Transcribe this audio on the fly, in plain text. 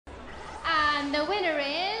And the winner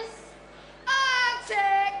is...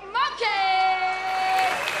 Arctic Monkeys!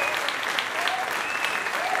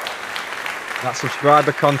 That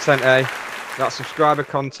subscriber content, eh? That subscriber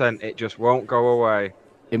content, it just won't go away.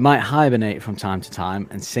 It might hibernate from time to time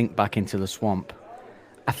and sink back into the swamp.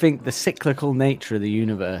 I think the cyclical nature of the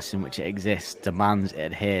universe in which it exists demands it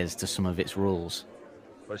adheres to some of its rules.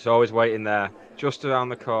 But it's always waiting there, just around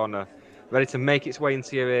the corner, ready to make its way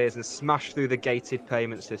into your ears and smash through the gated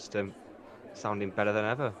payment system, sounding better than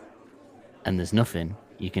ever. And there's nothing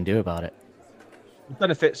you can do about it.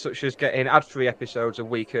 Benefits such as getting ad-free episodes a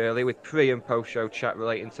week early with pre- and post-show chat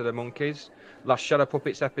relating to the monkeys, last Shadow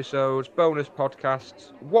Puppets episodes, bonus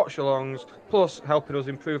podcasts, watch-alongs, plus helping us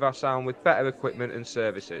improve our sound with better equipment and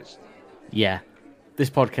services. Yeah, this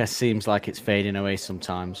podcast seems like it's fading away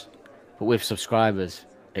sometimes, but with subscribers,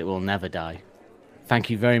 it will never die. Thank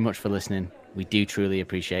you very much for listening. We do truly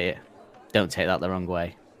appreciate it. Don't take that the wrong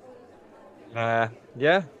way.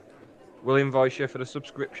 Yeah, we'll invoice you for the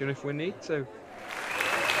subscription if we need to.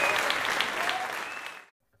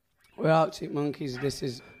 We're Arctic Monkeys. This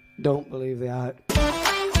is Don't Believe the Hype.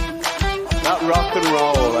 That rock and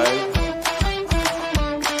roll, eh?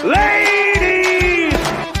 Ladies!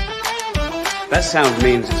 That sound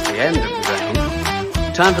means it's the end of the round.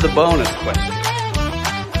 Time for the bonus question.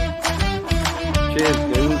 Cheers,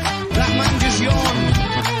 dude. That man just yawned.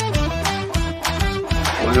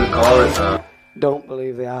 What do we call it, though? Don't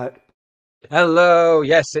Believe the Hype. Hello,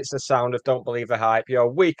 yes, it's the sound of Don't Believe the Hype, your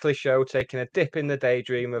weekly show taking a dip in the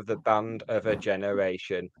daydream of the band of a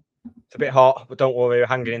generation. It's a bit hot, but don't worry, we're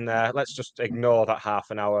hanging in there. Let's just ignore that half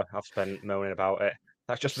an hour I've spent moaning about it.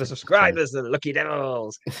 That's just for the subscribers, the lucky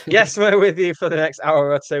devils. Yes, we're with you for the next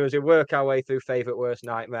hour or two as we work our way through Favourite Worst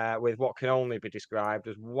Nightmare with what can only be described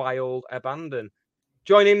as wild abandon.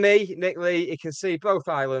 Joining me, Nick Lee, you can see both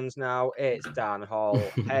islands now. It's Dan Hall.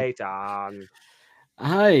 Hey, Dan.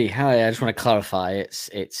 Hi. I just want to clarify.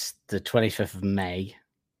 It's the 25th of May.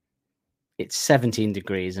 It's 17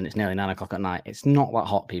 degrees and it's nearly 9 o'clock at night. It's not that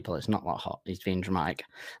hot, people. It's not that hot. He's being dramatic.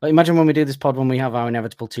 Like, imagine when we do this pod when we have our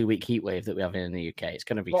inevitable 2-week heat wave that we have here in the UK. It's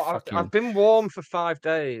going to be fucking... I've been warm for 5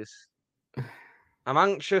 days. I'm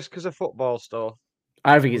anxious because of football stuff.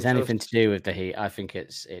 I don't think it's anything to do with the heat. I think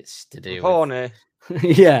it's to do with... Horny.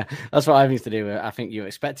 Yeah, that's what I think it's to do with. I think you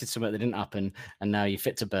expected something that didn't happen and now you're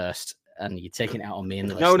fit to burst. And you're taking it out on me and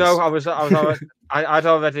the listeners. No, I'd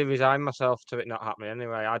already resigned myself to it not happening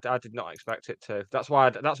anyway. I did not expect it to. That's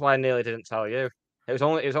why I nearly didn't tell you. It was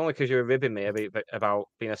only because you were ribbing me about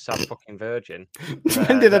being a sad fucking virgin.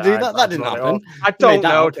 When did I do that? That didn't happen. I don't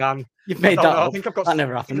know, Dan. You've made that up. I think that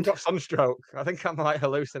never happened. I've got sunstroke. I think I'm like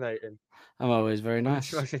hallucinating. I'm always very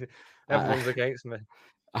nice. Everyone's against me.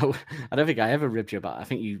 I don't think I ever ribbed you about it. I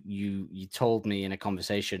think you told me in a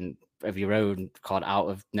conversation of your own, called out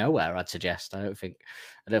of nowhere, I'd suggest. I don't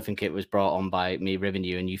think it was brought on by me ribbing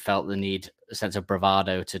you, and you felt the need, a sense of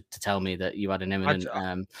bravado to tell me that you had an imminent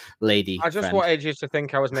lady. I just friend. wanted you to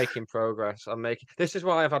think I was making progress. This is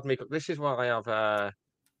why I've had my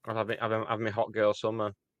hot girl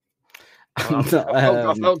summer. I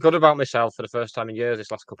felt good about myself for the first time in years this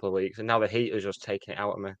last couple of weeks, and now the heat is just taking it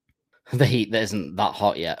out of me. The heat that isn't that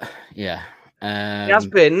hot yet. Yeah. It has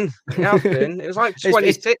been. It was like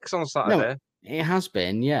 26 on Saturday. No, it has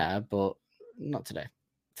been, yeah, but not today.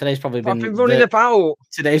 Today's probably been... I've been running about.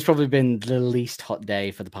 Today's probably been the least hot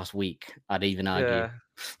day for the past week, I'd even argue.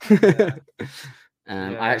 Yeah.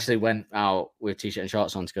 I actually went out with t-shirt and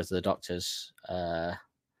shorts on to go to the doctor's,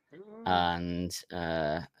 and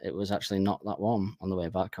it was actually not that warm on the way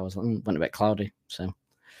back. I went a bit cloudy, so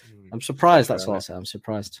I'm surprised. That's all I say. I'm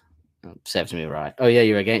surprised. Serves me right. Oh yeah,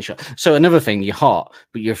 you're against shorts. So another thing, you're hot,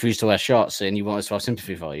 but you refuse to wear shorts, and you want us to have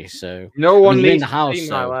sympathy for you. So no one needs in the house, to see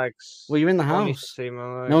my legs. Well, you're in the house.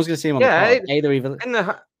 No one's going to see them on the pod. Either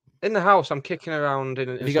in the house. I'm kicking around.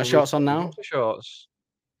 Have you got shorts on now? Shorts.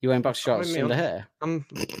 You wearing back to shorts under here?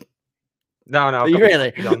 No. Are you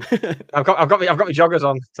really? I've got my joggers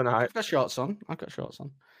on tonight. I've got shorts on.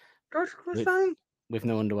 Good thing. With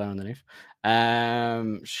no underwear underneath. We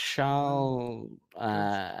should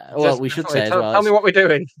say as well. Tell me what we're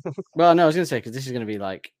doing. Well, no, I was going to say, because this is going to be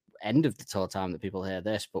like end of the tour time that people hear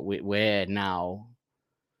this, but we're now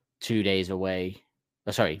 2 days away.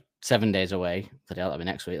 7 days away. That'll be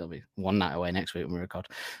next week. That'll be one night away next week when we record.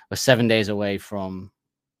 We're 7 days away from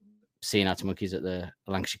seeing Arctic Monkeys at the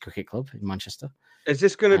Lancashire Cricket Club in Manchester. Is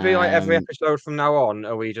this going to be like every episode from now on?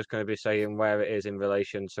 Or are we just going to be saying where it is in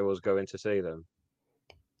relation to us going to see them?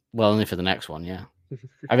 Well, only for the next one, yeah.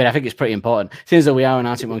 I mean, I think it's pretty important. Since we are an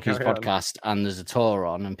Arctic Monkeys podcast and there's a tour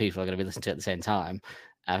on and people are going to be listening to it at the same time,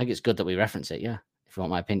 I think it's good that we reference it, yeah. if you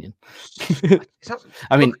want my opinion. It's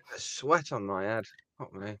I mean, the sweat on my head.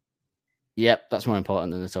 Fuck me. Yep, that's more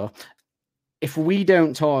important than the tour. If we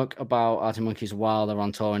don't talk about Arctic Monkeys while they're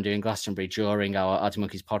on tour and doing Glastonbury during our Arctic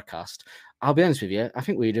Monkeys podcast, I'll be honest with you, I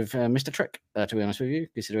think we'd have missed a trick, to be honest with you,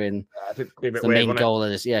 considering It'd be a bit the weird, main wouldn't it? goal of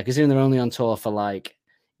this. Yeah, considering they're only on tour for like,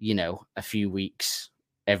 you know, a few weeks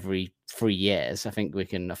every 3 years, I think we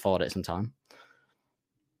can afford it some time.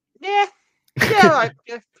 Yeah. Yeah, right.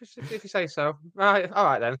 Yeah, if you say so. Right, all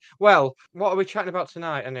right then. Well, what are we chatting about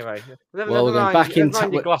tonight anyway? Well, we're going back in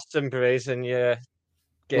time. Your Glastonbury's and your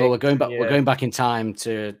gigs. Well, we're going back. We're going back in time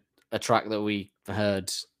to a track that we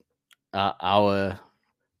heard at our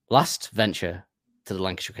last venture to the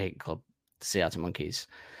Lancashire Cricket Club to see Arctic Monkeys.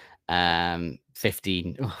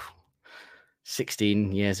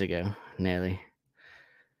 16 years ago, nearly.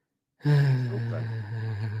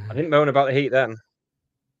 I didn't moan about the heat then.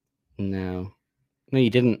 No, you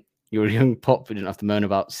didn't. You were a young pup who didn't have to moan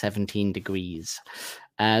about 17 degrees.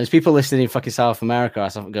 There's people listening in fucking South America.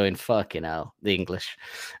 I'm going, fucking hell, the English.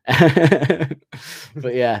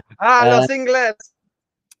 But yeah. Los Ingles.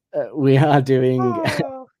 We are doing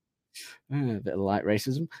Oh. a bit of light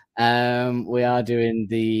racism. We are doing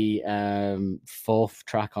the 4th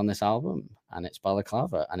track on this album, and it's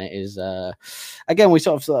Balaclava. And it is, again, we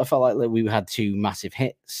sort of felt like we had 2 massive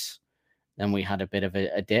hits. Then we had a bit of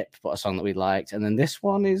a dip, but a song that we liked. And then this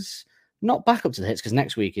one is not back up to the hits, because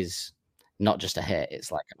next week is not just a hit.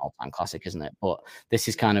 It's like an all-time classic, isn't it? But this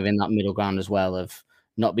is kind of in that middle ground as well of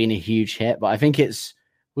not being a huge hit. But I think it's,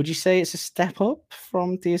 would you say it's a step up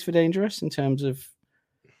from Tears for Dangerous in terms of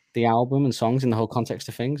the album and songs in the whole context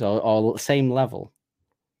of things, or same level?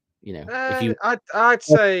 You know, if you, I'd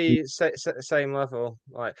say same level.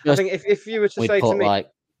 Like, I think if you were to say to me, like,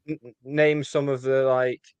 name some of the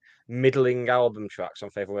like middling album tracks on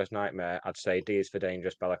Faithful Worst Nightmare, I'd say Tears for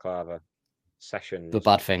Dangerous, Balaclava, Sessions. The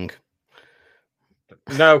Bad Thing.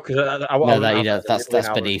 No, because that's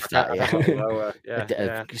beneath that.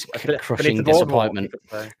 Yeah. Crushing disappointment.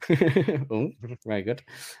 Oh, very good.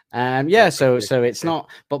 Yeah. So it's not,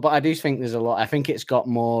 but I do think there's a lot. I think it's got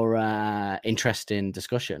more interesting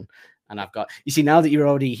discussion. And you see, now that you're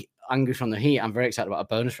already angry from the heat, I'm very excited about a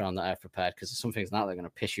bonus round that I've prepared, because there's some things now that are going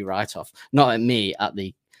to piss you right off. Not at me,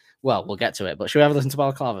 well, we'll get to it. But should we have a listen to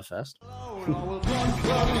Balaclava first?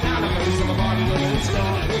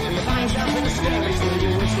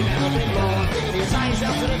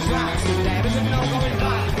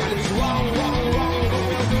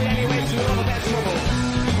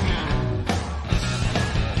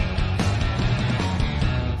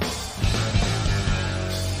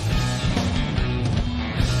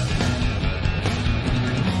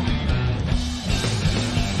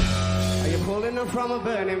 From a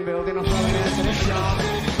burning building or throwing it to the shop.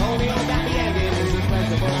 Only hope that the ending is as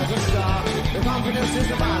pleasurable as the start. The confidence is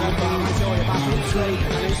the Balaclava, I'm sure you're back in straight.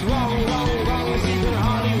 And it's wrong, you can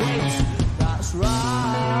hardly wait. That's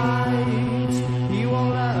right, he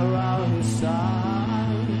won't let her out his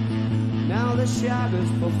side. Now the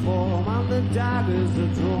shadows perform and the daggers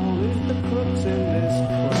are drawn. Who's the crooks in this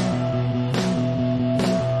crowd?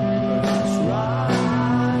 That's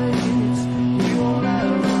right, he won't let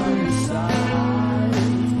her out his side.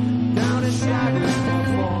 Shadows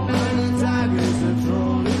perform and the daggers are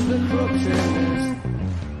drawn. Is the crooks in this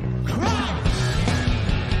crowd?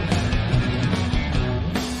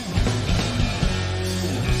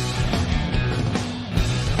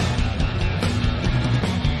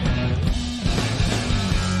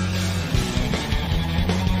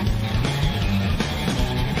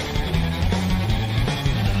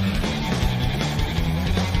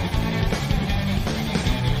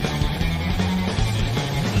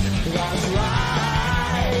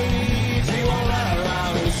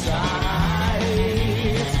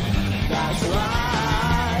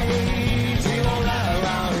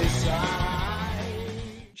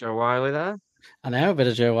 Joe Wiley there. I know, a bit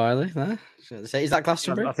of Joe Wiley there. Is that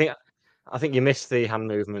Glastonbury? I think you missed the hand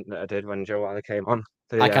movement that I did when Joe Wiley came on.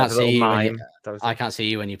 I can't see you. I can't see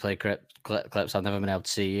you when you play clips. I've never been able to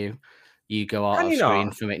see you. You go out of screen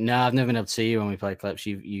for me. No, I've never been able to see you when we play clips.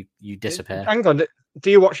 You disappear. Hang on, do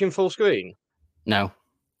you watch him full screen? No.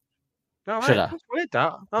 No, right. Should I? That's weird,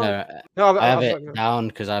 that. No, I have it down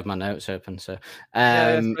because I have my notes open. So,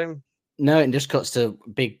 no, it just cuts to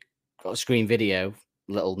big screen video.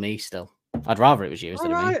 Little me still. I'd rather it was you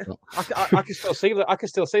instead of me. But... I can still see. I can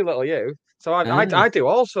still see little you. So I do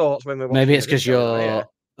all sorts when we're watching. Maybe it's because you're. Yeah.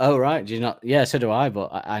 Oh right, do you not? Yeah, so do I. But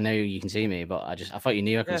I know you can see me. But I thought you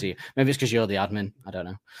knew I could see you. Maybe it's because you're the admin. I don't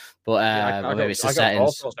know. But maybe it's the settings.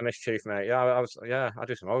 All sorts of mischief, mate. Yeah, I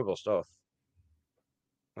do some horrible stuff.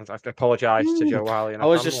 I have to apologise to Joe Wiley and I her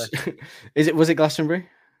was family. just. Was it Glastonbury?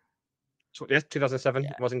 So, yes, 2007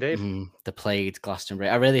 was indeed. The plagued Glastonbury.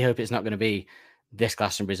 I really hope it's not going to be this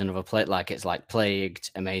Glastonbury's another plague. Like it's like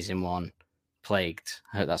plagued, amazing one, plagued.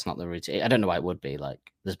 I hope that's not the routine. I don't know why it would be. Like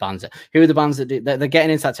there's bands that. Who are the bands that do? They're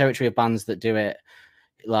getting into that territory of bands that do it.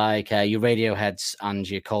 Like your Radioheads and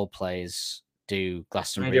your Coldplays do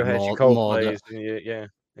Glastonbury Radiohead, your more than, Coldplays, and your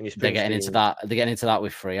they're getting into Springsteens. that. They're getting into that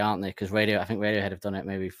with free, aren't they? Because I think Radiohead have done it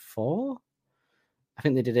maybe 4. I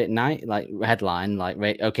think they did it night, like headline, like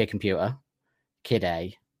OK Computer, Kid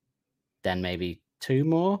A, then maybe 2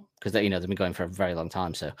 more because they've been going for a very long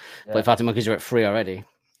time. So, but if Arctic Monkeys are at 3 already,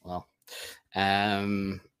 well,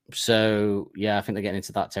 so yeah, I think they're getting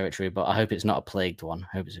into that territory. But I hope it's not a plagued one.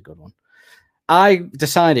 I hope it's a good one. I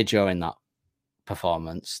decided during that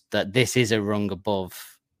performance that this is a rung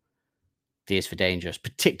above Tears for Dangerous,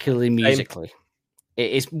 particularly musically.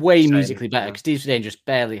 It is way musically better because Tears for Dangerous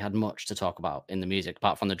barely had much to talk about in the music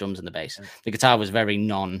apart from the drums and the bass. The guitar was very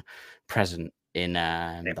non-present in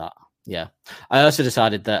that. Yeah. I also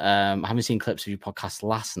decided that having seen clips of your podcast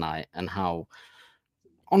last night and how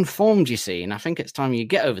unformed you seem, I think it's time you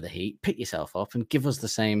get over the heat, pick yourself up, and give us the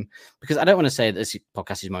same. Because I don't want to say that this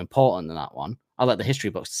podcast is more important than that one. I'll let the history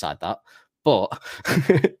books decide that. But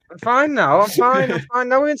I'm fine now. I'm fine.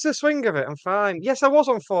 Now we're into the swing of it. I'm fine. Yes, I was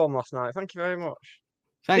on form last night. Thank you very much.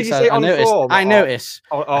 Thanks. Did you say I noticed.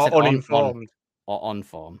 Or I said uninformed? On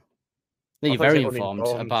form. No, I you're thought you very said informed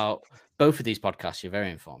uninformed. about both of these podcasts. You're very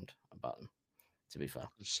informed about them, to be fair.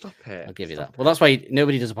 Stop it. I'll give you that. Well, that's why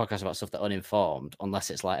nobody does a podcast about stuff that uninformed unless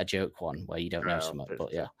it's like a joke one where you don't know so much.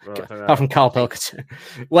 But yeah, apart from Carl Pilkington.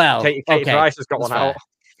 Well, Katie Price has got one out.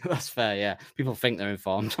 That's fair, yeah. People think they're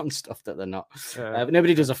informed on stuff that they're not. But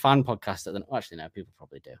nobody does a fan podcast that they're... Actually, no, people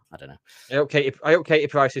probably do. I don't know. I hope Katie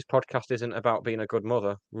Price's podcast isn't about being a good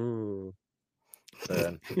mother. Ooh.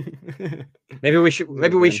 Maybe we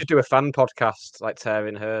should do a fan podcast, like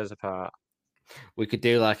tearing hers apart. We could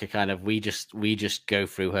do like a kind of we just go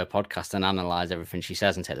through her podcast and analyze everything she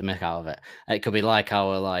says and take the mick out of it. It could be like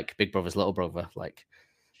our like Big Brother's little brother, like.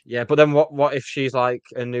 Yeah, but then what if she's like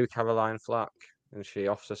a new Caroline Flack? And she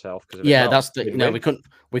offs herself because that's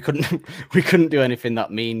the we couldn't do anything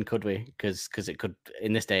that mean, could we? Because it could,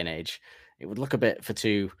 in this day and age, it would look a bit for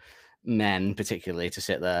 2 men particularly to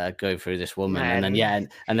sit there go through this woman and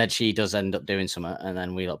then she does end up doing something and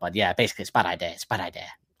then we look bad. Yeah, basically it's a bad idea.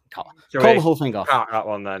 Call the whole thing off. That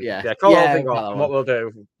one then. Yeah, call the whole thing off. What we'll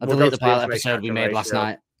do? I'll delete the pilot episode we made last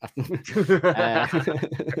night.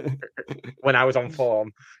 When I was on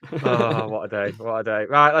form. Oh, what a day.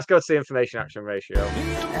 Right, let's go to the information action ratio. The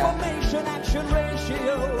information action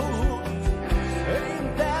ratio.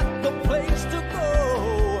 Ain't that the place to go?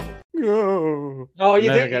 Oh, I knew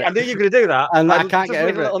you were going to do that. And I can't get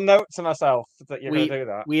over it. A little note to myself that you're going to do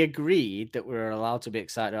that. We agreed that we were allowed to be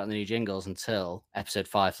excited about the new jingles until episode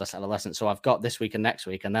 5, Less Adolescent. So I've got this week and next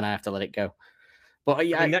week, and then I have to let it go. But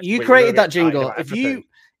you created that jingle.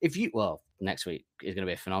 Well, next week is going to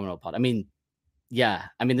be a phenomenal pod. I mean,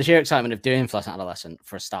 the sheer excitement of doing Fluorescent Adolescent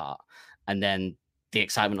for a start, and then the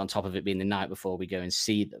excitement on top of it being the night before we go and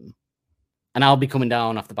see them. And I'll be coming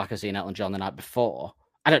down off the back of seeing Elton John the night before.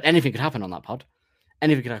 Anything could happen on that pod.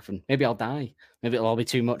 Anything could happen. Maybe I'll die. Maybe it'll all be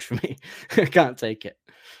too much for me. I can't take it.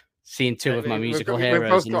 Seeing 2 of my musical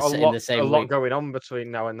heroes in the same week. A lot going on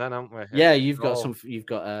between now and then, haven't we? Yeah, you've got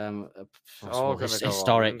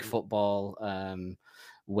historic football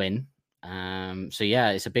win. So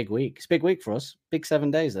yeah, it's a big week. It's a big week for us. Big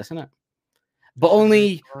 7 days, isn't it? But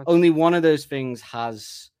only one of those things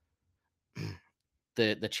has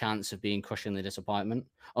the chance of being crushingly disappointment.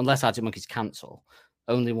 Unless Arctic Monkeys cancel,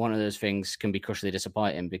 only one of those things can be crushingly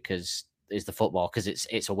disappointing because is the football, because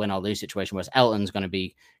it's a win or lose situation. Whereas Elton's going to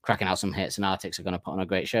be cracking out some hits and Arctics are going to put on a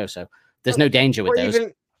great show. So there's no danger with those.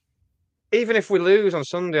 Even if we lose on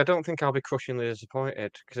Sunday, I don't think I'll be crushingly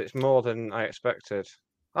disappointed because it's more than I expected.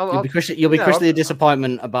 You'll be crushingly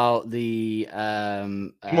disappointment about the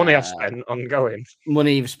money I've spent on going.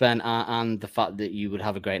 Money you've spent and the fact that you would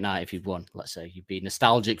have a great night if you'd won. Let's say you'd be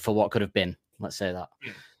nostalgic for what could have been. Let's say that.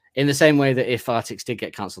 Yeah. In the same way that if Arctics did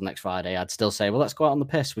get cancelled next Friday, I'd still say, well, let's go out on the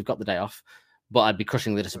piss. We've got the day off. But I'd be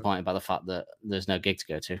crushingly disappointed by the fact that there's no gig to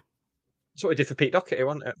go to. That's what we did for Pete Doherty,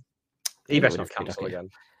 wasn't it? He best not cancel again.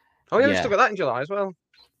 Oh, yeah, we still got that in July as well.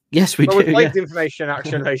 Yes, we do. We played the information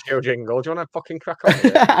action ratio jingle. Do you want to fucking crack on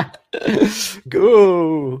with it?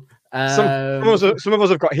 Go. Some of us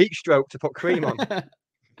have got heat stroke to put cream on.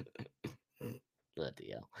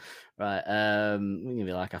 Bloody hell. Right. What are you gonna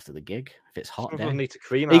be like after the gig if it's a hot Some of day? us need to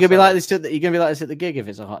cream Are you gonna be like ourselves. this? Are you gonna be like this at the gig if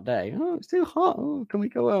it's a hot day? Oh, it's too hot. Oh, can we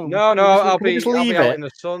go home? No, Can we just I'll leave be out it? in the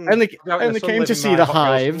sun. I only, I'll be out I in the only sun came to living see my the hot girl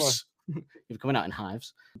summer. hives. You're coming out in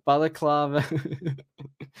hives. Balaclava.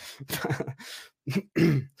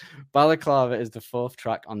 Balaclava is the 4th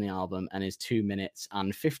track on the album and is 2 minutes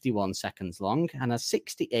and 51 seconds long and has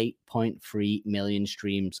 68.3 million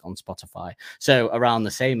streams on Spotify. So around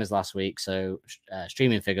the same as last week. So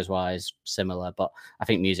streaming figures wise, similar, but I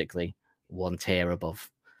think musically 1 tier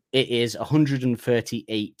above. It is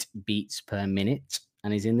 138 beats per minute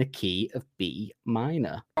and is in the key of B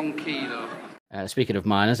minor. Wrong key though. Speaking of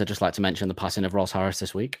minors, I'd just like to mention the passing of Ross Harris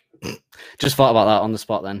this week. Just thought about that on the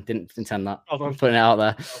spot then. Didn't intend that. Putting it out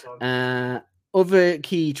there. Other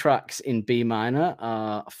key tracks in B minor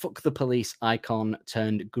are Fuck the Police icon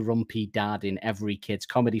turned grumpy dad in every kid's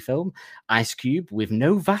comedy film, Ice Cube with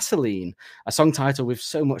No Vaseline, a song title with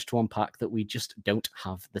so much to unpack that we just don't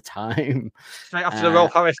have the time. Straight after the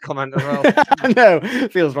Rolf Harris comment as well. No,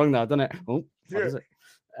 feels wrong now, doesn't it? Oh, what is it?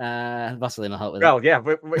 Vaseline will help with it. Well, yeah,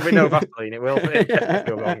 we know Vaseline. It will. It definitely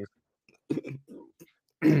feel wrong.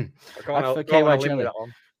 Go on, For go on, KY I'll live Jelly. with that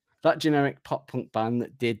one. That generic pop punk band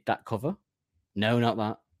that did that cover? No, not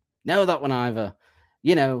that. No, that one either.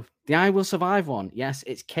 You know, the I Will Survive one. Yes,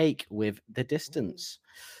 it's Cake with The Distance.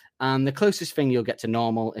 And the closest thing you'll get to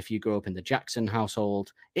normal if you grow up in the Jackson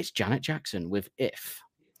household, it's Janet Jackson with If.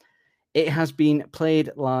 It has been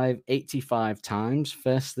played live 85 times,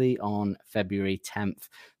 firstly on February 10th,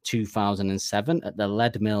 2007 at the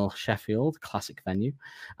Lead Mill, Sheffield, classic venue.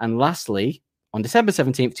 And lastly, on December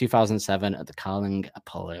 17th, 2007 at the Carling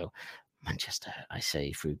Apollo, Manchester, I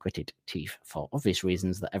say through gritted teeth for obvious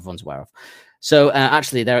reasons that everyone's aware of. So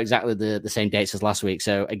actually, they're exactly the same dates as last week.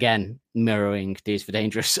 So again, mirroring D's for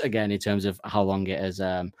Dangerous again in terms of how long it has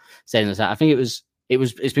stayed in the set. I think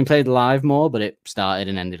it's been played live more, but it started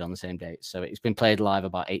and ended on the same date. So it's been played live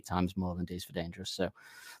about 8 times more than D's for Dangerous. So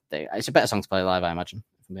it's a better song to play live, I imagine,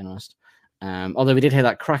 if I'm being honest. Although we did hear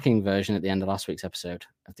that cracking version at the end of last week's episode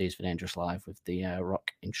of D's for Dangerous live with the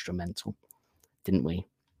rock instrumental, didn't we?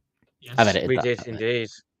 Yes, I've edited we that, did indeed.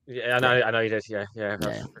 Yeah, I know you did. Yeah.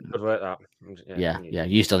 Good work that. Yeah.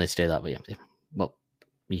 You still need to do that, but yeah. Well,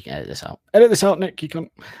 you can edit this out. Edit this out, Nick. You can.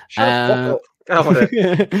 Shut the fuck up. Get on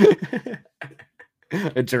with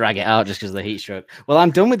it. Drag it out just because of the heat stroke. Well, I'm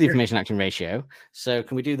done with the information action ratio. So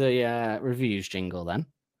can we do the reviews jingle then?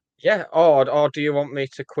 Yeah. Or do you want me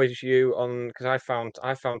to quiz you on? Because I found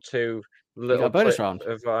 2 little bonus clips round?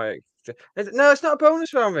 of like. No, it's not a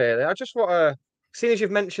bonus round really. I just want to. Seeing as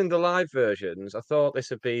you've mentioned the live versions, I thought this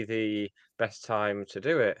would be the best time to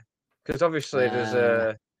do it because obviously there's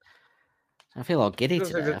a. I feel all giddy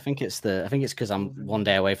There's today. a- I think it's because I'm one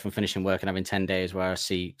day away from finishing work and having 10 days where I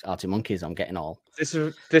see Arctic Monkeys. I'm getting all. This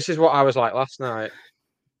is what I was like last night.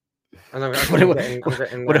 And I'm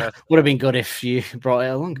getting would have been good if you brought it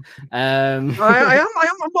along. I'm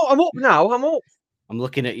up now. I'm up. I'm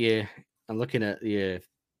looking at you. I'm looking at your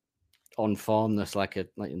on formness like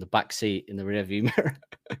in the back seat in the rear view mirror.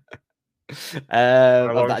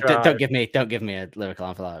 Don't give me a lyrical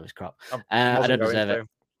line for that. It was crap. I don't deserve it.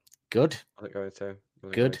 Good. I wasn't going to.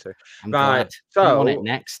 Good. I'm Right. glad. So I'm on it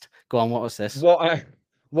next. Go on. What was this?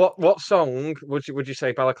 What song would you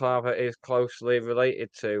say Balaclava is closely related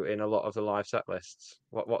to in a lot of the live set lists?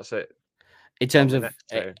 What's it? In terms of next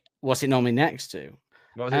to? what's it normally next to?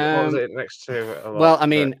 What was it next to? A lot? Well, I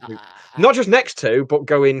mean, not just next to, but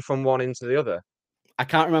going from one into the other. I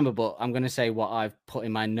can't remember, but I'm going to say what I've put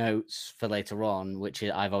in my notes for later on, which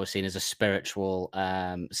I've always seen as a spiritual,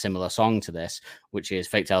 similar song to this, which is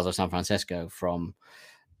 "Fake Tales of San Francisco" from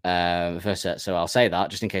the first set. So I'll say that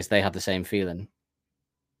just in case they had the same feeling.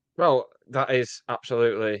 Well, that is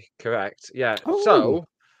absolutely correct. Yeah. Oh. So,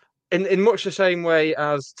 in much the same way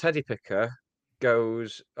as Teddy Picker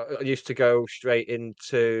used to go straight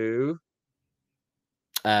into.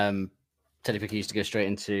 Teddy Picker used to go straight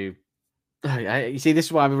into. You see, this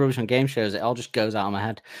is why I'm rubbish on game shows. It all just goes out of my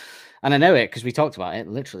head, and I know it because we talked about it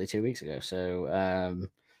literally 2 weeks ago. So,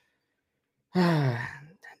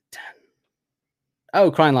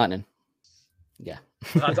 Crying Lightning. Yeah.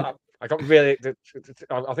 I got really.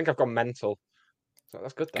 I think I've gone mental. So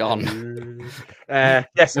that's good. Gone.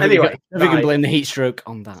 Yes. Anyway, we can blame the heat stroke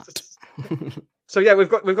on that. So yeah, we've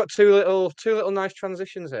got two little nice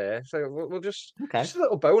transitions here. So we'll just a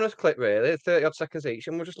little bonus clip, really, 30 odd seconds each,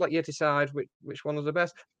 and we'll just let you decide which one is the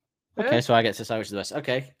best. Okay, so I get to decide which is the best.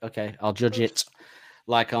 Okay, I'll judge it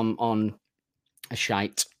like I'm on a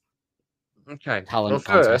shite. Okay. Talent well,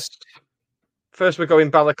 contest. First, we're going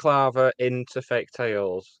Balaclava into Fake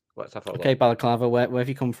Tales. Let's have a look. Okay, Balaclava, where have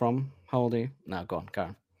you come from? How old are you? No, go on,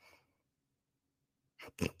 Karen.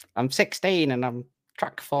 I'm 16 and I'm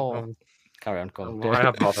track 4. Carry on, go on. Why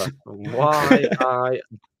I bother? Why I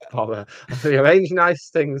bother? I arrange nice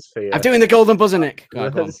things for you. I'm doing the golden buzzer, Nick. Go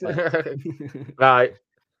on, play. Right.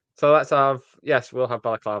 So let's have, yes, we'll have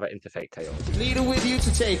Balaclava into Fake Tales. Leader with you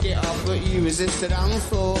to take it off, but you resisted on the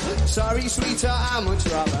floor. Sorry, sweetheart, I much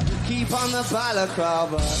rather keep on the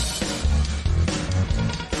balaclava.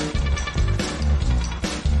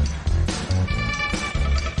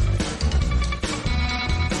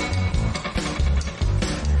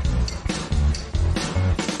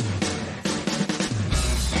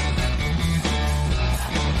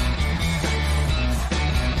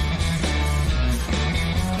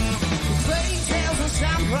 Fake tales of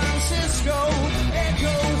San Francisco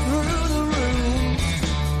echo through the room.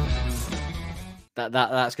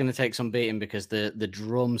 That's going to take some beating because the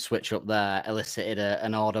drum switch up there elicited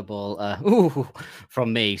an audible ooh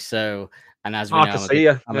from me. So, and as we Hard know, to see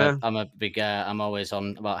you. I'm a big I'm always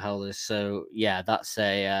on about Hellers. So yeah, that's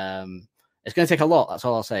a it's going to take a lot. That's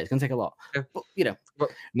all I'll say. It's going to take a lot. Yeah. But you know, But-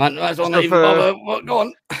 might as well so not even for- bother. Go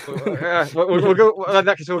on. Yeah, we'll go. In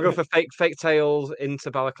that case, we'll go for Fake Tales into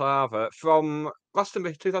Balaclava from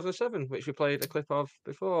Glastonbury 2007, which we played a clip of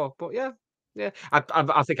before. But yeah. I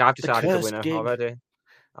think I've decided the cursed winner gig. already.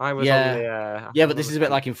 I was Yeah. on the. Yeah, but this is a bit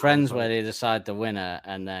like in Friends where they decide the winner,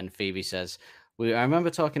 and then Phoebe says, I remember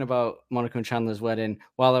talking about Monica and Chandler's wedding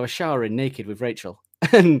while I was showering naked with Rachel."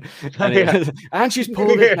 and Yeah. and she's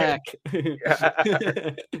pulled it back.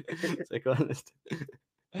 Yeah. So go on,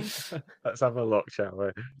 Let's have a look, shall we?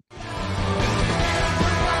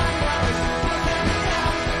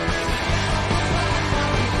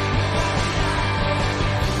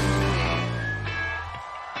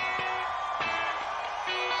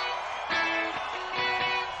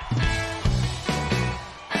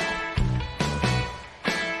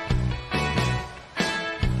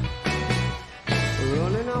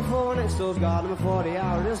 Running off for next door's garden before the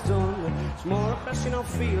hour is done. It's more a question of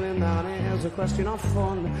feeling than it is a question of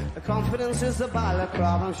fun. The confidence is the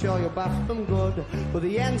balaclava, I'm sure you'll bath them good. But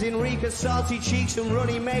the ending reek of salty cheeks and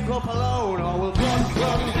runny makeup alone. Or we'll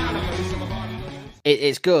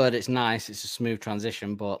It's good, it's nice, it's a smooth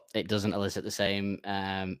transition, but it doesn't elicit the same.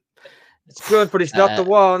 It's good, but it's not the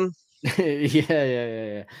one.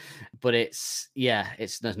 yeah. But it's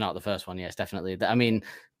not the first one. Yeah, it's definitely. I mean,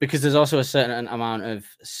 because there's also a certain amount of.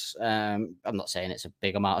 I'm not saying it's a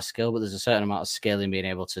big amount of skill, but there's a certain amount of skill in being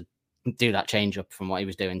able to do that change up from what he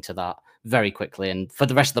was doing to that very quickly, and for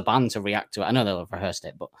the rest of the band to react to it. I know they'll have rehearsed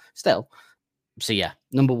it, but still. So yeah,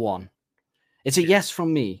 number 1. It's a yes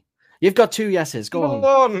from me. You've got 2 yeses. Go on.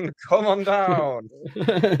 Number 1, come on down.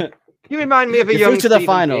 You remind me of a You're young through to the Stephen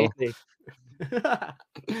final. Gately.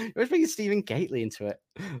 You're bringing Stephen Gately into it.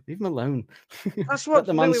 Leave him alone. That's Let what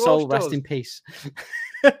the man's Louis soul Walsh rest does. in peace.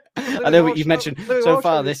 I know, but you've mentioned so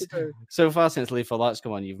far since Leave for Lights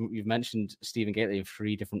come on, you've mentioned Stephen Gately in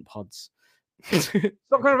 3 different pods. Stop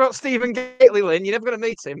talking about Stephen Gately, Lynn. You're never going to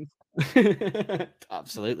meet him.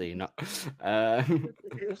 Absolutely not.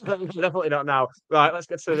 Definitely not now. Right, let's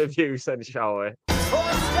get to the reviews then, shall we?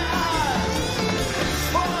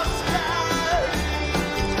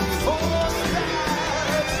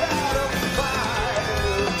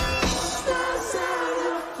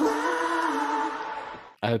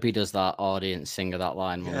 I hope he does that audience singer that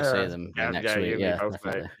line when we see them next week. You and me both,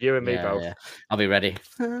 mate. You and me both. Yeah. I'll be ready.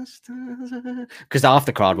 Because half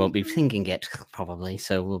the crowd won't be thinking it, probably.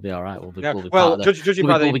 So we'll be all right. We'll be well, judging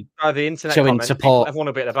by the internet showing comments, support. Everyone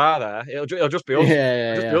will be at the bar there. It'll just be us.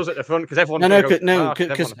 Yeah. Be us at the front because everyone.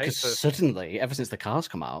 Because suddenly, ever since the cars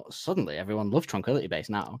come out, suddenly everyone loves Tranquility Base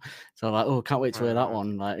now. So like, oh, can't wait to hear that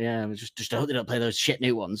one. Like, yeah, just hope they don't play those shit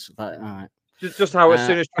new ones. Like, all right. Just how as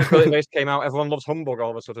soon as Tranquility Base came out, everyone loves Humbug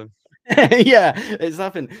all of a sudden. Yeah, it's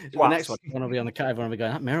happened. The next one, everyone will be on the cat. Everyone will be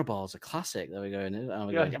going, that Mirror Ball's a classic. There we go. Going,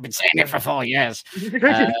 I've been saying it for 4 years.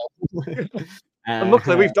 And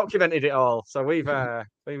luckily, we've documented it all. So we're fine.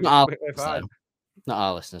 Not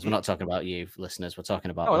our listeners. We're not talking about you, listeners. We're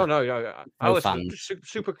talking about no. Our listeners,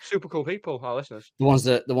 super cool people. Our listeners, the ones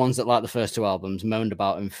that like the first 2 albums, moaned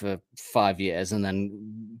about him for 5 years, and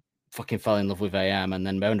then fucking fell in love with AM, and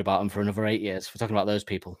then moaned about him for another 8 years. We're talking about those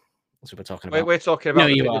people. That's what we're talking about. We're talking about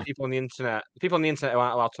the people on the internet. The people on the internet who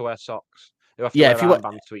aren't allowed to wear socks. Who have to wear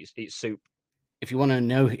armbands to eat soup. If you want to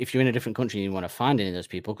know, if you're in a different country and you want to find any of those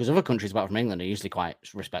people, because other countries apart from England are usually quite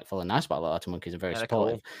respectful and nice about Arctic Monkeys and very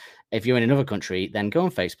supportive. Cool. If you're in another country, then go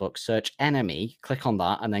on Facebook, search NME, click on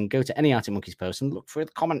that, and then go to any Arctic Monkeys post and look for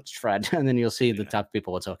the comments thread, and then you'll see the type of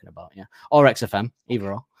people we're talking about. Yeah, or XFM,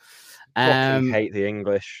 either or. Hate the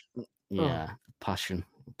English. Yeah, passion.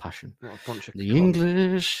 What a bunch of the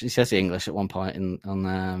English. He says the English at one point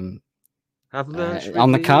on I've lunch with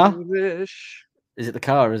on the car? English. Is it the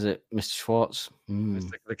car or is it Mr. Schwartz? It's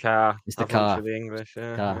the car. It's the Have lunch car. with the English.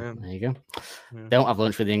 Yeah, Car. yeah. There you go. Yeah. Don't have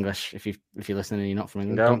lunch with the English if you're listening and you're not from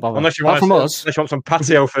England. Don't bother. Unless you Apart want from us, unless you want some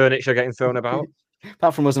patio furniture getting thrown about.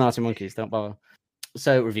 apart from us and Arctic Monkeys, don't bother.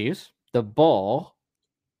 So reviews. The Boar.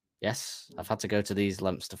 Yes, I've had to go to these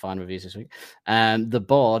lengths to find reviews this week. The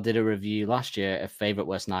Boar did a review last year of Favorite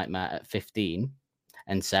Worst Nightmare at 15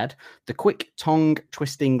 and said, the quick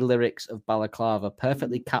tongue-twisting lyrics of Balaclava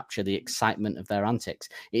perfectly capture the excitement of their antics.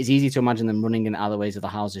 It's easy to imagine them running in alleyways of the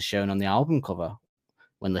houses shown on the album cover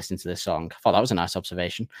when listening to this song. I thought that was a nice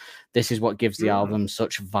observation. This is what gives the album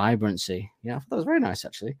such vibrancy. Yeah, I thought that was very nice,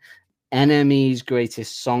 actually. NME's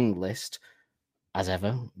greatest song list, as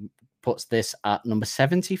ever, puts this at number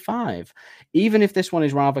 75. Even if this one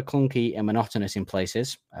is rather clunky and monotonous in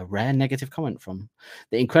places, a rare negative comment from.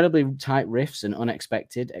 The incredibly tight riffs and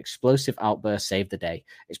unexpected explosive outbursts save the day.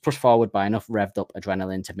 It's pushed forward by enough revved up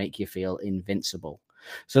adrenaline to make you feel invincible.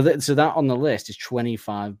 So that on the list is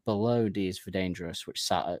 25 below D is for Dangerous, which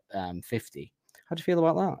sat at 50. How do you feel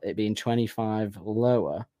about that? It being 25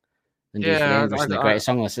 lower than D is for Dangerous in the greatest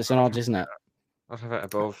song list. It's an odd, isn't it? I'll have it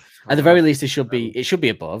above. At the very least, it should be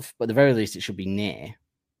above, but at the very least, it should be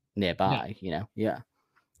nearby. Yeah.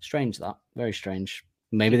 Strange that, very strange.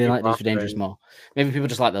 Maybe they like D's for Dangerous more. Maybe people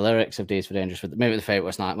just like the lyrics of D's for Dangerous. Maybe the Favorite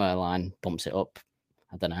Worst Nightmare line bumps it up.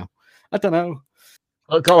 I don't know.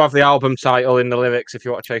 I'll go have the album title in the lyrics if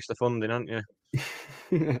you want to chase the funding, aren't you?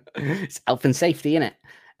 It's health and safety, innit?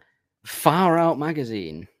 Far Out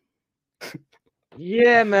magazine.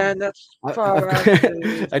 Yeah, man, that's far out.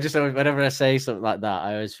 I just whenever I say something like that,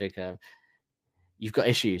 I always think you've got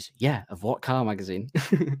issues. Yeah, of what car magazine?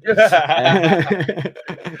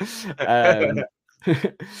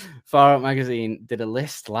 Far Out magazine did a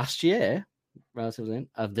list last year, relatively,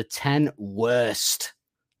 of the 10 worst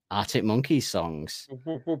Arctic Monkeys songs.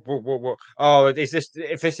 Oh, is this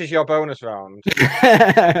if this is your bonus round?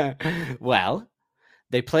 Well,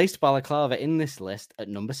 they placed Balaclava in this list at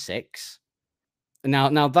number 6.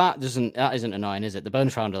 Now that isn't annoying, is it? The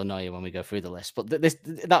bonus round will annoy you when we go through the list, but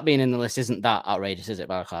that being in the list isn't that outrageous, is it,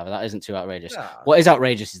 Balaclava? That isn't too outrageous. No. What is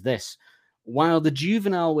outrageous is this. While the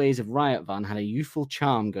juvenile ways of Riot Van had a youthful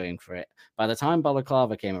charm going for it, by the time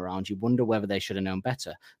Balaclava came around, you wonder whether they should have known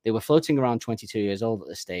better. They were floating around 22 years old at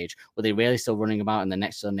this stage. Were they really still running about in the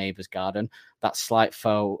next door neighbour's garden? That slight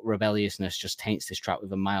faux rebelliousness just taints this track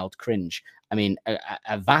with a mild cringe. I mean,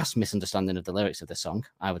 a vast misunderstanding of the lyrics of the song,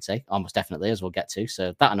 I would say, almost definitely, as we'll get to.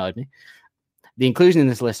 So that annoyed me. The inclusion in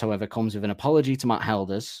this list, however, comes with an apology to Matt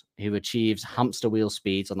Helders, who achieves hamster wheel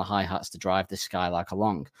speeds on the hi-hats to drive this Skylark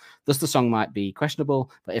along. Thus, the song might be questionable,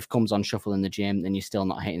 but if comes on shuffle in the gym, then you're still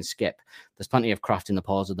not hating skip. There's plenty of craft in the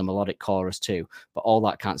pause of the melodic chorus too, but all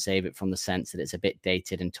that can't save it from the sense that it's a bit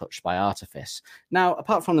dated and touched by artifice. Now,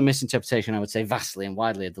 apart from the misinterpretation, I would say vastly and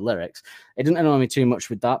widely of the lyrics, it didn't annoy me too much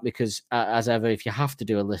with that because, as ever, if you have to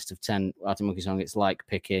do a list of 10 Arctic Monkeys songs, it's like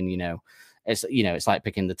picking, it's like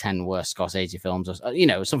picking the 10 worst Scorsese films, or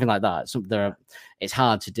something like that. It's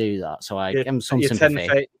hard to do that. So I am some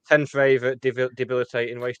sympathy. 10 favorite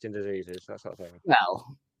debilitating wasting diseases. That sort of thing.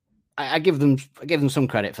 Well, I give them some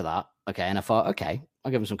credit for that. Okay, and I thought, okay,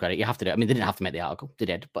 I'll give them some credit. You have to do it. I mean, they didn't have to make the article. They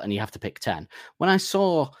did, and you have to pick 10. When I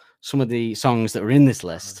saw some of the songs that were in this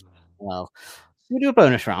list, well, we do a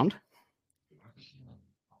bonus round.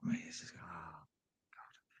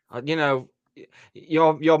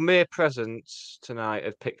 Your mere presence tonight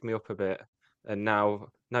has picked me up a bit, and now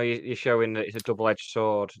you're showing that it's a double-edged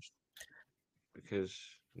sword. Because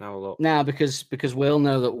because we'll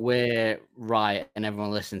know that we're right, and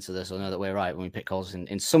everyone listening to this will know that we're right when we pick calls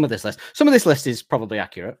in some of this list. Some of this list is probably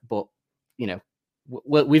accurate, but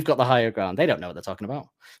we've got the higher ground. They don't know what they're talking about.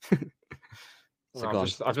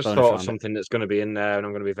 I've just thought of something that's going to be in there, and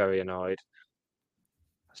I'm going to be very annoyed.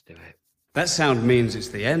 Let's do it. That sound means it's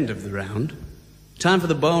the end of the round. Time for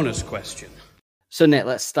the bonus question. So, Nick,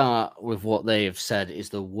 let's start with what they've said is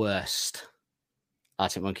the worst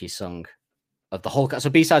Arctic Monkeys song of the whole. So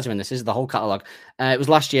B-sides are in this. This is the whole catalogue. It was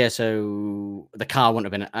last year, so the car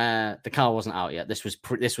wouldn't have been. The car wasn't out yet. This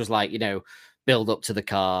was like build up to the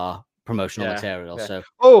car promotional material. Yeah.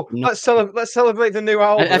 So let's celebrate the new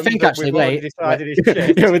album. I think actually, with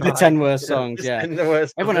the 10 worst songs. Yeah,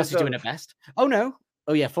 everyone else is doing it best. Oh no.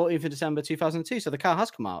 Oh yeah, 14th of December 2002. So the car has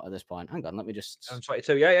come out at this point. Hang on, let me just.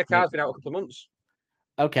 22. Yeah, car's been out a couple of months.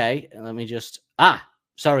 Okay, let me just.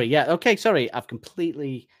 Sorry. Yeah. Okay. Sorry, I've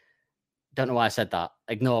completely. Don't know why I said that.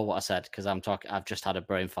 Ignore what I said because I've just had a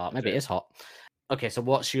brain fart. Maybe it is hot. Okay, so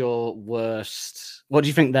what's your worst? What do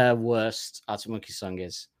you think their worst Arctic Monkeys song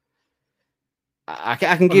is? I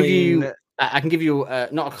can give you I can give you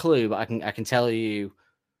not a clue, but I can tell you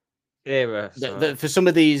Era. for some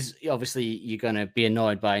of these, obviously you're gonna be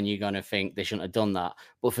annoyed by, and you're gonna think they shouldn't have done that.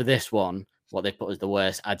 But for this one, what they put as the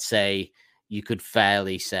worst, I'd say you could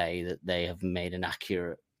fairly say that they have made an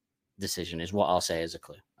accurate decision. Is what I'll say as a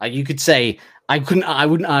clue. You could say I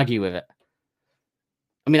wouldn't argue with it.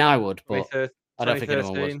 I mean, I would, but I don't think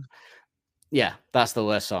anyone would. Yeah, that's the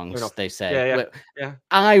worst songs they say. Yeah.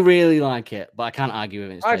 I really like it, but I can't argue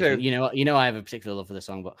with it. I do. You know, I have a particular love for the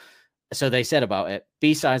song, but so they said about it,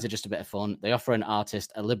 B-sides are just a bit of fun. They offer an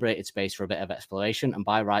artist a liberated space for a bit of exploration, and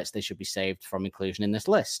by rights, they should be saved from inclusion in this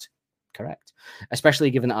list. Correct.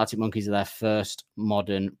 Especially given that Arctic Monkeys are their first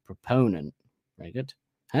modern proponent. Very good.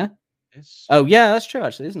 Huh? Yes. Oh, yeah, that's true,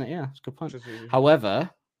 actually, isn't it? Yeah, that's a good point. However,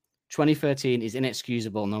 2013 is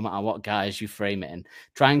inexcusable no matter what guise you frame it in.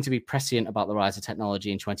 Trying to be prescient about the rise of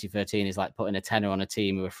technology in 2013 is like putting a tenner on a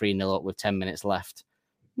team who are 3-0 up with 10 minutes left.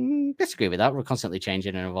 Disagree with that. We're constantly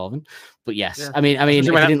changing and evolving. But yes, yeah. I mean, if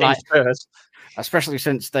you didn't like Spurs, especially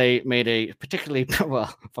since they made a particularly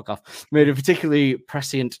made a particularly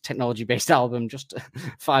prescient technology-based album just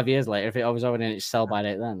 5 years later. If it was already in its sell-by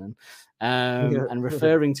date then. And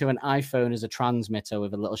referring to an iPhone as a transmitter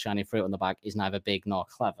with a little shiny fruit on the back is neither big nor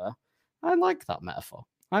clever. I like that metaphor.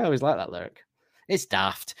 I always like that lyric. It's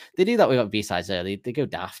daft. They do that with B-sides early. They go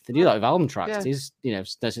daft. They do that with album tracks. Yeah. He's,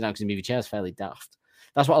 Don't Sit Down Because in Movie Chair is fairly daft.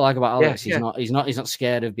 That's what I like about Alex. He's not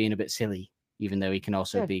scared of being a bit silly, even though he can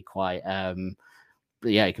also be quite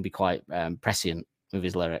he can be quite prescient with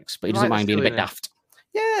his lyrics, but he doesn't mind being a bit daft.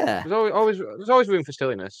 Yeah. There's always room for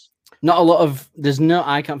silliness. Not a lot of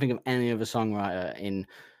I can't think of any other songwriter in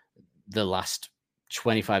the last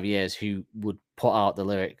 25 years who would put out the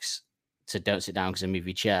lyrics to Don't Sit Down Because in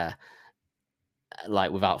Movie Chair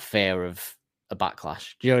like without fear of a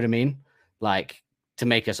backlash. Do you know what I mean? Like to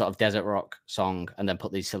make a sort of desert rock song and then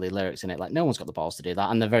put these silly lyrics in it. Like no one's got the balls to do that.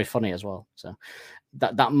 And they're very funny as well. So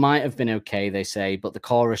that might have been okay, they say, but the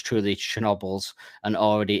chorus truly Chernobyl's an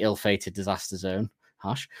already ill-fated disaster zone.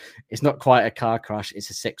 Harsh. It's not quite a car crash. It's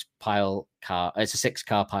a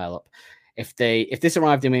 6-car pile-up. If this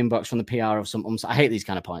arrived in my inbox from the PR of some I hate these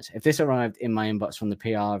kind of points. If this arrived in my inbox from the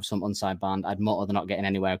PR of some unsigned band, I'd mutter they're not getting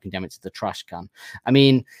anywhere and condemn it to the trash can. I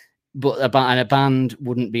mean, but a band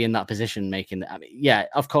wouldn't be in that position making that. I mean, yeah,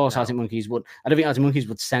 of course, Arctic Monkeys would. I don't think Arctic Monkeys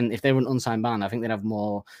would send, if they were an unsigned band, I think they'd have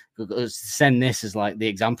more, send this as like the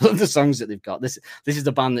example of the songs that they've got. This is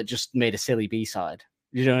the band that just made a silly B-side.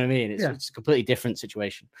 You know what I mean? It's a completely different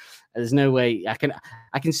situation. There's no way I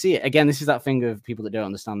can see it. Again, this is that thing of people that don't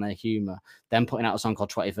understand their humor. Them putting out a song called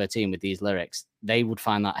 2013 with these lyrics, they would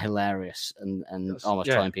find that hilarious and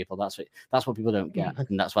almost trolling people. That's what people don't get,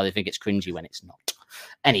 and that's why they think it's cringy when it's not.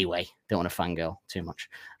 Anyway, don't want to fangirl too much.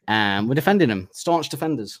 We're defending them, staunch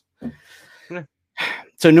defenders. Yeah.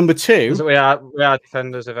 So number 2, we are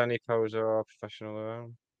defenders of any poser or professional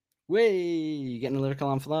around. You getting a lyrical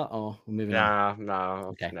on for that, or we're moving on?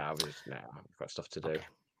 No. Okay. No, we've got stuff to do.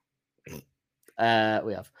 Okay.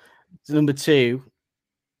 We have. So number 2,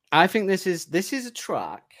 I think this is a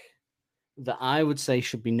track that I would say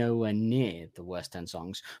should be nowhere near the worst 10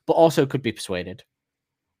 songs, but also could be persuaded.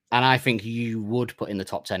 And I think you would put in the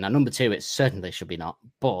top 10. Now, number 2, it certainly should be not,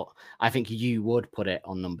 but I think you would put it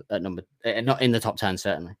on number not in the top 10,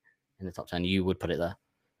 certainly. In the top 10, you would put it there.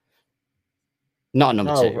 Not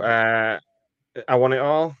number 2. I Want It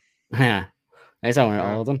All. Yeah, it's I Want It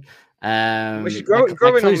All done. We should grow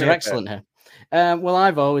my clues are excellent here. Well,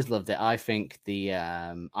 I've always loved it. I think the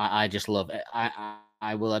I just love it.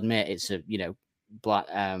 I will admit it's a black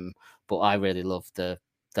but I really love the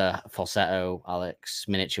falsetto Alex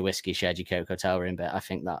miniature whiskey shared your Coke hotel room bit. I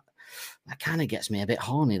think that kind of gets me a bit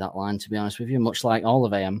horny, that line, to be honest with you, much like all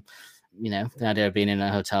of AM. The idea of being in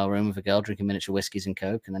a hotel room with a girl drinking miniature whiskeys and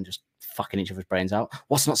Coke and then just fucking each other's brains out.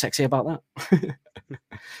 What's not sexy about that?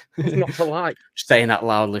 It's not to like. Saying that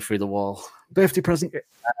loudly through the wall. Birthday present.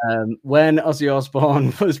 When Ozzy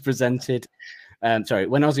Osbourne was presented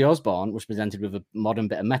with a modern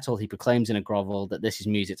bit of metal, he proclaims in a grovel that this is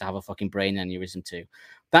music to have a fucking brain aneurysm to.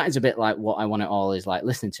 That is a bit like what I Want It All is like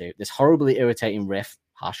listening to. This horribly irritating riff,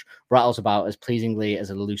 rattles about as pleasingly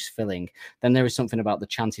as a loose filling. Then there is something about the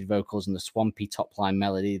chanted vocals and the swampy top line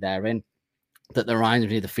melody therein that reminds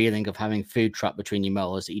me of the feeling of having food trapped between your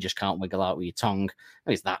molars that you just can't wiggle out with your tongue.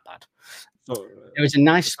 Oh, it's that bad. So, it was a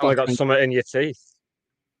nice spot. I got something in your teeth.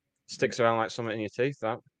 Sticks around like something in your teeth,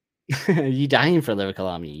 that. Are you dying for a lyrical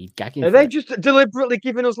army? Are you gagging? Are they just deliberately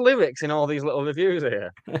giving us lyrics in all these little reviews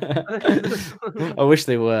here? I wish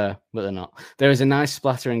they were, but they're not. There is a nice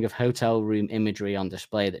splattering of hotel room imagery on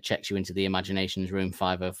display that checks you into the imagination's room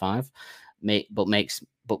 505, but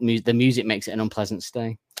the music makes it an unpleasant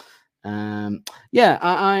stay. Yeah,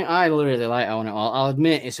 I really like I Want It All. I'll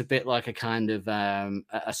admit it's a bit like a kind of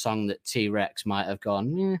a song that T-Rex might have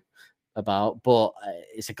gone about, but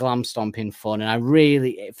it's a glam stomping fun, and I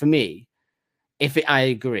really, for me, I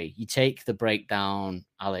agree, you take the breakdown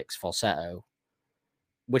Alex falsetto,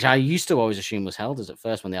 which I used to always assume was held as at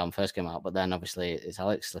first when the album first came out, but then obviously it's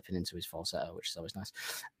Alex slipping into his falsetto, which is always nice.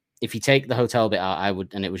 If you take the hotel bit out, I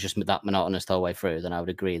would, and it was just that monotonous the whole way through, then I would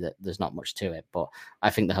agree that there's not much to it. But I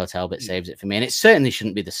think the hotel bit saves it for me, and it certainly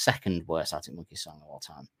shouldn't be the second worst Arctic Monkeys song of all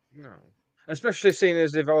time. No, especially seeing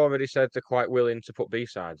as they've already said they're quite willing to put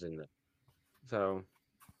B-sides in there. So,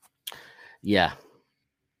 yeah,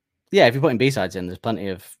 if you're putting B-sides in, there's plenty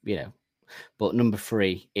of, But number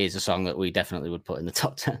 3 is a song that we definitely would put in the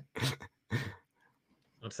top 10.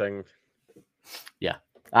 I think. Yeah.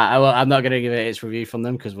 I'm not going to give it its review from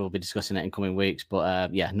them because we'll be discussing it in coming weeks.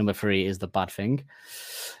 But number 3 is The Bad Thing.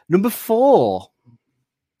 Number 4.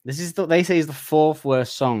 This is they say is the 4th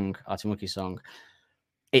worst song, Arctic Monkeys song.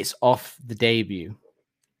 It's off the debut.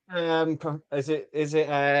 Is it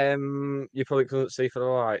You Probably Couldn't See for the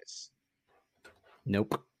Lights?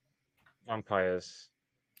 Nope. Vampires.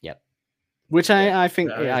 Yep. Which I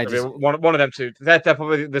think one of them two. They're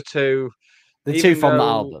probably the two. The two from the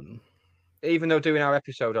album. Even though doing our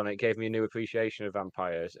episode on it gave me a new appreciation of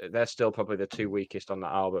vampires, they're still probably the 2 weakest on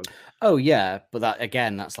that album. Oh yeah, but that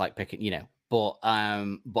again, that's like picking, But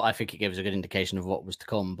I think it gives a good indication of what was to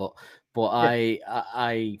come. But yeah.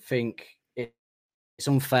 I think it's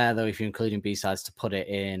unfair though if you're including B-sides to put it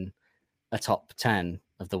in a top 10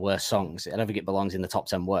 of the worst songs. I don't think it belongs in the top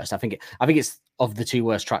 10 worst. I think it's of the 2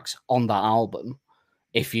 worst tracks on that album,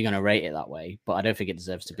 if you're going to rate it that way. But I don't think it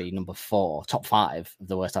deserves to be number 4, top 5 of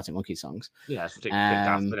the worst Arctic Monkeys songs. Yeah, it's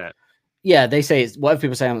ridiculous, isn't it? Yeah, they say it's whatever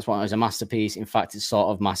people say on this one is a masterpiece. In fact, it's sort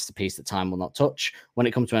of masterpiece that time will not touch. When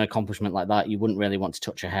it comes to an accomplishment like that, you wouldn't really want to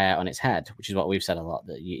touch a hair on its head, which is what we've said a lot,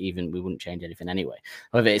 that we wouldn't change anything anyway.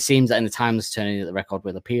 However, it seems that in the timeless turning that the record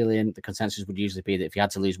will appealing, the consensus would usually be that if you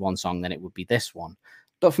had to lose one song, then it would be this one.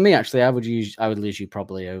 But for me, actually, I would lose you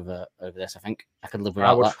probably over this. I think I could live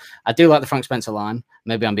without that. I do like the Frank Spencer line.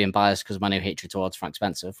 Maybe I'm being biased because of my new hatred towards Frank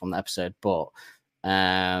Spencer from the episode, but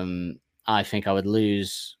I think I would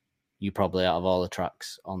lose you probably out of all the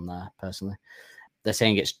tracks on there personally. They're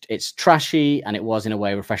saying it's trashy, and it was in a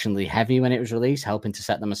way refreshingly heavy when it was released, helping to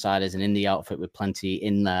set them aside as an indie outfit with plenty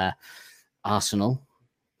in their arsenal.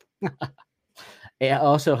 It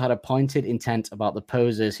also had a pointed intent about the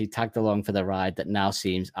posers who tagged along for the ride that now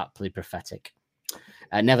seems aptly prophetic.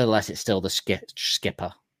 Nevertheless, it's still the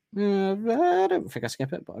skipper. I don't think I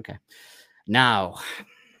skip it, but okay. Now,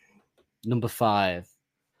 number 5.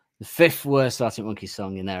 The 5th worst Arctic Monkeys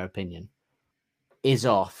song, in their opinion, is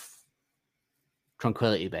off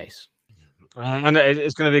Tranquility Base. And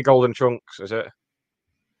it's going to be Golden Trunks, is it?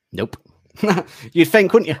 Nope. You'd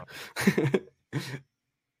think, couldn't you?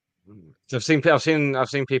 So I've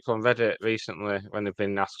seen people on Reddit recently when they've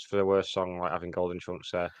been asked for the worst song, like having Golden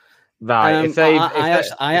Trunks there. Right.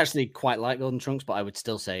 I actually quite like Golden Trunks, but I would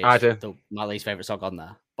still say it's my least favorite song on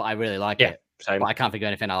there. But I really like it. Same. But I can't think of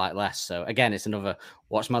anything I like less. So again, it's another.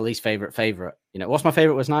 What's my least favorite? What's my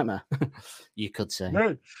favorite was Nightmare. You could say.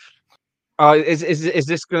 No. Is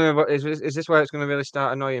this where it's gonna really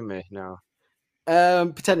start annoying me now?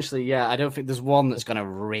 Potentially, yeah. I don't think there's one that's gonna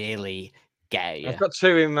really get you. I've got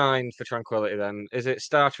 2 in mind for Tranquility. Then is it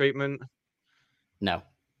Star Treatment? No.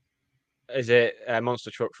 Is it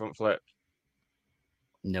Monster Truck Front Flip?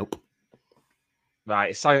 Nope.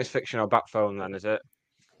 Right, Science Fiction or Backphone then, is it?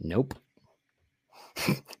 Nope.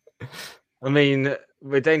 I mean,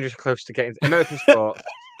 we're dangerously close to getting American Sport.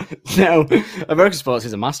 No, American Sports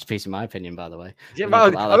is a masterpiece in my opinion, by the way. Yeah, I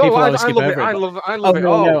love it. I love it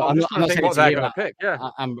all. No, I'm not saying what to they're you. going to pick. Yeah,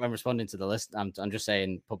 I'm responding to the list. I'm just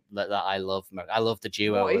saying that I love the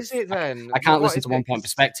duo. What is it then? I can't listen to One Point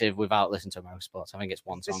Perspective without listening to American Sports. I think it's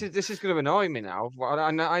one song. This is going to annoy me now.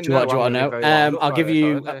 I know. Do you want to know? I'll give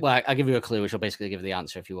you a clue, which will basically give you the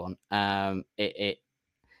answer if you want.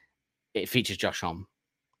 It features Josh Homme,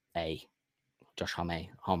 Homme,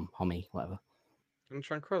 whatever. And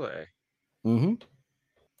Tranquility. Mm-hmm.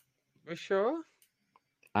 Are you sure?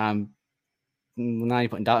 Now you're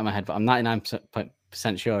putting doubt in my head, but I'm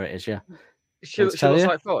 99% sure it is. Yeah. She looks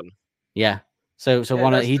like fun. Yeah. So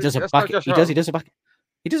yeah, he does a backing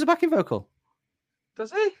vocal.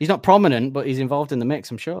 Does he? He's not prominent, but he's involved in the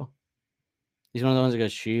mix. I'm sure. He's one of the ones that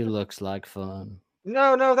goes, "She looks like fun."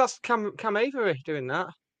 No, that's Cam Avery doing that.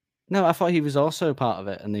 No, I thought he was also part of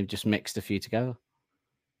it, and they've just mixed a few together.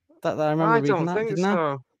 That I remember reading that. I don't think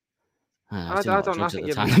so. I don't think at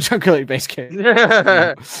the time. Tranquility Base game.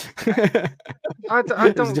 I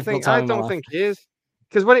don't think he is.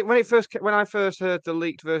 Because when I first heard the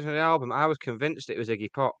leaked version of the album, I was convinced it was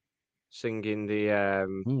Iggy Pop singing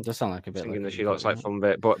the Does sound like a bit singing like the She Iggy Looks Pop, Like doesn't it? Fun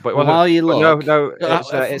bit, but it Well, wasn't. while you But look, no,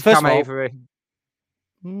 it's first Cam of all, Avery.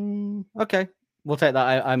 Okay, we'll take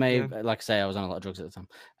that. I may, Yeah. like I say, I was on a lot of drugs at the time.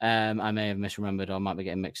 I may have misremembered or might be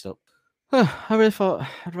getting mixed up. I really thought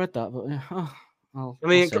I'd read that, but yeah, I'll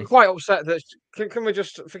see. Quite upset that. Can we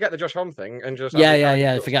just forget the Josh Homme thing and just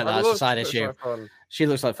Yeah. Forget that. It's a side Looks issue. like fun. She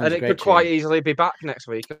Looks Like Fun's And a it great could quite tune. easily be back next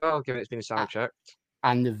week as well, given it's been sound checked.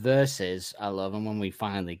 And the verses I love, and when we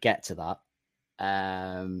finally get to that,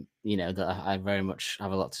 that I very much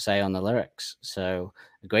have a lot to say on the lyrics. So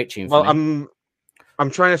a great tune for me. I'm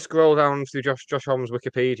trying to scroll down through Josh Homme's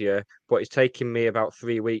Wikipedia, but it's taking me about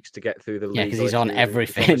 3 weeks to get through the legal because he's on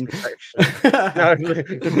issues and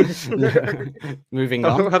everything. Moving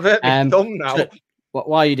on. Done now. So,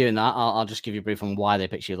 while you're doing that, I'll just give you a brief on why they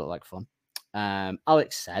picked She Look Like Fun.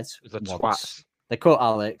 Alex said once, they quote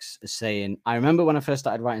Alex as saying, "I remember when I first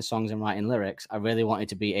started writing songs and writing lyrics, I really wanted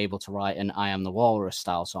to be able to write an I Am the Walrus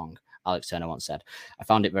style song." Alex Turner once said, "I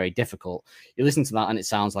found it very difficult. You listen to that and it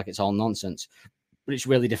sounds like it's all nonsense, but it's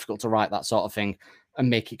really difficult to write that sort of thing and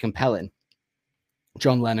make it compelling."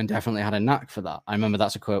 John Lennon definitely had a knack for that. I remember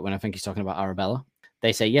that's a quote when I think he's talking about Arabella.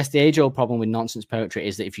 They say, yes, the age-old problem with nonsense poetry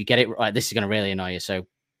is that if you get it right, this is going to really annoy you, so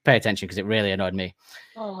pay attention because it really annoyed me.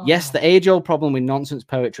 Oh. Yes, the age-old problem with nonsense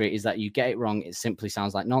poetry is that you get it wrong, it simply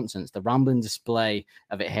sounds like nonsense. The rambling display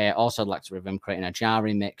of it here also lacks rhythm, creating a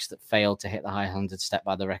jarring mix that failed to hit the high-handed step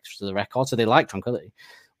by the rest of the record, so they like Tranquility.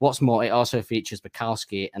 What's more, it also features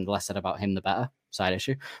Bukowski, and the less said about him, the better. Side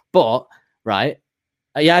issue. But, right,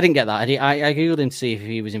 yeah, I didn't get that. I googled him to see if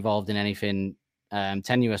he was involved in anything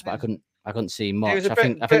tenuous, but I couldn't see much. I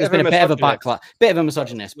think there's been a bit of a backlash, bit of a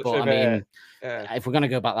misogynist. But I mean, if we're going to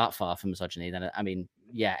go back that far for misogyny, then I mean,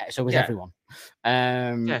 yeah, so was everyone.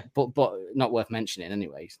 But not worth mentioning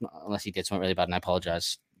anyway. Unless he did something really bad, and I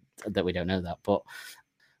apologize that we don't know that. But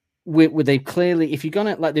would they clearly, if you're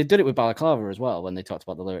gonna like, they did it with Balaclava as well when they talked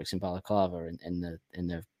about the lyrics in Balaclava in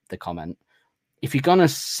the comment. If you're gonna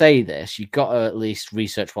say this, you've got to at least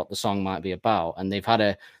research what the song might be about. And they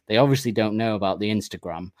obviously don't know about the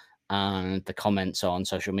Instagram and the comments on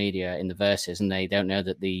social media in the verses, and they don't know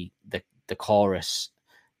that the chorus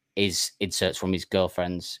is inserts from his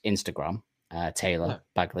girlfriend's Instagram, Taylor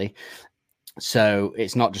Bagley. So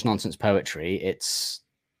it's not just nonsense poetry; it's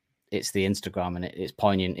the Instagram, and it's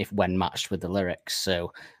poignant if when matched with the lyrics.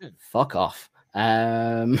 So fuck off,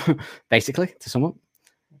 basically, to someone.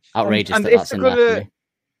 Outrageous and that's in there for me.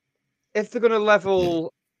 If they're going to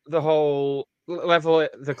level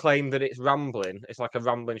the claim that it's rambling, it's like a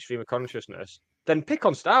rambling stream of consciousness, then pick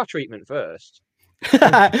on Star Treatment first.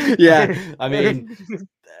 Yeah, I mean,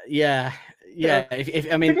 yeah.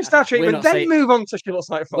 If I mean, pick on Star Treatment, then move on to She Looks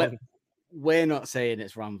Like Fun. We're not saying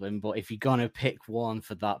it's rambling, but if you're gonna pick one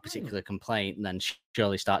for that particular complaint, then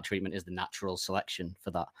surely Star Treatment is the natural selection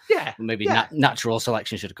for that. Yeah, maybe natural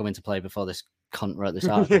selection should have come into play before this cunt wrote this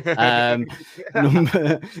out.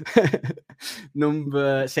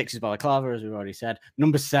 Number 6 is Balaclava, as we've already said.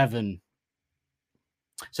 Number 7.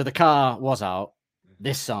 So The Car was out.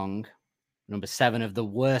 This song, number 7 of the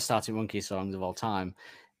worst Arctic Monkeys songs of all time,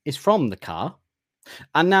 is from The Car.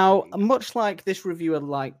 And now, much like this reviewer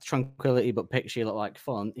liked Tranquility but picked She Look Like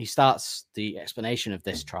Fun, he starts the explanation of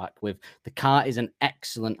this track with, The Car is an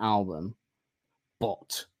excellent album,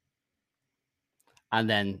 but... And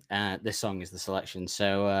then this song is the selection.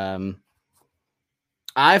 So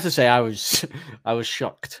I have to say I was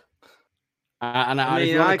shocked. And I if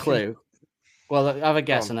you want a clue, well, I have a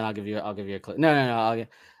guess, and then I'll give you a clue. No.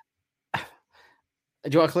 Do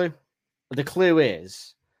you want a clue? The clue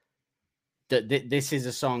is that this is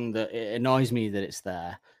a song that it annoys me that it's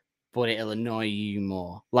there, but it'll annoy you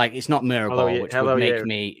more. Like it's not Mirrorball, which would make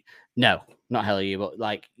me not Hello You, but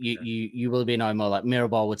like you will be annoyed more. Like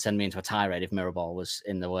Mirrorball would send me into a tirade if Mirrorball was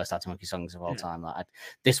in the worst Arctic Monkey songs of all time. Like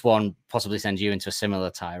this one possibly sends you into a similar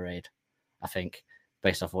tirade. I think,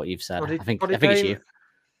 based off what you've said, I think it's you.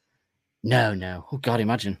 No. Oh God,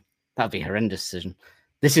 imagine that'd be a horrendous decision.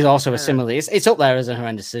 This is also a similar. It's up there as a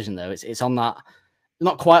horrendous decision though. It's on that,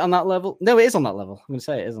 not quite on that level. No, it is on that level. I'm going to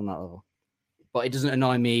say it is on that level, but it doesn't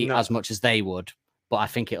annoy me as much as they would. But I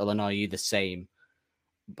think it'll annoy you the same.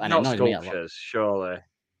 And not Sculptures, surely.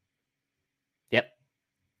 Yep.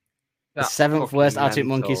 The 7th worst Arctic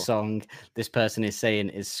Monkey song this person is saying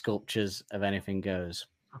is Sculptures of Anything Goes.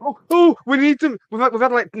 Oh, we need them. We've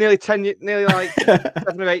had like nearly 7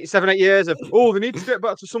 or 8 years of, they need to get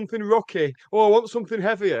back to something rocky. I want something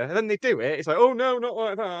heavier. And then they do it. It's like, oh no, not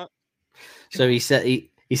like that. So he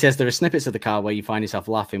says there are snippets of The Car where you find yourself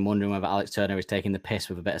laughing, wondering whether Alex Turner is taking the piss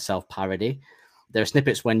with a bit of self-parody. There are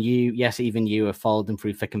snippets when you, yes, even you, have followed them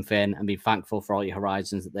through thick and thin and be thankful for all your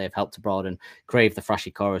horizons that they have helped to broaden, crave the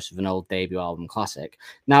flashy chorus of an old debut album classic.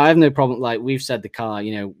 Now, I have no problem, like we've said, the car,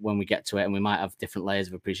 you know, when we get to it, and we might have different layers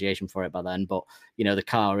of appreciation for it by then, but, you know, the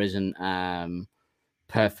car isn't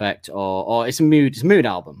perfect or it's a mood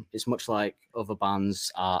album. It's much like other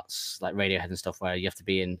bands, arts, like Radiohead and stuff, where you have to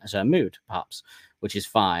be in a certain mood, perhaps, which is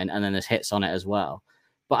fine. And then there's hits on it as well.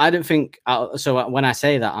 But I don't think so. When I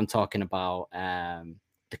say that, I'm talking about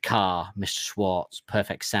The Car, Mr. Schwartz,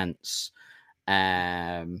 Perfect Sense,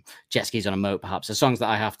 Jet Skis on a Moat, perhaps. The songs that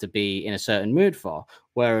I have to be in a certain mood for.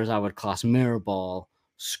 Whereas I would class Mirrorball,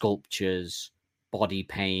 Sculptures, Body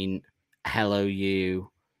Paint, Hello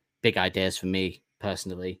You, Big Ideas for me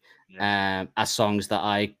personally, as songs that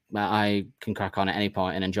I can crack on at any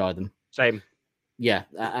point and enjoy them. Same. Yeah,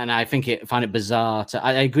 and I find it bizarre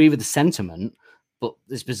I agree with the sentiment, but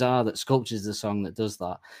it's bizarre that Sculptures is the song that does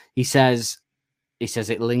that. He says it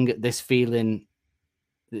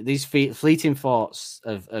these fleeting thoughts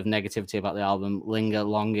of negativity about the album linger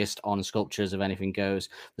longest on Sculptures of Anything Goes.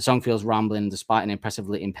 The song feels rambling despite an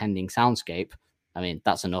impressively impending soundscape. I mean,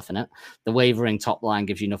 that's enough in it. The wavering top line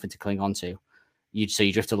gives you nothing to cling on to. You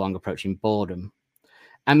drift along approaching boredom.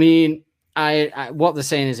 I mean, what they're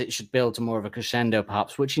saying is it should build to more of a crescendo,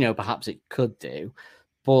 perhaps, which, you know, perhaps it could do.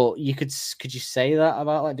 But could you say that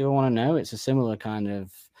about, like, Do I Want to Know? It's a similar kind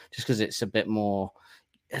of, just because it's a bit more,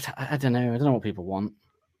 I don't know. I don't know what people want.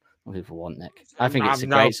 What people want, Nick. I think it's a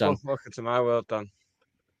great song. Welcome to my world, Dan.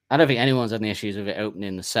 I don't think anyone's had any issues with it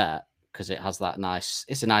opening the set because it has that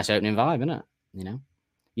it's a nice opening vibe, isn't it? You know,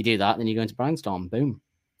 you do that, then you go into Brainstorm, boom.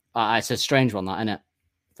 It's a strange one, that, isn't it?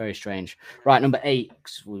 Very strange. Right, number 8.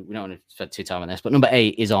 'Cause we don't want to spend too time on this, but number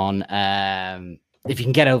 8 is on If You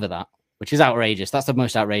Can Get Over That, which is outrageous. That's the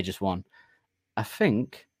most outrageous one. I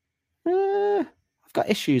think I've got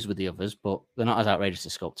issues with the others, but they're not as outrageous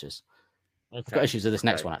as Sculptures. Okay. I've got issues with this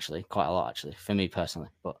next one, actually, quite a lot, actually, for me personally.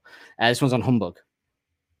 But this one's on Humbug.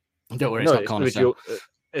 Don't worry, it's not Cornerstone.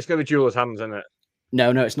 It's going to be Jewel's Hands, isn't it?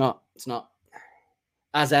 No, it's not. It's not.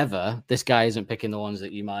 As ever, this guy isn't picking the ones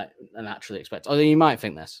that you might naturally expect. Although you might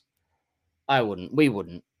think this. I wouldn't. We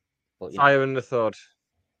wouldn't. But, Fire and the Thud.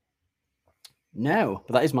 No,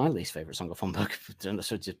 but that is my least favourite song of Humbug.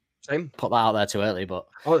 Same. Put that out there too early, but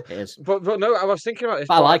it is. But no, I was thinking about this.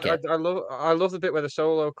 I like it. I love the bit where the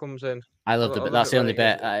solo comes in. I love the bit. That's the only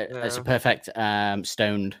bit. It's a perfect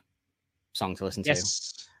stoned song to listen to.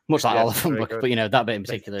 Yes. Much like all of Humbug, but you know that bit in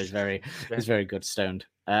particular is very good stoned.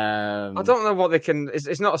 I don't know what they can.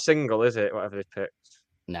 It's not a single, is it? Whatever they picked.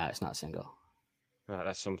 No, it's not a single. Right,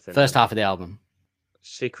 that's something. First half of the album.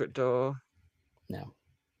 Secret Door. No.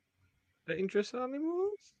 Dangerous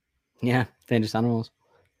Animals. Yeah, Dangerous Animals.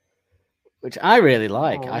 Which I really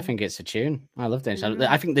like. I think it's a tune. I love Dangerous Animals.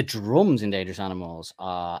 I think the drums in Dangerous Animals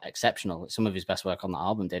are exceptional. It's some of his best work on the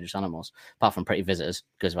album, Dangerous Animals. Apart from Pretty Visitors,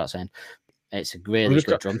 goes without saying. It's a really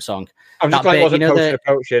good drum song. I'm just glad it wasn't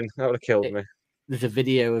poaching. That would have killed me. There's a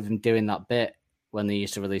video of him doing that bit when they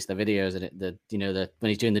used to release their videos, and when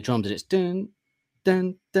he's doing the drums, and it's dun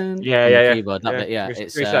dun dun. Yeah. Keyboard, that bit, yeah.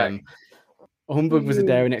 It's Humbug was a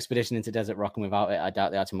daring expedition into desert rock, and without it, I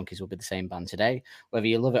doubt the Arctic Monkeys would be the same band today. Whether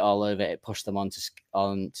you love it or loathe it, it pushed them on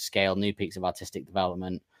to scale new peaks of artistic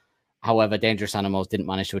development. However, Dangerous Animals didn't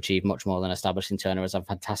manage to achieve much more than establishing Turner as a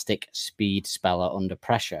fantastic speed speller under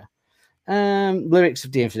pressure. Lyrics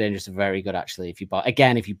of DM's Dangerous are very good, actually. If you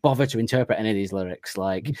bother to interpret any of these lyrics,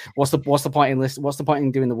 like what's the point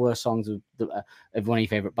in doing the worst songs of one of your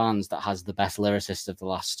favorite bands that has the best lyricist of the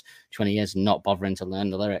last 20 years and not bothering to learn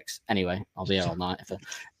the lyrics? Anyway, I'll be here all night.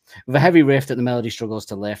 With a heavy riff that the melody struggles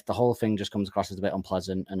to lift, the whole thing just comes across as a bit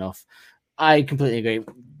unpleasant enough. I completely agree.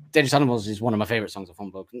 Dangerous Animals is one of my favorite songs of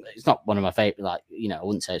Humbug. It's not one of my favorite, I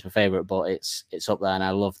wouldn't say it's my favorite, but it's up there, and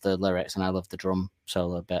I love the lyrics and I love the drum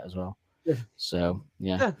solo bit as well. Yeah. So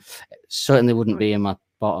yeah. It certainly wouldn't be in my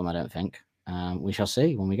bottom, I don't think. We shall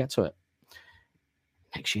see when we get to it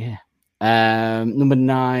next year. Number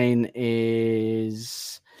 9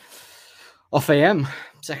 is Off AM.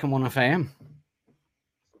 Second one, Off AM.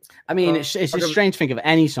 I mean, it's just strange to think of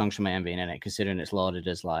any songs from AM being in it, considering it's lauded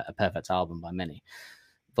as like a perfect album by many.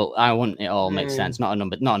 But I want it all makes sense. Not a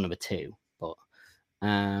number 2, but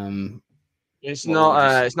it's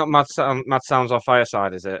not Mad Sounds or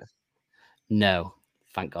Fireside, is it? No,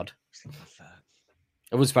 thank God.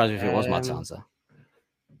 I was surprised if it was Mad Sounds, though.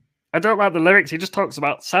 I don't like the lyrics. He just talks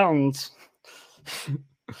about sounds.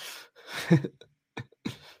 I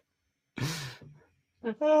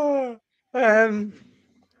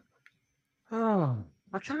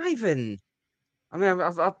can't even. I mean, I'm going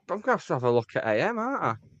to have to have a look at AM, aren't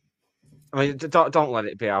I? I mean, don't let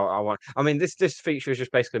it be how I want. I mean, this feature is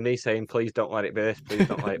just basically me saying, please don't let it be this, please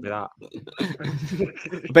don't let it be that.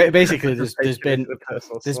 Basically, there's Taking it been to the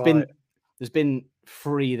personal there's slight. been there's been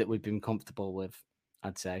 3 that we've been comfortable with.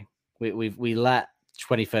 I'd say we let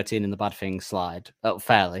 2013 and the Bad Things slide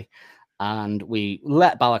fairly, and we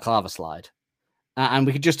let Balaclava slide. And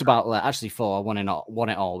we could just about let actually 4 one it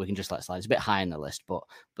all. We can just let slide. It's a bit high in the list, but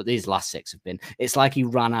these last 6 have been. It's like he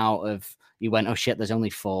ran out of. He went, oh shit, there's only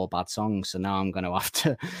 4 bad songs, so now I'm gonna have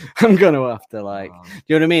to like. Oh. Do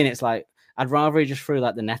you know what I mean? It's like I'd rather he just threw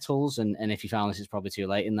like the Nettles, and if you found this, it's probably too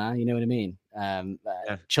late in there. You know what I mean?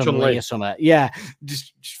 Chun-Li or something. Yeah,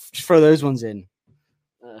 just throw those ones in.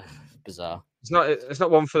 Bizarre. It's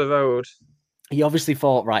not one for the road. He obviously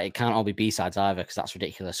thought, right, it can't all be B-sides either because that's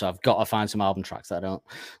ridiculous. So I've got to find some album tracks that I don't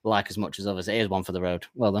like as much as others. It is one for the road.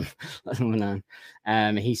 Well done. That's number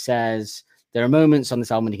 9. He says, there are moments on this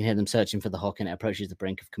album when you can hear them searching for the hook and it approaches the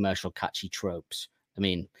brink of commercial catchy tropes. I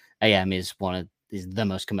mean, AM is the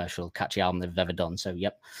most commercial catchy album they've ever done. So,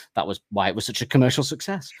 yep, that was why it was such a commercial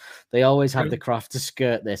success. They always have the craft to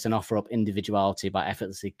skirt this and offer up individuality by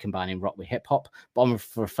effortlessly combining rock with hip-hop. But on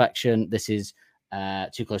reflection, this is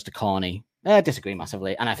too close to corny. I disagree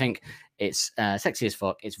massively, and I think it's sexy as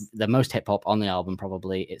fuck. It's the most hip hop on the album,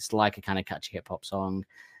 probably. It's like a kind of catchy hip hop song.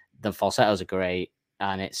 The falsettos are great,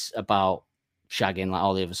 and it's about shagging like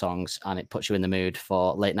all the other songs, and it puts you in the mood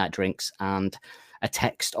for late night drinks and a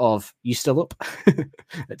text of "You still up?"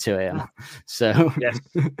 at 2 a.m. So, yes,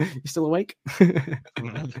 you still awake?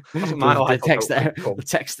 The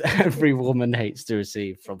text that every woman hates to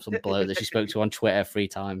receive from some bloke that she spoke to on Twitter 3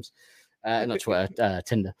 times. Not Twitter,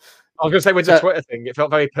 Tinder. I was going to say with the Twitter thing, it felt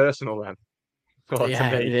very personal then.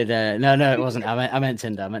 Yeah, it did. No, it wasn't. I meant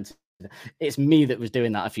Tinder. It's me that was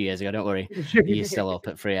doing that a few years ago. Don't worry. You're still up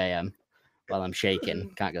at 3 a.m. while I'm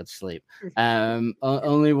shaking. Can't go to sleep.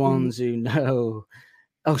 Only ones who know.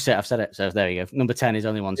 Oh, shit, I've said it. So there you go. Number 10 is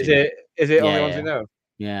only ones who know. Is it only ones who know?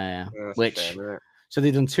 Yeah. Oh, Which, so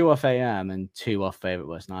they've done 2 off AM and 2 off Favourite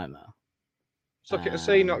Worst Nightmare. Suck it to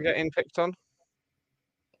see not getting picked on.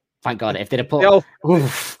 Thank God. If they'd have put the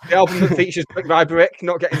album that features Brick by Brick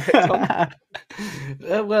not getting picked on.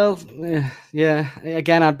 Yeah.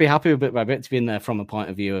 Again, I'd be happy with Brick by Brick to be in there from a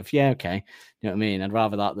point of view of okay. You know what I mean? I'd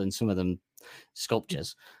rather that than some of them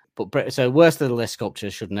sculptures. But so worst of the list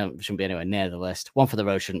sculptures shouldn't be anywhere near the list. One for the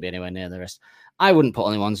road shouldn't be anywhere near the rest. I wouldn't put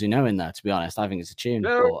Only Ones Who Know in there, to be honest. I think it's a tune.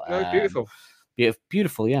 No, beautiful.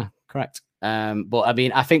 Beautiful, yeah, correct. But I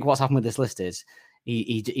mean, I think what's happened with this list is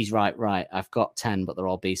he's right. I've got 10, but they're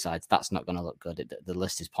all B-sides. That's not going to look good. The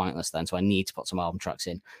list is pointless then. So I need to put some album tracks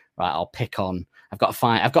in. Right, I'll pick on. I've got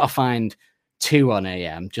to find 2 on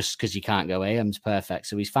AM just because you can't go AM's perfect.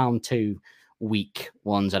 So he's found 2 weak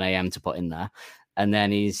ones on AM to put in there, and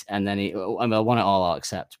then he want it all, I'll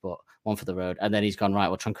accept, but one for the road. And then he's gone, right,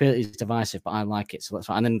 well, Tranquility is divisive, but I like it, so that's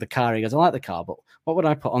fine. And then the car, he goes, I like the car, but what would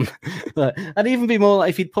I put on? I'd even be more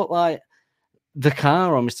like if he'd put like the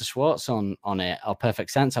car or Mr. Schwartz on it or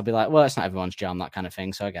Perfect Sense, I'd be like, well, it's not everyone's jam, that kind of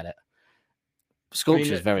thing, so I get it.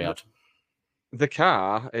 Sculpture is very odd. The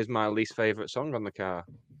Car is my least favourite song on The Car,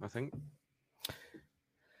 I think.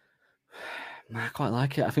 I quite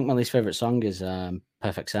like it. I think my least favourite song is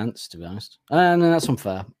Perfect Sense, to be honest. And that's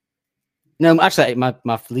unfair. No, actually, my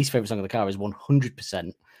least favourite song of The Car is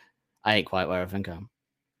 100%. I ain't quite where I think I am.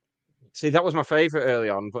 See, that was my favourite early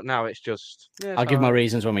on, but now it's just... Yeah, I'll give my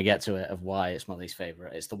reasons when we get to it of why it's my least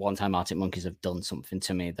favourite. It's the one time Arctic Monkeys have done something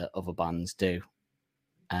to me that other bands do.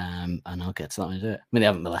 And I'll get to that when I do it. I mean, they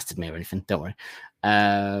haven't molested me or anything, don't worry.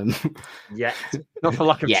 Yet. Not for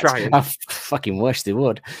lack of trying. I fucking wish they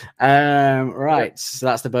would. Right, so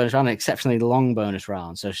that's the bonus round, an exceptionally long bonus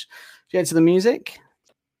round. So get to the music.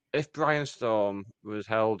 If Brian Storm was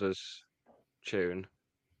held as tune,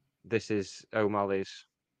 this is O'Malley's.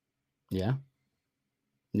 Yeah.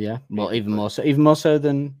 Well, even more so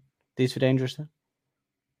than These for Dangerous.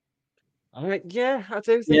 Yeah, I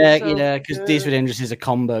do think so. Yeah, because These for Dangerous is a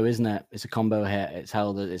combo, isn't it? It's a combo hit. It's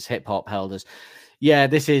held as it's hip hop held as. Yeah,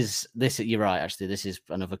 this is. You're right. Actually, this is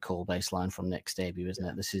another cool bass line from Nick's debut, isn't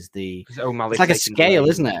it? This is the. It's like a scale,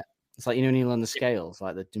 isn't it? It's like when you learn the scales,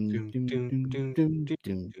 like the.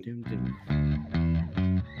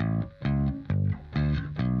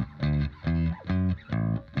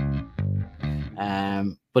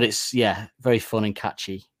 But it's very fun and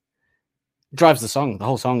catchy. Drives the song. The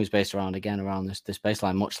whole song is based around this bass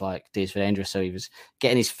line, much like D's for Dangerous. So he was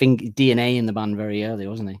getting his DNA in the band very early,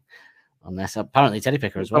 wasn't he? On this, apparently Teddy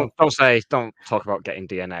Picker as well. Don't talk about getting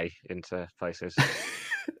DNA into places.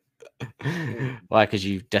 Why? Because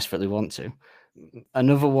you desperately want to.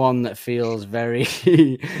 Another one that feels very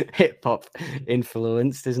hip hop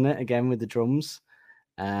influenced, isn't it? Again with the drums.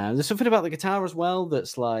 There's something about the guitar as well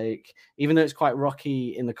that's like, even though it's quite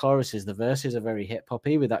rocky in the choruses, the verses are very hip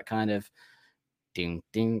hoppy with that kind of ding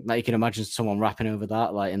ding. Like you can imagine someone rapping over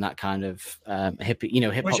that, like in that kind of hip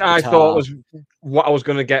hop Which I guitar. thought was what I was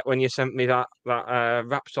going to get when you sent me that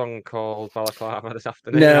rap song called Balaclava this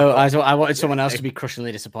afternoon. No, I wanted someone else to be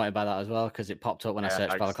crushingly disappointed by that as well because it popped up when I Yeah,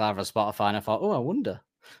 searched thanks. Balaclava on Spotify and I thought, oh, I wonder.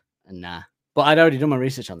 And nah. But I'd already done my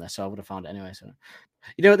research on this, so I would have found it anyway. So,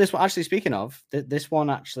 you know what? This one, actually, speaking of, this one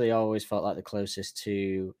actually always felt like the closest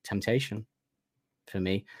to Temptation for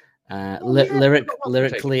me,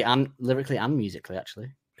 lyrically and musically,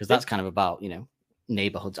 actually, because that's kind of about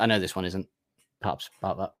neighborhoods. I know this one isn't perhaps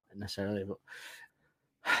about that necessarily, but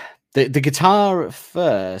the guitar at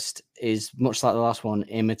first is much like the last one,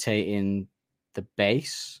 imitating the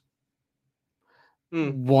bass.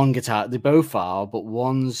 One guitar, they both are, but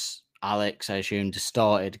one's Alex, I assume,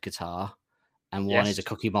 distorted guitar, and one is a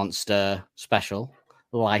Cookie Monster special,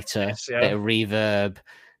 lighter, bit of reverb,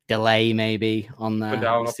 delay maybe on there.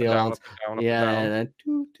 Up and down.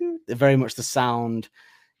 Very much the sound,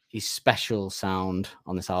 his special sound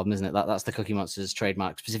on this album, isn't it? That's the Cookie Monster's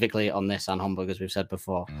trademark, specifically on this and Humbug, as we've said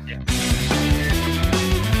before. Yeah.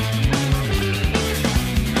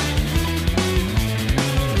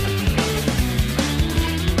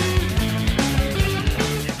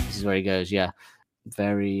 Where he goes,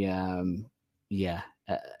 very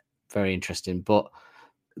very interesting, but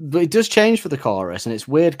it does change for the chorus, and it's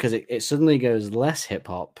weird because it suddenly goes less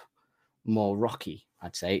hip-hop, more rocky,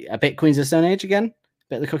 I'd say. A bit Queens of Stone Age again, a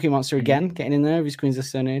bit of the Cookie Monster again, getting in there with his Queens of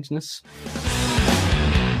Stone Age-ness.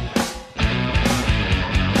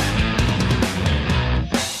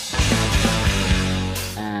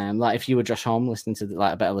 Like if you were Josh Homme listening to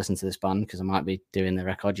I better listen to this band because I might be doing the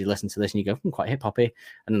record. You listen to this and you go, quite hip hoppy,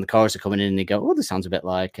 and then the chorus are coming in and you go, oh, this sounds a bit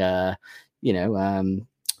like a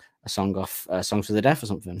song off Songs for the Deaf or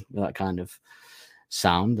something with that kind of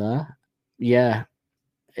sound there. Yeah,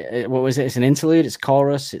 what was it? It's an interlude, it's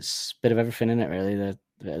chorus, it's a bit of everything in it, really.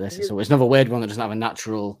 So it's another weird one that doesn't have a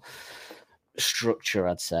natural structure,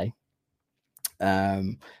 I'd say.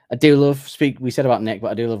 I do love we said about Nick, but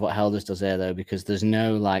I do love what Helders does here though, because there's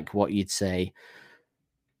no like what you'd say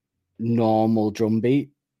normal drum beat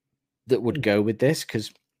that would go with this,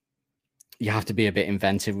 because you have to be a bit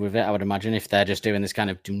inventive with it, I would imagine, if they're just doing this kind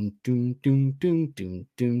of doom doom doom doom doom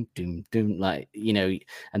doom doom doom, like,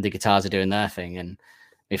 and the guitars are doing their thing. And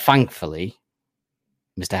thankfully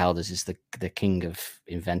Mr. Helders is the king of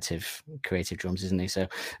inventive, creative drums, isn't he? So,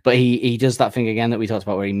 but he does that thing again that we talked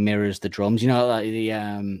about, where he mirrors the drums. Like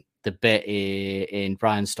the bit in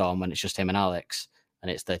Brian Storm when it's just him and Alex,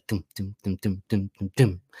 and it's the dum dum dum dum dum dum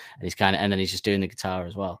dum, and and then he's just doing the guitar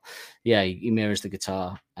as well. Yeah, he mirrors the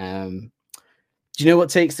guitar. Do you know what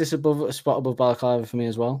takes this a spot above Balaclava for me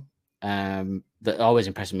as well? That always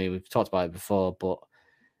impresses me. We've talked about it before, but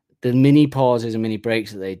the mini pauses and mini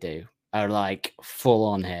breaks that they do are like full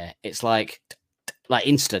on here. It's like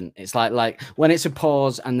instant. It's like when it's a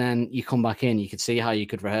pause and then you come back in, you could see how you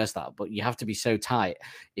could rehearse that, but you have to be so tight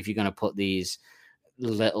if you're going to put these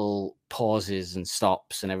little pauses and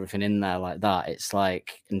stops and everything in there like that. It's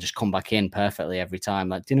like, and just come back in perfectly every time,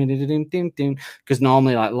 like because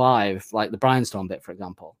normally like live, like the Brian Storm bit, for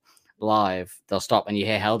example, live, they'll stop and you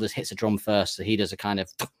hear Helders hits a drum first, so he does a kind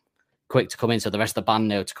of quick to come in, so the rest of the band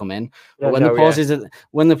know to come in. But when the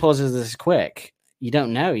pauses are this quick, you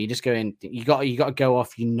don't know. You just go in. You got to go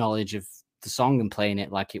off your knowledge of the song and playing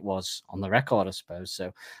it like it was on the record, I suppose.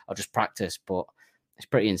 So I'll just practice, but it's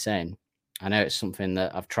pretty insane. I know it's something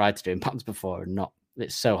that I've tried to do in bands before, and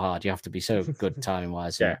it's so hard. You have to be so good timing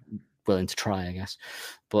wise, and willing to try, I guess.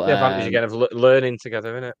 But the advantage again of learning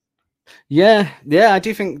together, isn't it? Yeah, I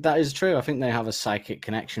do think that is true. I think they have a psychic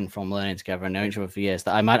connection from learning together and knowing each other for years.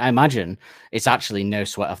 That I imagine it's actually no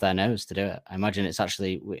sweat off their nose to do it. I imagine it's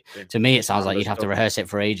actually, to me, it sounds like you'd have to rehearse it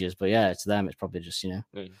for ages. But yeah, to them, it's probably just we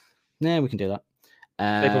can do that.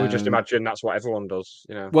 They probably just imagine that's what everyone does.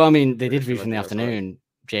 Well, I mean, they did View from the Afternoon.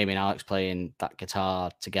 Jamie and Alex playing that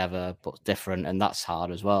guitar together, but different, and that's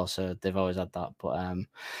hard as well. So they've always had that. But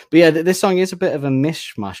yeah, this song is a bit of a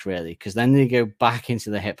mishmash, really, because then they go back into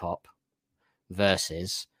the hip hop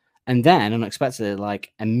verses, and then unexpectedly,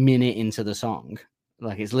 like a minute into the song,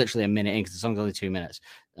 like it's literally a minute in, because the song's only 2 minutes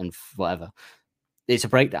and whatever, it's a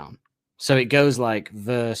breakdown. So it goes like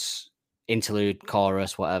verse, interlude,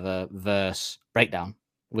 chorus, whatever, verse, breakdown,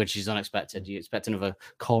 which is unexpected. You expect another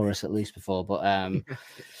chorus at least before, but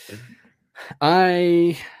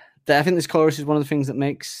I think this chorus is one of the things that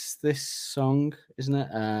makes this song, isn't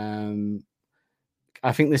it?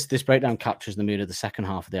 I think this breakdown captures the mood of the second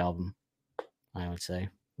half of the album. I would say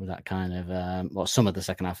with that kind of some of the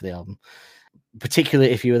second half of the album,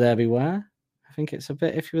 particularly If You Were There Beware. I think it's a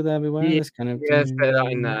bit If You Were There Beware. Yeah, This kind of yeah, it's a bit of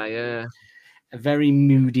that in there. Yeah. a very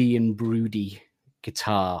moody and broody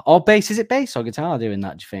guitar or bass. Is it bass or guitar doing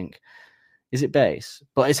that? Do you think? Is it bass?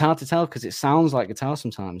 But it's hard to tell because it sounds like guitar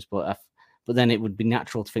sometimes. But then it would be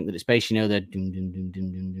natural to think that it's bass. You know, the dum dum dum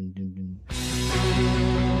dum dum dum dum dum.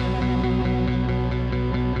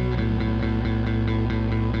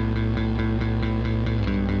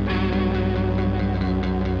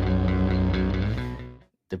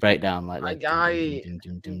 The breakdown, like that.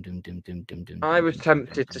 I was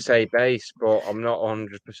tempted to say bass, but I'm not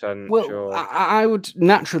 100% Well, sure. I would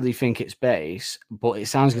naturally think it's bass, but it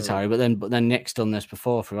sounds guitar-y. But then Nick's done this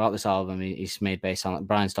before throughout this album. He's made bass sound like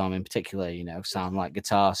Brainstorm in particular, you know, sound like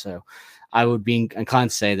guitar. So I would be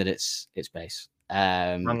inclined to say that it's bass.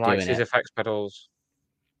 Man likes his effects pedals.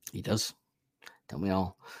 He does, don't we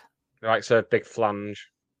all? He likes a big flange,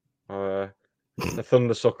 or the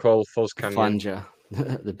Thundersuckle Fuzz Canyon. Flanger,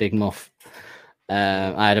 the big muff.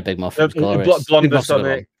 I had a big muff.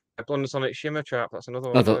 Blundersonic Shimmer Trap. That's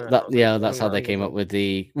another one. That's how they came up with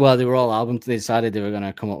the. Well, they were all albums. They decided they were going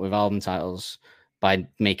to come up with album titles by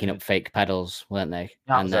making up fake pedals, weren't they?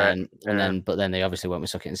 But then they obviously went with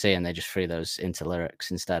Suck It and See, and they just threw those into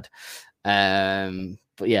lyrics instead.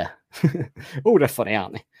 But yeah, oh, they're funny,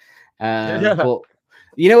 aren't they? But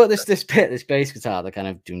you know what? This bass guitar, the kind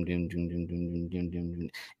of doom doom doom doom doom doom doom.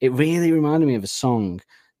 It really reminded me of a song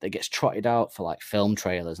that gets trotted out for like film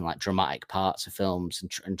trailers and like dramatic parts of films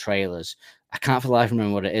and trailers. I can't for the life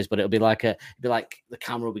remember what it is, but it'll be like the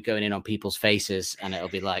camera will be going in on people's faces, and it'll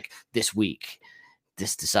be like, this week,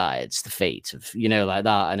 this decides the fate of, you know, like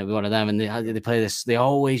that, and it'll be one of them. And they play this. They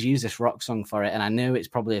always use this rock song for it, and I know it's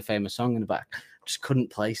probably a famous song in the back. Just couldn't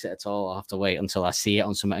place it at all. I'll have to wait until I see it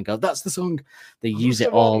on something and go, that's the song. They use it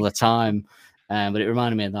all the time. But it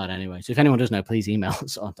reminded me of that anyway. So if anyone does know, please email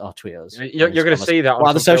us or tweet us. You're going to see that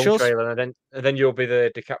on the socials trailer, and then you'll be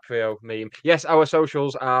the DiCaprio meme. Yes, our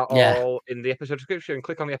socials are all in the episode description.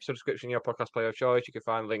 Click on the episode description in your podcast player of choice. You can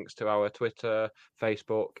find links to our Twitter,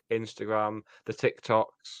 Facebook, Instagram, the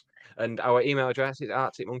TikToks, and our email address is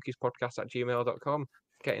arcticmonkeyspodcast@gmail.com.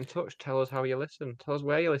 Get in touch. Tell us how you listen. Tell us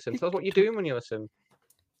where you listen. Tell us what you're doing when you listen.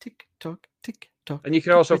 TikTok, TikTok. And you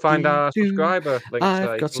can also find our subscriber links.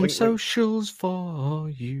 I've got some socials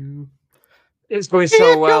for you. It's going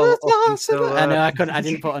so well. I know I couldn't. I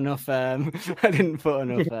didn't put enough. I didn't put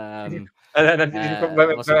enough. And then I didn't put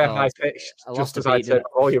very high pitched just as I turned the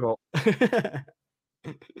volume up.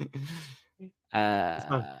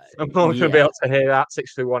 I'm probably going to be able to hear that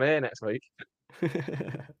 631A next week.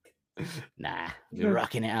 Nah, we're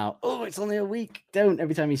rocking it out. Oh, it's only a week. Don't.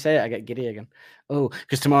 Every time you say it, I get giddy again. Oh,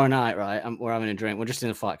 because tomorrow night, right, we're having a drink. We're just in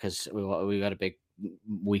the flat because we got a big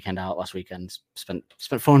weekend out last weekend. Spent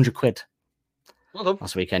 400 quid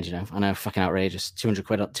last weekend, you know. I know, fucking outrageous. 200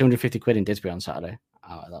 quid, 250 quid in Didsbury on Saturday.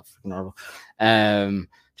 Oh, that's fucking horrible.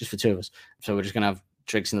 Just for two of us. So we're just going to have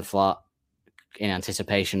drinks in the flat in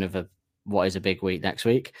anticipation of what is a big week next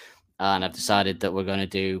week. And I've decided that we're going to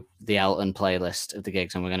do the Elton playlist of the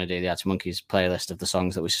gigs, and we're going to do the Arctic Monkeys playlist of the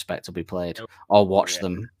songs that we suspect will be played, or watch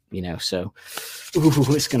them, you know. So,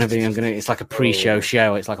 it's going to be. It's like a pre-show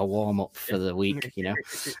show. It's like a warm-up for the week, you know.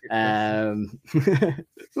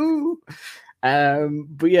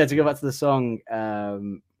 But yeah, to go back to the song.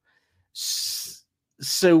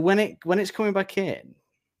 So when it's coming back in.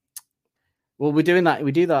 Well, we're doing that.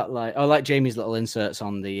 We do that like Jamie's little inserts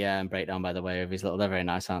on the breakdown. By the way, of his little, they're very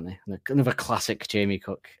nice, aren't they? They're kind of a classic Jamie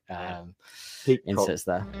Cook inserts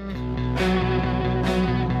there.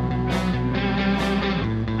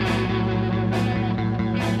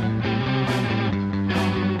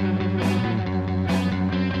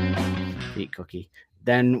 Pete Cookie.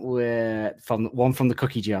 Then we're from the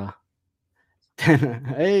cookie jar.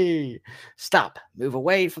 Hey, stop! Move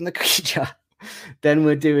away from the cookie jar. Then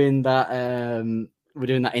we're doing that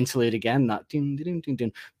interlude again, that ding, ding, ding,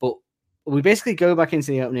 ding. But we basically go back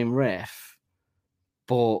into the opening riff,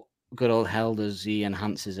 but good old Helders, he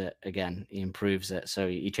enhances it again, he improves it, so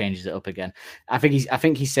he changes it up again. I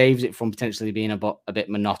think he saves it from potentially being a bit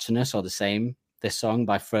monotonous or the same this song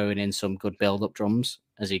by throwing in some good build-up drums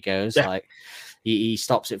as he goes. Yeah. Like he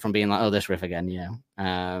stops it from being like, oh, this riff again, you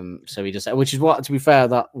know. So he just, which is what, to be fair,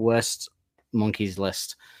 that worst Monkeys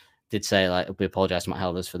list did say, like, we apologize to Matt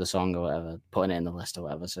Helders for the song or whatever, putting it in the list or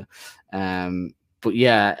whatever. So, but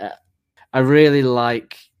yeah, I really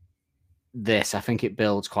like this. I think it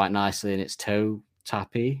builds quite nicely and it's toe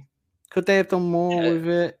tappy. Could they have done more with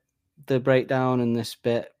it? The breakdown and this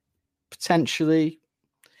bit potentially,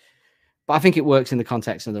 But I think it works in the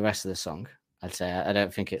context of the rest of the song. I'd say I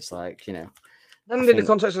don't think it's like, you know. And I in the think-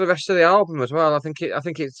 context of the rest of the album as well, I think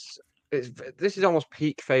it's this is almost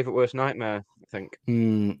peak favorite worst nightmare. I think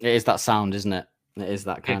it is that sound, isn't it? It is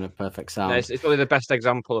that kind of perfect sound. No, it's probably the best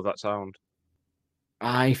example of that sound.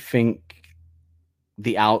 I think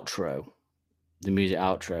the outro, the music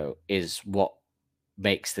outro, is what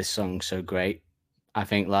makes this song so great. I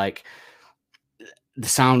think like the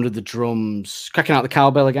sound of the drums cracking out the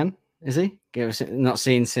cowbell again. Is he? Not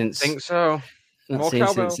seen since. I think so. Not More seen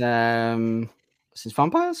cowbell. since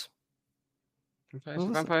Vampires.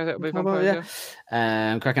 Vampires, it'll be Cowbell, vampires.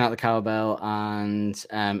 Yeah. Cracking out the cowbell, and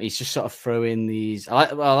he's just sort of throwing these.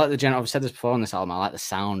 I like the general. I've said this before on this album. I like the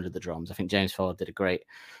sound of the drums. I think James Ford did a great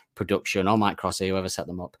production, or Mike Crossy, whoever set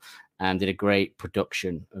them up, did a great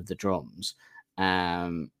production of the drums. I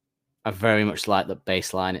very much like the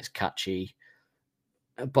bass line. It's catchy.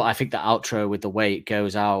 But I think the outro with the way it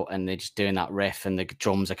goes out and they're just doing that riff and the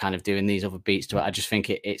drums are kind of doing these other beats to it. I just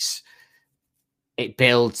think it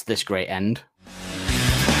builds this great end.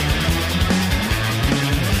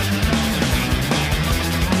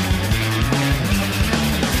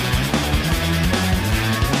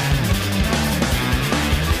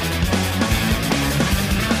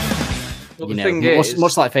 Well, You the know, thing is,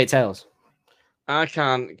 much like Fate Tales. I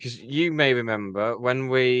can't, because you may remember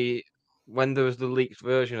when there was the leaked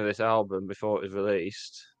version of this album before it was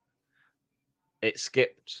released, it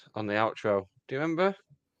skipped on the outro. Do you remember?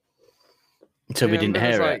 So we didn't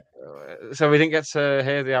hear it. So we didn't get to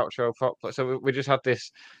hear the outro properly. So we just had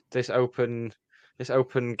this open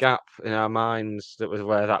gap in our minds that was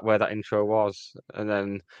where that intro was. And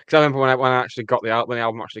then, because I remember when I actually got the album, when the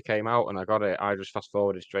album actually came out and I got it, I just fast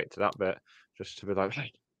forwarded straight to that bit just to be like,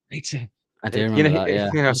 hey, I do remember that. Yeah,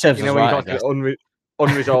 you know when you got like an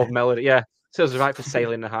unresolved melody. Yeah, serves us right for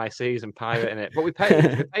sailing the high seas and pirating it. But we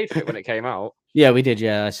paid for it when it came out. Yeah, we did.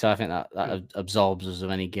 Yeah, so I think that absolves us of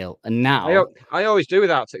any guilt. And now, I always do with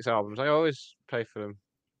Arctic's albums. I always pay for them.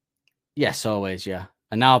 Yes, always. Yeah,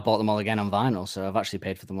 and now I've bought them all again on vinyl, so I've actually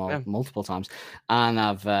paid for them all multiple times. And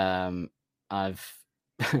I've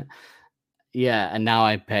yeah, and now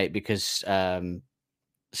I pay because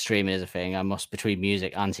streaming is a thing. I must, between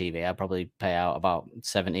music and TV, I probably pay out about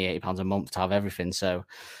 £70-80 a month to have everything. So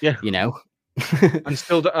yeah, you know, and you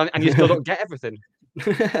still don't get everything. I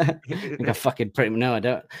think I fucking I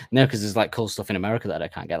don't know, because there's like cool stuff in America that I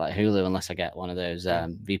can't get, like Hulu, unless I get one of those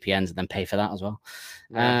VPNs and then pay for that as well.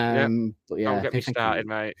 But yeah, don't get me started,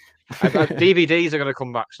 mate. DVDs are going to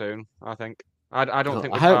come back soon. I think. I don't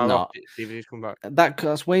think. I hope not. DVDs come back.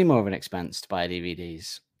 That's way more of an expense to buy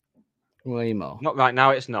DVDs. Way more. Not right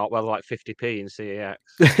now. It's not. Well, like 50p in CEX.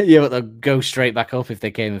 Yeah, but they'll go straight back up if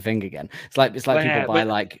they came a thing again. It's like people buy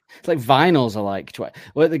it's like vinyls are like.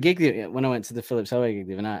 Well, at the gig when I went to the Philips Owe gig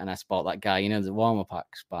the other night, and I spot that guy, you know, the warmer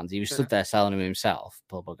packs bands. He was stood there selling them himself,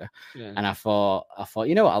 poor bugger. Yeah. And I thought,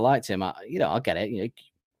 you know what, I liked him. I'll get it. You know,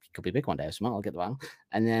 it could be big one day or something. I'll get the vinyl.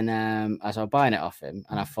 And then as I was buying it off him,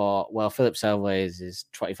 and I thought, well, Philips Elways is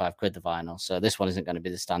 25 quid the vinyl, so this one isn't going to be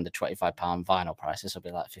the standard £25 vinyl price. This will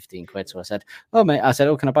be like 15 quid. So I said, oh mate,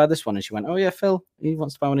 can I buy this one? And she went, oh yeah, Phil, he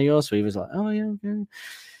wants to buy one of yours. So he was like, oh yeah, okay.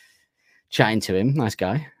 Chatting to him, nice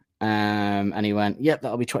guy. And he went, yep,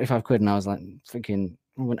 that'll be 25 quid. And I was like, thinking,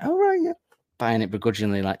 I went, oh right, yeah, buying it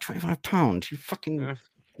begrudgingly, like £25. You fucking,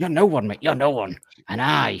 you're no one, mate. You're no one. And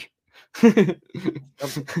I. I'll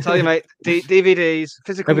tell you, mate. DVDs,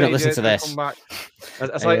 physical media, listen to this. Come back.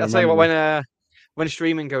 I'll tell you what. When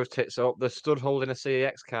streaming goes tits up, the stud holding a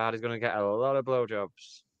CEX card is going to get a lot of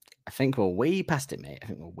blowjobs. I think we're way past it, mate. I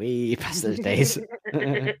think we're way past those days.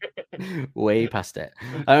 Way past it.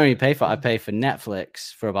 I pay for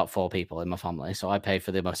Netflix for about 4 people in my family. So I pay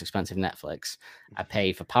for the most expensive Netflix. I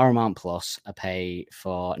pay for Paramount Plus. I pay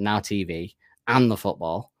for Now TV and the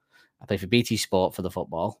football. I pay for BT Sport for the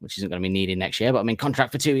football, which isn't going to be needed next year, but I'm in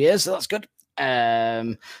contract for 2 years, so that's good.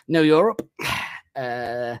 No Europe.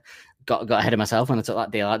 Got ahead of myself when I took that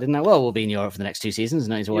deal out, didn't I? Well, we'll be in Europe for the next 2 seasons.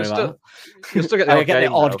 No need to worry about it. You'll still get the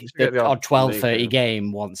odd 12-30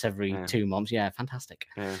 game once every 2 months. Yeah, fantastic.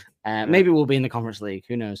 Maybe we'll be in the Conference League.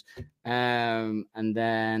 Who knows? And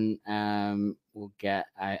then we'll get.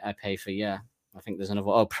 I pay for I think there's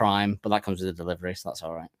another Prime, but that comes with the delivery, so that's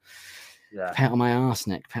all right. Yeah. Pat on my arse,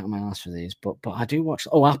 Nick. Pat on my arse for these. But I do watch.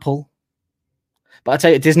 Oh, Apple. But I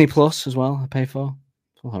tell you, Disney Plus as well. I pay for.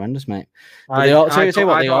 It's all horrendous, mate. I don't have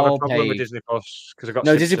a problem with Disney Plus because I got.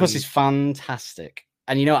 No, Disney Plus is fantastic,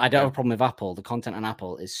 and you know I don't have a problem with Apple. The content on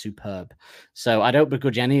Apple is superb, so I don't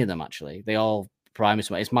begrudge any of them. Actually, they all prime us.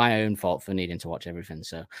 It's my own fault for needing to watch everything,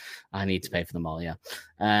 so I need to pay for them all. Yeah.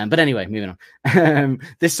 But anyway, moving on.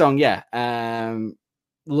 This song,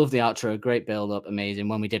 love the outro, great build up, amazing.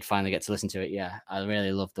 When we did finally get to listen to it, yeah, I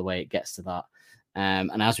really love the way it gets to that.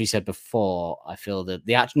 And as we said before, I feel that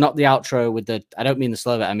not the outro with the, I don't mean the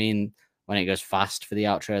slow bit, I mean when it goes fast for the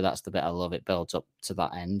outro, that's the bit I love. It builds up to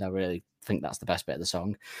that end. I really think that's the best bit of the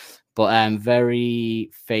song. But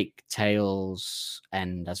very Fake Tales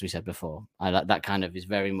end, as we said before. I like that kind of is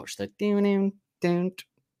very much the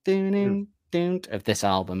of this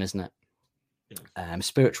album, isn't it?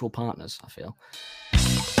 Spiritual partners, I feel.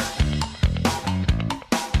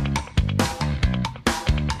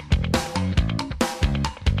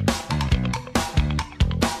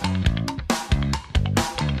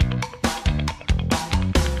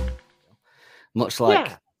 Much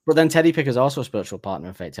like, but then Teddy Picker's also a spiritual partner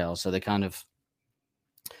of Fake Tales, so they kind of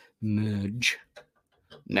merge,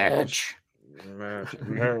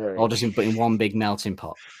 all just in one big melting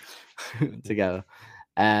pot together.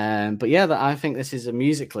 But yeah, I think this is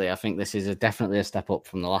musically, I think this is definitely a step up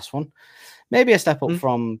from the last one. Maybe a step up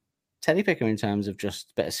from Teddy Picker in terms of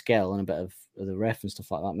just a bit of skill and a bit of the riff and stuff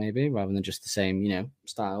like that, maybe, rather than just the same,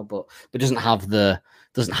 style. But doesn't have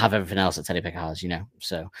everything else that Teddy Picker has,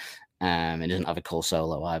 So. It doesn't have a cool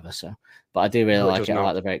solo either, so. But I do really like it. I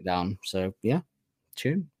like the breakdown. So yeah,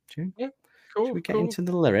 tune. Yeah, cool. Should we get into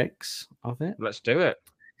the lyrics of it? Let's do it.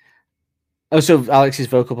 Oh, so Alex's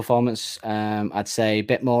vocal performance, I'd say a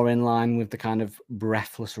bit more in line with the kind of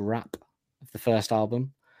breathless rap of the first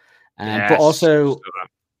album, but also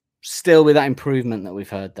still with that improvement that we've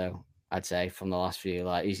heard, though. I'd say from the last few,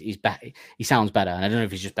 like he's better. He sounds better, and I don't know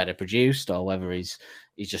if he's just better produced or whether he's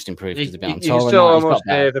just improved because a bit on tour. You still almost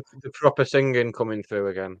hear the proper singing coming through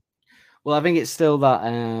again. Well, I think it's still that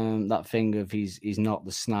that thing of he's not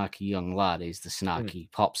the snarky young lad. He's the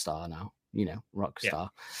snarky pop star now. Rock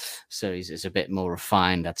star. So it's a bit more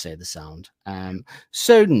refined, I'd say, the sound.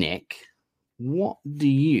 So Nick, what do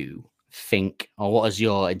you think, or what has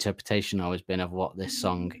your interpretation always been of what this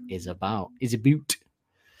song is about? Is it boot?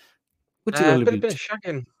 What's it all about? Bit of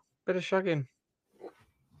shagging.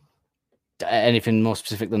 Anything more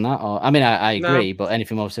specific than that? Or I mean, I agree, but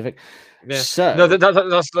anything more specific? Yeah. So no,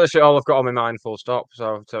 that's literally all I've got on my mind. Full stop.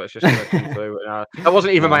 So it's just gonna come through. That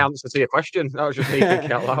wasn't even my answer to your question. That was just me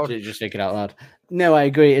thinking out loud. Just thinking out loud. No, I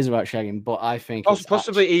agree. It is about shagging, but I think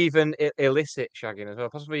possibly even illicit shagging as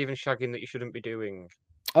well. Possibly even shagging that you shouldn't be doing.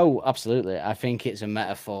 Oh, absolutely. I think it's a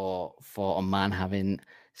metaphor for a man having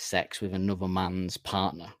sex with another man's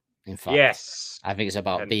partner. In fact, yes, I think it's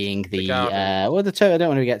about being the term I don't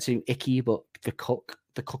want to get too icky, but the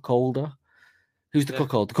cuckolder. Who's the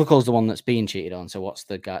cuckold? The cuckold's the one that's being cheated on. So what's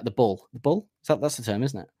the guy? The bull. The bull? That's the term,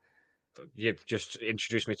 isn't it? You've just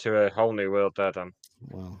introduced me to a whole new world there, Dan.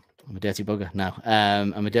 Well, I'm a dirty bugger now.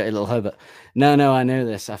 I'm a dirty little hobbit. No, I know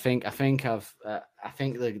this. I think the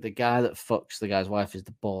guy that fucks the guy's wife is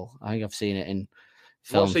the bull. I think I've seen it in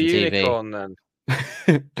films and TV. What's a unicorn then?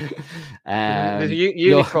 There's a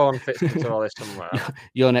unicorn fits into all this somewhere.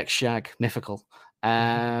 Your next shag, mythical.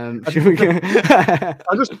 I just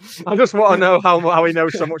want to know how he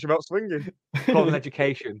knows so much about swinging. Call an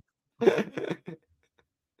education.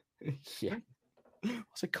 Yeah.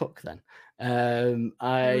 What's a cook then? So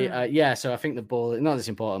I think the ball, not as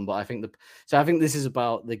important, but I think this is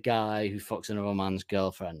about the guy who fucks another man's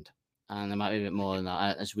girlfriend. And there might be a bit more than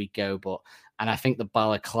that as we go, and I think the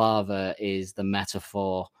balaclava is the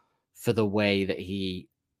metaphor for the way that he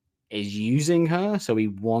is using her. So he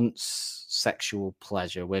wants sexual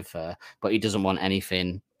pleasure with her, but he doesn't want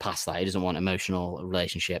anything past that. He doesn't want emotional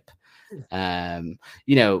relationship. He doesn't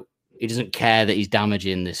care that he's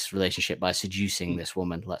damaging this relationship by seducing this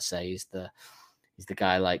woman. Let's say he's the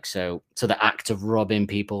guy so the act of robbing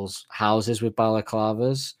people's houses with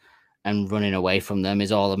balaclavas and running away from them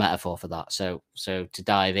is all a metaphor for that. So to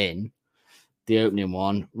dive in, the opening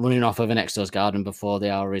one, running off of an next door's garden before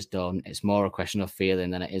the hour is done, it's more a question of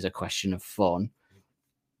feeling than it is a question of fun.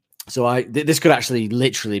 So this could actually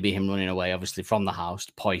literally be him running away, obviously, from the house,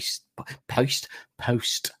 post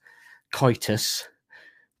coitus.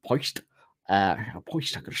 Post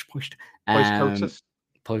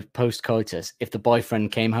coitus. If the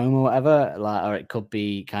boyfriend came home or whatever, or it could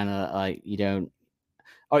be kind of like you don't.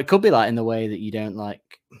 Or it could be like in the way that you don't to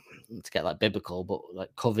get biblical, but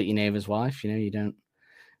covet your neighbour's wife. You don't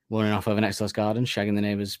running off over next door's garden, shagging the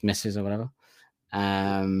neighbour's missus or whatever.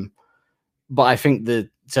 But I think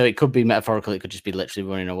so it could be metaphorical. It could just be literally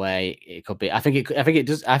running away. It could be. I think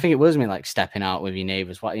it was mean stepping out with your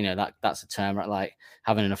neighbour's wife. That's a term, right? Like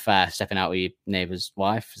having an affair, stepping out with your neighbour's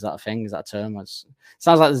wife. Is that a thing? Is that a term?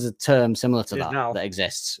 Sounds like there's a term similar to that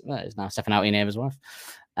exists. Well, it's now stepping out with your neighbour's wife.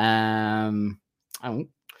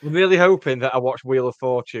 I'm really hoping that I watched Wheel of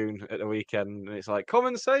Fortune at the weekend, and it's like, come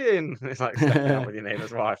and saying, it's like stepping out with your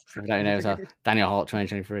neighbour's wife. I don't know. So Daniel Hart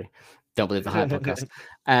 2023. Don't believe the hype podcast.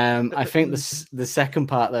 I think the second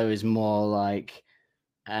part though is more like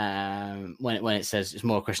when it says it's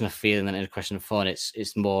more a question of feeling than a question of fun.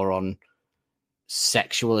 It's more on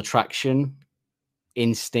sexual attraction,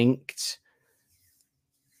 instinct,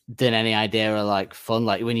 than any idea of like fun.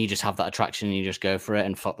 Like when you just have that attraction and you just go for it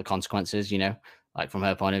and fuck the consequences, you know, like from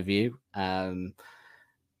her point of view. I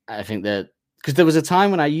think that because there was a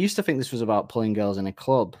time when I used to think this was about pulling girls in a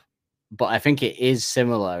club, but I think it is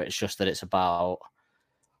similar. It's just that it's about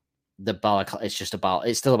the balaclava. It's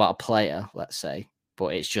still about a player, let's say, but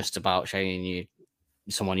it's just about showing you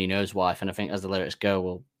someone you know's wife. And I think as the lyrics go,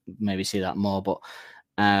 we'll maybe see that more. But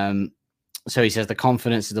so he says, the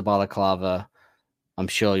confidence of the balaclava, I'm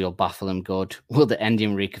sure you'll baffle him good. Will the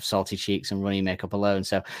ending reek of salty cheeks and runny makeup alone?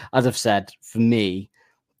 So as I've said, for me,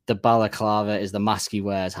 the balaclava is the mask he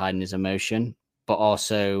wears hiding his emotion, but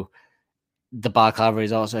also the balaclava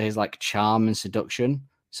is also his like charm and seduction.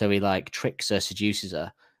 So he like tricks her, seduces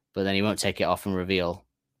her, but then he won't take it off and reveal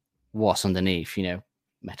what's underneath, you know,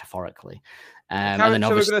 metaphorically. And then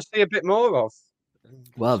obviously we're going to see a bit more of.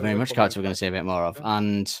 Well, very much character we're going to see a bit more of,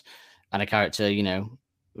 and a character, you know,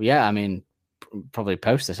 yeah. I mean, probably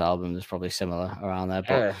post this album, there's probably similar around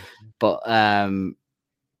there,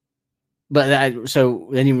 so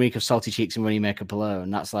then you reek of salty cheeks and runny makeup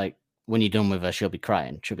alone. That's like when you're done with her, she'll be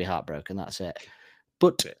crying, she'll be heartbroken. That's it.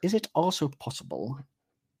 But is it also possible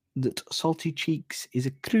that salty cheeks is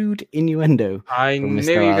a crude innuendo? I knew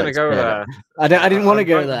you were going to go there. I didn't want to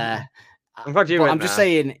go there. I'm glad you went I'm just there.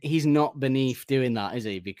 saying he's not beneath doing that, is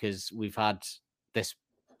he? Because we've had this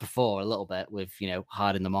before a little bit with, you know,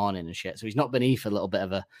 Hard in the Morning and shit. So he's not beneath a little bit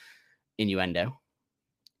of a innuendo.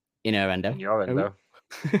 Innuendo.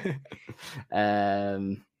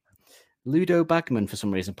 Ludo Bagman for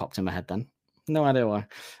some reason popped in my head then. No idea why.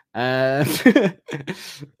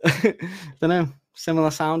 Don't know.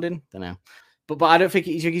 Similar sounding. Don't know. But I don't think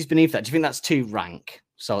he's beneath that. Do you think that's too rank,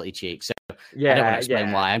 salty cheeks? So Yeah, I don't want to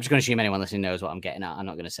explain why. I'm just going to assume anyone listening knows what I'm getting at. I'm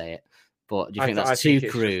not going to say it. But do you think that's too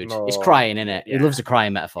crude? It's crying, isn't it? Yeah. He loves a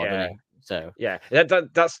crying metaphor, doesn't he? So yeah,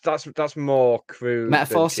 that's more crude.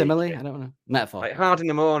 Metaphor, simile. I don't know. Metaphor. Like Hard in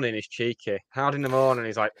the Morning is cheeky. Hard in the Morning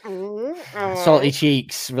is like salty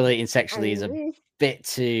cheeks relating sexually is a bit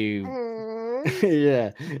too.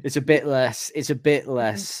 Yeah, it's a bit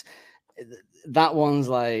less. That one's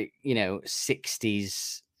like, you know,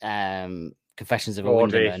 60s Confessions of a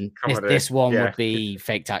Winderman. This one would be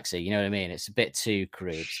Fake Taxi. You know what I mean? It's a bit too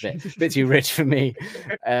crude. It's a bit too rich for me.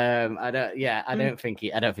 I don't think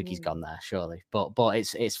he's gone there. Surely, but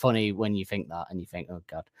it's funny when you think that and you think, oh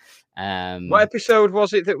god. What episode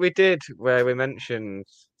was it that we did where we mentioned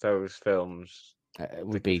those films? It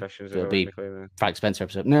would be Frank Spencer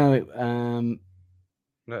episode. No,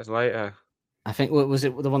 no, it's later. I think was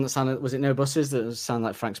it the one that sounded? Was it No Buses that sounded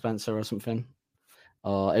like Frank Spencer or something?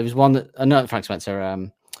 Or it was one that not Frank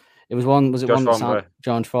Spencer. It was one. Was it one that sounded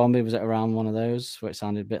John Formby? Was it around one of those where it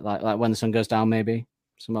sounded a bit like When the Sun Goes Down? Maybe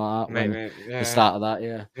something like that. Maybe the start of that.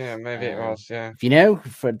 Yeah. Yeah, maybe it was. Yeah. If you know,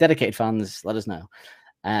 for dedicated fans, let us know.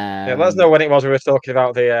 Yeah, let us know when it was we were talking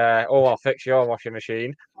about the I'll fix your washing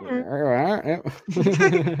machine.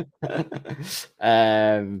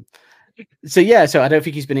 So I don't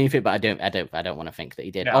think he's beneath it, but I don't want to think that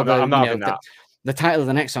he did. Yeah, although I'm not having that. The title of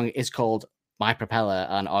the next song is called My Propeller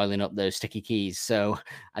and Oiling Up Those Sticky Keys, so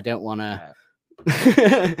I don't want to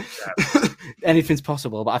anything's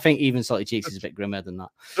possible, but I think even Salty Cheeks is a bit grimmer than that.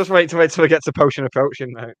 Just wait till we get to Potion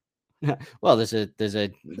Approaching, mate. Well, there's a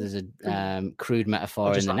crude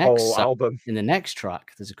metaphor in the next album. In the next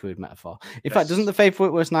track, there's a crude metaphor. In fact, doesn't the Faithful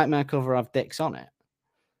Whitworth Nightmare cover have dicks on it?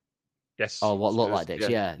 Yes. Oh, what look like dicks?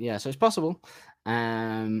 Yeah. So it's possible.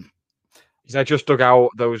 I just dug out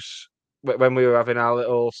those when we were having our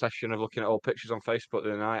little session of looking at old pictures on Facebook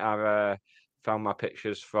the other night. I found my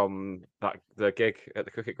pictures from the gig at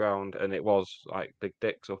the cricket ground, and it was like big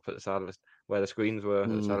dicks up at the side of where the screens were at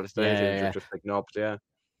the side of the stage. It was just big knobs. Yeah.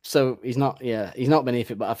 So he's not beneath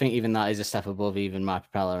it, but I think even that is a step above even My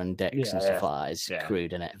Propeller and dicks and stuff like that. It's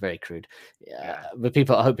crude, isn't it? Very crude. Yeah. But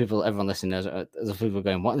I hope everyone listening knows. There's people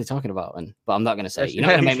going, "What are they talking about?" But I'm not going to say it. You're not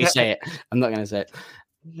going to make me say it. I'm not going to say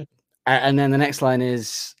it. And then the next line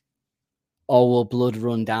is, "Or will blood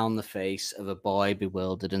run down the face of a boy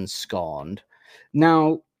bewildered and scorned?"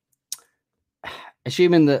 Now,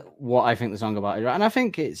 assuming that what I think the song about is right, and I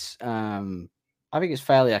think it's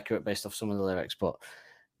fairly accurate based off some of the lyrics, but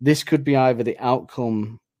this could be either the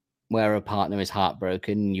outcome where a partner is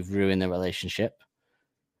heartbroken and you've ruined the relationship,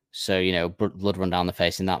 So, you know, blood run down the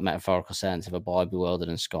face in that metaphorical sense of a boy bewildered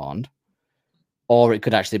and scorned. Or it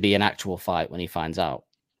could actually be an actual fight when he finds out.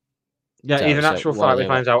 Yeah, So- either an so actual while fight they he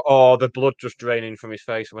were- finds out, or the blood just draining from his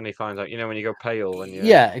face when he finds out. You know, when you go pale when you.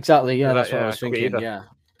 Yeah, exactly. Yeah, That- that's what I yeah, was could be thinking. either.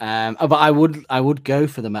 Yeah. But I would go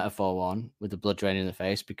for the metaphor one with the blood draining in the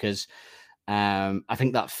face because I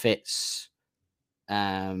think that fits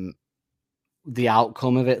the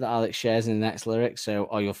outcome of it that Alex shares in the next lyric. So,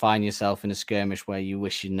 or you'll find yourself in a skirmish where you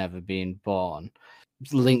wish you'd never been born.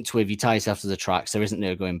 Linked with you tie yourself to the tracks. There isn't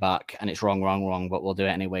no going back, and it's wrong. But we'll do it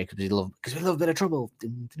anyway because we love a bit of trouble.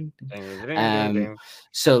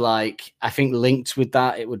 So, like, I think linked with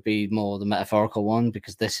that, it would be more the metaphorical one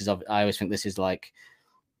because this is. I always think this is like.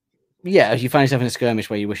 Yeah, if you find yourself in a skirmish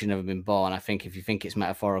where you wish you'd never been born, I think if you think it's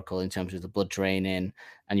metaphorical in terms of the blood draining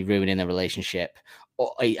and you ruining the relationship,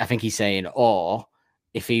 or I think he's saying, or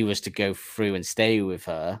if he was to go through and stay with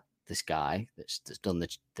her, this guy that's done the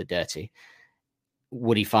dirty,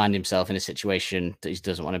 would he find himself in a situation that he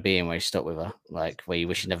doesn't want to be in where he's stuck with her, like where you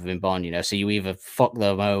wish you'd never been born, you know? So you either fuck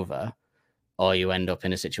them over or you end up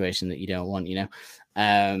in a situation that you don't want, you know?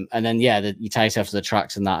 And then, yeah, you tie yourself to the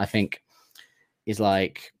tracks, and that I think is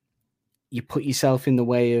like, you put yourself in the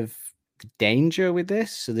way of danger with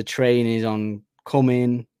this. So the train is on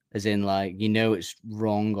coming, as in like, you know, it's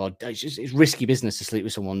wrong, or it's risky business to sleep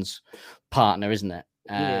with someone's partner, isn't it?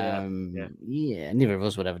 Yeah. Neither of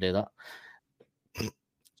us would ever do that.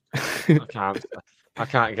 I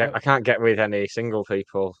can't get with any single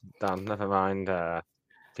people, Dan. Never mind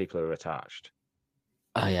people who are attached.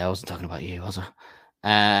 Oh yeah, I wasn't talking about you, was I? No,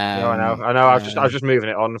 I know. I was just moving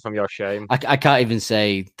it on from your shame. I can't even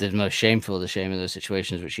say the most shameful of the shame of those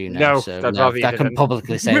situations which you know. No, So I'd rather you I couldn't didn't.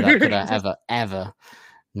 publicly say that, could I? Ever.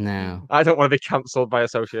 No. I don't want to be cancelled by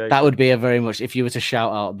association. That would be a very much, if you were to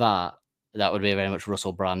shout out that would be a very much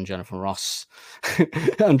Russell Brand, Jonathan Ross,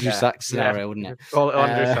 Andrew Sachs scenario, wouldn't it? Call it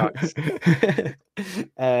Andrew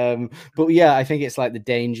Sachs. But yeah, I think it's like the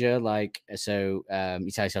danger, like, so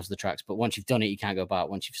you tie yourself to the tracks, but once you've done it, you can't go back.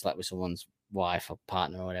 Once you've slept with someone's wife or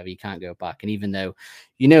partner or whatever, you can't go back. And even though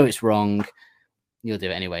you know it's wrong, you'll do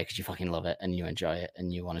it anyway because you fucking love it and you enjoy it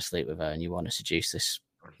and you want to sleep with her and you want to seduce this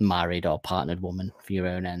married or partnered woman for your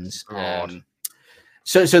own ends.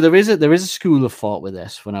 So there is a school of thought with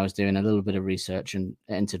this. When I was doing a little bit of research, and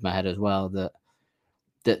it entered my head as well that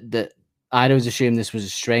I'd always assumed this was a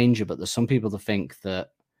stranger, but there's some people that think that,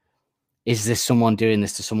 is this someone doing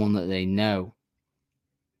this to someone that they know?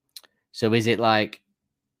 So is it like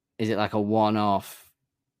a one-off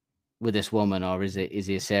with this woman, or is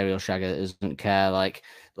he a serial shagger that doesn't care? Like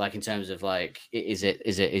in terms of like, is it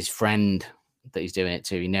his friend that he's doing it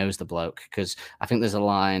to? He knows the bloke, because I think there's a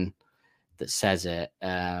line that says it.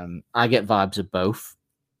 I get vibes of both.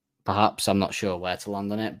 Perhaps I'm not sure where to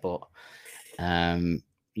land on it, but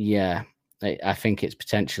yeah, I think it's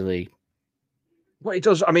potentially. Well, it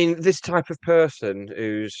does. I mean, this type of person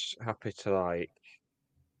who's happy to like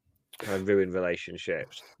ruin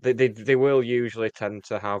relationships, they will usually tend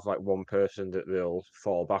to have like one person that they'll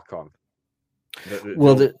fall back on.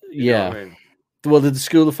 Yeah. I mean? Well, the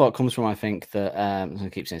school of thought comes from, I think, that I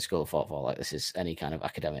keep saying school of thought for like this is any kind of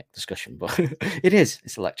academic discussion, but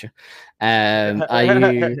it's a lecture.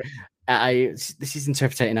 This is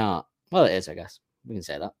interpreting art. Well, it is, I guess we can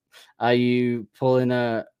say that. Are you pulling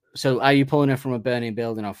her from a burning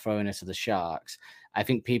building or throwing her to the sharks? I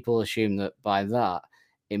think people assume that by that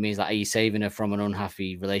it means like, are you saving her from an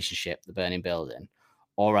unhappy relationship, the burning building,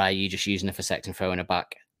 or are you just using her for sex and throwing her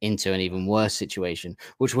back into an even worse situation,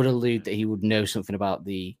 which would allude that he would know something about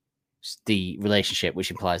the relationship, which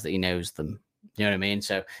implies that he knows them. You know what I mean?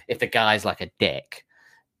 So if the guy's like a dick,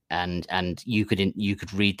 and you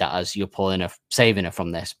could read that as you're saving her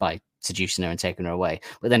from this by seducing her and taking her away.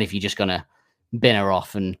 But then if you're just gonna bin her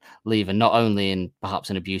off and leave her not only in perhaps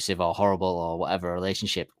an abusive or horrible or whatever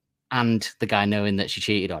relationship, and the guy knowing that she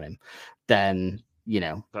cheated on him, then you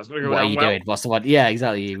know, what are you doing? What's the one? Yeah,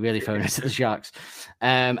 exactly. You're really throwing it to the sharks.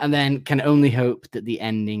 And then can only hope that the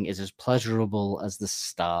ending is as pleasurable as the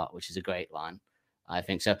start, which is a great line, I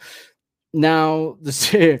think. So now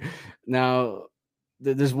there's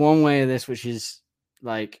one way of this, which is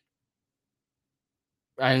like,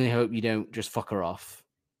 I only hope you don't just fuck her off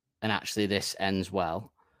and actually this ends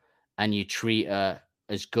well and you treat her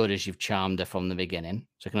as good as you've charmed her from the beginning.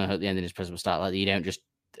 So I can only hope the ending is pleasurable start, like you don't just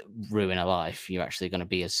ruin a life. You're actually going to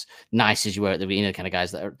be as nice as you were at the beginning, the kind of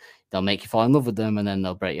guys that they'll make you fall in love with them and then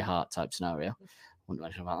they'll break your heart type scenario. Wouldn't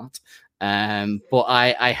mention about that. But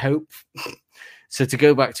I hope so, to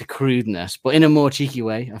go back to crudeness, but in a more cheeky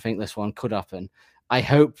way, I think this one could happen. I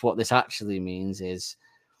hope what this actually means is,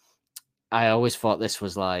 I always thought this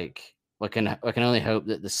was like I can only hope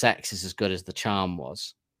that the sex is as good as the charm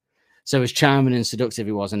was. So as charming and seductive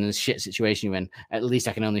he was, and in the shit situation you were in, at least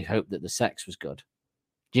I can only hope that the sex was good.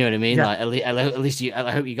 Do you know what I mean? Yeah. Like at least I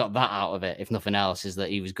hope you got that out of it. If nothing else, is that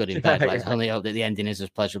he was good in bed. Like I only hope that the ending is as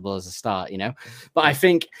pleasurable as the start. You know. But I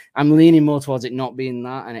think I'm leaning more towards it not being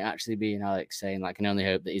that, and it actually being Alex saying, like, I can only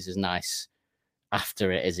hope that he's as nice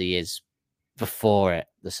after it as he is before it,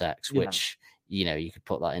 the sex. Which you could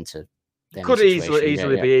put that into. Could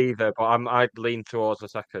easily be either, but I'd lean towards the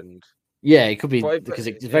second. Yeah, it could be But because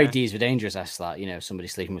it's very D's with dangerous. As that somebody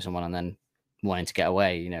sleeping with someone and then wanting to get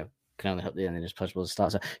away. Can only hope the ending is pleasurable to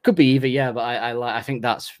start. So it could be either, yeah. But I think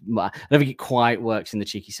that's. I don't think it quite works in the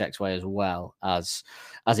cheeky sex way as well as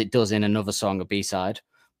it does in another song, a B-side.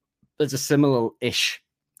 There's a similar-ish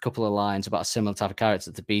couple of lines about a similar type of character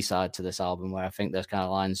to the B-side to this album, where I think those kind of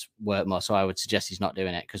lines work more. So I would suggest he's not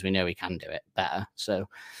doing it because we know he can do it better. So,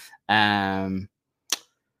 yeah.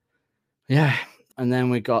 And then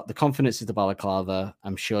we got the confidence is the balaclava.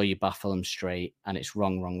 I'm sure you baffle him straight, and it's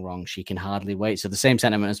wrong, wrong, wrong. She can hardly wait. So the same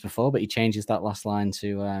sentiment as before, but he changes that last line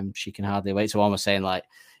to she can hardly wait. So almost saying like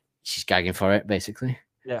she's gagging for it, basically.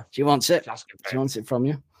 Yeah, she wants it. She wants it from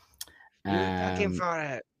you. Gagging for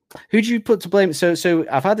it. Who do you put to blame? So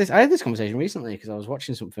I had this conversation recently because I was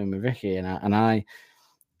watching something with Ricky, and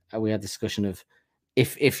we had a discussion of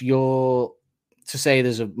if you're to say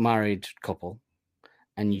there's a married couple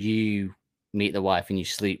and you meet the wife and you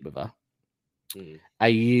sleep with her, are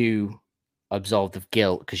you absolved of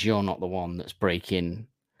guilt because you're not the one that's breaking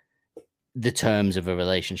the terms of a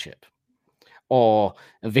relationship? Or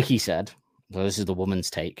Vicky said, so this is the woman's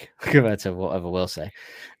take compared to whatever we'll say,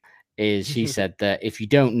 is she said that if you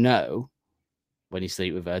don't know when you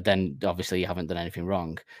sleep with her, then obviously you haven't done anything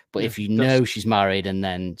wrong. But if you know she's married and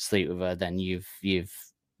then sleep with her, then you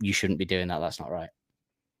shouldn't be doing that. That's not right.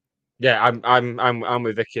 Yeah, I'm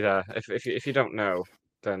with Vicky there. If you don't know,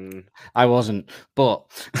 then I wasn't, but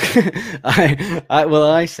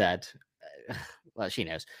I said, well, she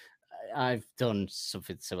knows. I've done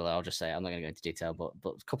something similar. I'll just say I'm not going to go into detail, but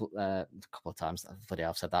a couple of times, bloody hell,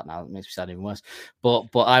 I've said that now. It makes me sound even worse. But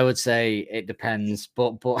I would say it depends.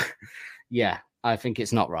 But yeah, I think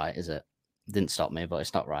it's not right, is it? Didn't stop me, but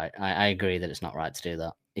it's not right. I agree that it's not right to do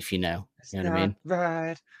that. If you know what I mean.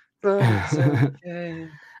 Right, but it's okay.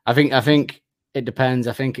 I think it depends.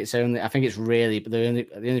 I think it's really the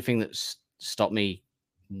only thing that stopped me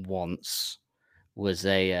once was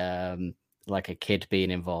like a kid being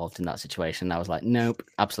involved in that situation. I was like, nope,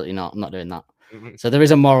 absolutely not. I'm not doing that. So there is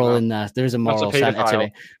a moral in there. There is a moral center to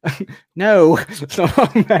it. No, that's not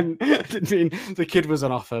what I meant. I didn't mean the kid was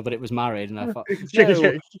on offer, but it was married, and I thought,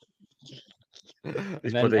 no.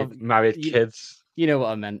 These bloody married kids. You know what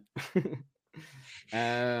I meant.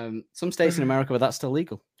 Some states in America where that's still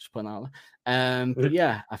legal. Just putting that out there. But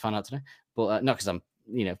yeah, I found out today. But not because I'm,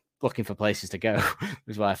 looking for places to go.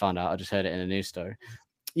 Is why I found out. I just heard it in a news story.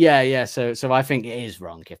 Yeah. So I think it is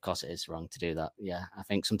wrong. Of course, it is wrong to do that. Yeah, I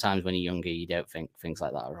think sometimes when you're younger, you don't think things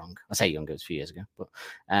like that are wrong. I say younger, it's a few years ago, but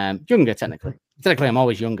younger technically. Technically, I'm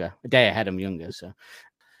always younger. A day ahead, I'm younger. So,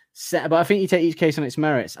 but I think you take each case on its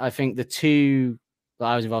merits. I think the two that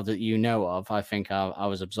I was involved that of, I think I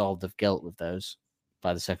was absolved of guilt with those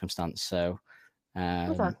by the circumstance. So, yeah.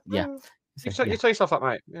 You tell yourself that,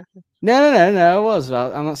 mate. Yeah. No. I was.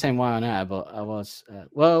 I'm not saying why on air, but I was.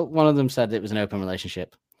 Well, one of them said it was an open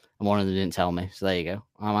relationship, and one of them didn't tell me. So there you go.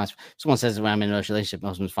 Someone says when I'm in a relationship, my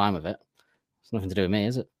husband's fine with it. It's nothing to do with me,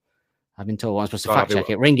 is it? I've been told I'm supposed to fact check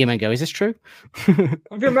it. Ring him and go, is this true? Have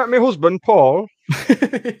you met my husband, Paul?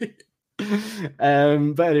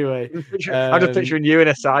 But anyway, I'm just picturing you in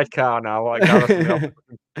a sidecar now, like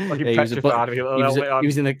he was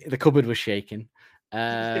in the cupboard was shaking.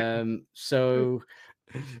 So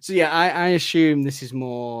yeah, I assume this is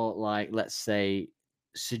more like, let's say,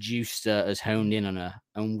 seduced her, has honed in on her,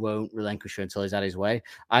 and won't relinquish her until he's had his way.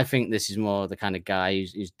 I think this is more the kind of guy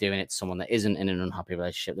who's doing it to someone that isn't in an unhappy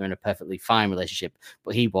relationship. They're in a perfectly fine relationship,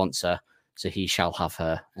 but he wants her, so he shall have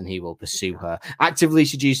her, and he will pursue her, actively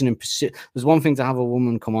seducing and pursue. There's one thing to have a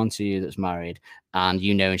woman come on to you that's married, and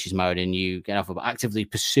and she's married, and you get off, but actively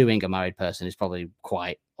pursuing a married person is probably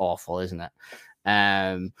quite awful, isn't it?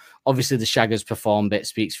 Obviously the Shaggers perform bit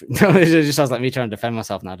speaks for it just sounds like me trying to defend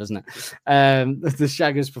myself now, doesn't it? The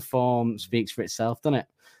Shaggers perform speaks for itself, doesn't it?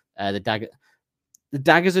 The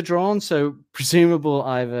daggers are drawn, so presumable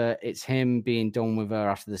either it's him being done with her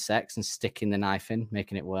after the sex and sticking the knife in,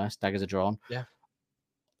 making it worse. Daggers are drawn. Yeah.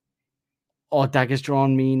 Or daggers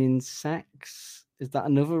drawn meaning sex. Is that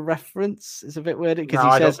another reference? It's a bit weird because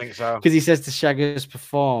I don't think so. Because he says the Shaggers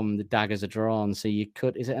perform, the daggers are drawn. So you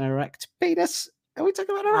could, is it an erect penis? Are we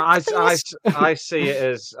talking about I Eric's penis? see it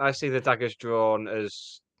as I see the daggers drawn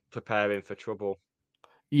as preparing for trouble.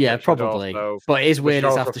 Yeah, which would probably. also- But it is which weird would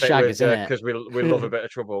it's also after fit shag, with, isn't it? because we love a bit of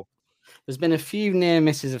trouble. There's been a few near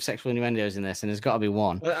misses of sexual innuendos in this, and there's got to be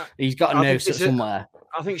one. Well, He's got to I know think it's a- somewhere.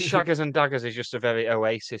 I think shaggers and daggers is just a very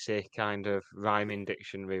Oasis-y kind of rhyming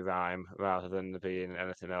dictionary rhyme rather than there being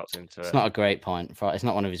anything else into It's it. not a great point. It's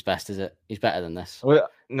not one of his best, is it? He's better than this. Well,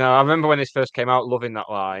 no, I remember when this first came out, loving that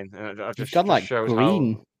line. And it You've just got like shows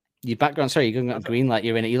green. how... Your background, sorry, you've got green like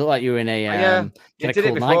you're in it. You look like you're in a yeah, you a did it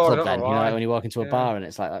cool before, I nightclub don't know then. You know, why. like when you walk into a Yeah. bar and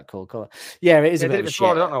it's like that cool colour. Yeah, it is Yeah, a I bit did of it a before,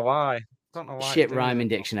 shit, I don't know why. shit it's doing rhyming it.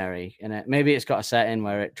 dictionary in it. Maybe it's got a setting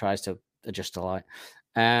where it tries to adjust to light.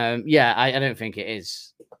 Yeah, I don't think it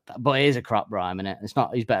is, but it is a crap rhyme in it. It's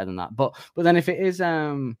not. He's better than that. But then if it is,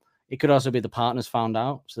 it could also be the partners found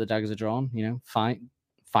out, so the daggers are drawn. You know, fight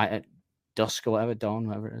at dusk or whatever, dawn,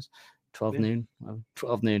 whatever it is. 12 noon, whatever,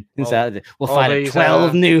 12 noon. All- Saturday. We'll all fight at these,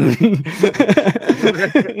 12 noon.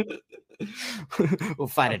 We'll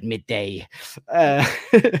fight at midday. Fight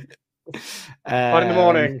in the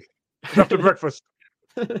morning, after breakfast.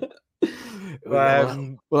 We'll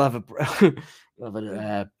have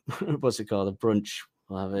a what's it called? A brunch.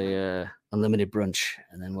 We'll have a unlimited brunch,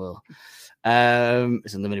 and then we'll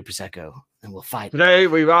it's unlimited prosecco, and we'll fight. Today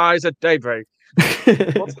we rise at daybreak.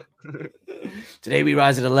 Today we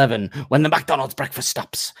rise at 11 when the McDonald's breakfast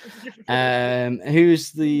stops.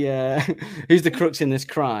 Who's the crux in this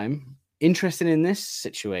crime? Interested in this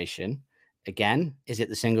situation? Again, is it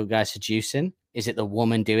the single guy seducing? Is it the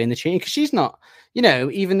woman doing the cheating? Because she's not,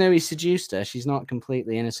 even though he seduced her, she's not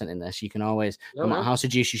completely innocent in this. You can always, no matter how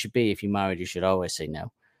seduced you should be, if you're married, you should always say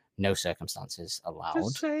no. No circumstances allowed.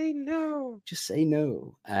 Just say no. Just say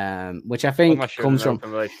no. Which I think comes from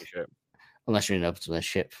relationship. Unless you're in an open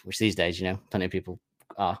relationship, which these days, plenty of people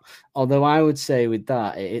are. Although I would say with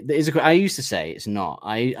that, it is I used to say it's not.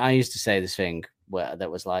 I used to say this thing where that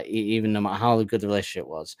was like, even no matter how good the relationship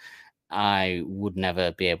was, I would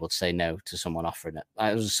never be able to say no to someone offering it.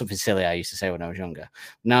 It was something silly I used to say when I was younger.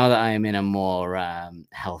 Now that I am in a more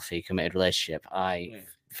healthy, committed relationship, I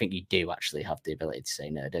think you do actually have the ability to say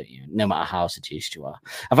no, don't you? No matter how seduced you are.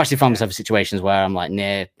 I've actually found myself in situations where I'm like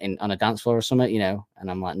on a dance floor or something, and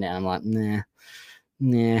I'm like, nah,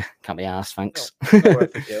 can't be arsed, thanks.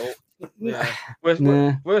 Yeah.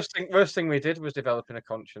 Worst thing we did was developing a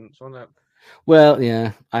conscience, wasn't it? Well,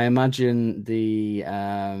 yeah. I imagine the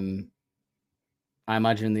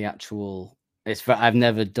actual. I've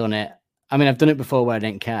never done it. I mean, I've done it before where I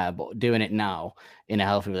didn't care, but doing it now in a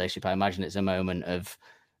healthy relationship, I imagine it's a moment of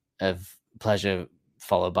pleasure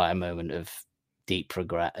followed by a moment of deep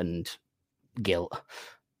regret and guilt.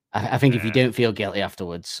 I think if you don't feel guilty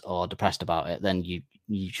afterwards or depressed about it, then you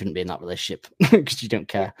shouldn't be in that relationship because you don't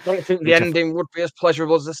care. I don't think the ending would be as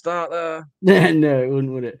pleasurable as the start there. No, it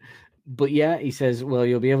wouldn't, would it? But yeah, he says, well,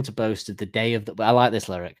 you'll be able to boast of the day of the... I like this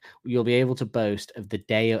lyric. You'll be able to boast of the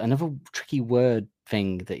day of... Another tricky word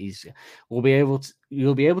thing that you'll be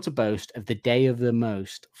able to boast of the day of the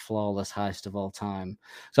most flawless heist of all time.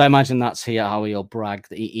 So I imagine that's how he'll brag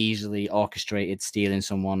that he easily orchestrated stealing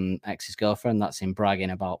someone ex's girlfriend. That's him bragging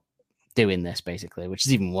about doing this, basically, which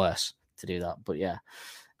is even worse to do that. But yeah.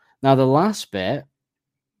 Now, the last bit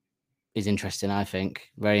is interesting, I think.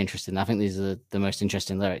 Very interesting. I think these are the most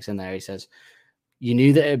interesting lyrics in there. He says, you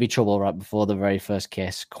knew that it'd be trouble right before the very first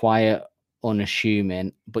kiss. Quiet,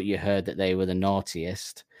 unassuming, but you heard that they were the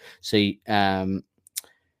naughtiest. So you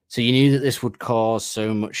knew that this would cause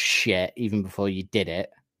so much shit even before you did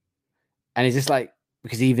it. And it's just like,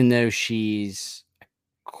 because even though she's a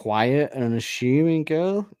quiet and unassuming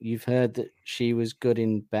girl, you've heard that she was good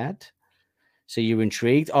in bed. So you're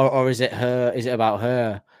intrigued? Or is it her? Is it about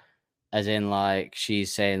her? As in, like,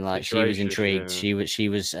 she's saying, like, she was intrigued.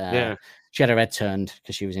 Yeah. She had her head turned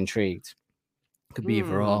because she was intrigued. Could be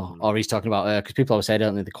either or he's talking about her because people always say,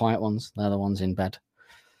 don't they, the quiet ones? They're the ones in bed.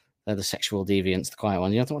 They're the sexual deviants, the quiet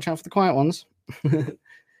ones. You have to watch out for the quiet ones.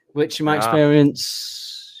 Which, in my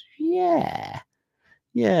experience, yeah.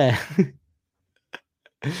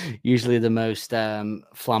 Usually the most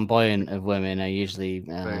flamboyant of women are usually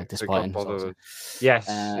disappointing. Yes.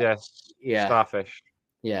 Yeah. Starfish.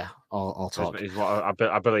 Yeah, all talk. Is what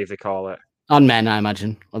I believe they call it. And men, I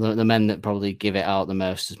imagine. The men that probably give it out the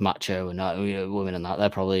most is macho and women and that. They're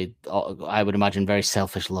probably, I would imagine, very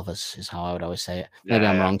selfish lovers is how I would always say it. Maybe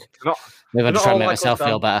I'm wrong. Maybe I'm just trying to make myself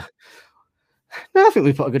feel better. No, I think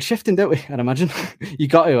we put a good shift in, don't we? I'd imagine. You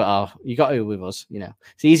got to with us,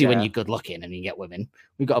 It's easy when you're good looking and you get women.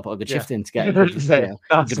 We've got to put a good shift in to get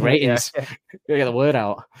good ratings. Yeah. Gotta get the word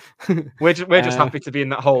out. We're just happy to be in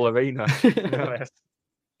that whole arena.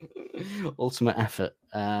 Ultimate effort.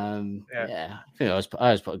 Yeah, I think I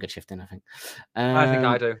always put a good shift in. I think. I think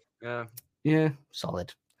I do. Yeah. Yeah,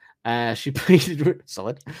 solid. She pleaded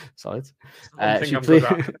solid. One thing She I'm good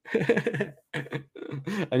at. pleaded,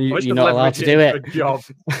 and What's you're the not allowed leverage to do into it. a job?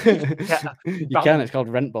 You Bam. can. It's called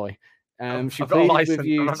Rent Boy. She I've got a pleaded license. with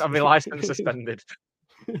you. I'm having my license suspended.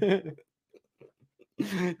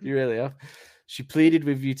 You really have. She pleaded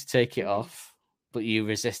with you to take it off, but you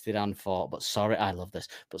resisted and fought. But sorry, I love this.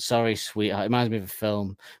 But sorry, sweetheart. It reminds me of a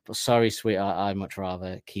film. But sorry, sweetheart, I'd much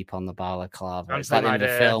rather keep on the balaclava. It's like in the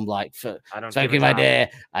film, like for smoking my day.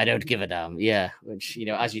 I don't give a damn. Yeah, which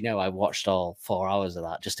as you know, I watched all 4 hours of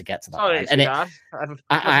that just to get to that. Sorry, And I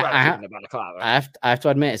I have to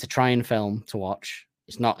admit, it's a trying film to watch.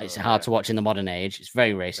 It's not. It's hard to watch in the modern age. It's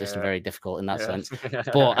very racist and very difficult in that sense.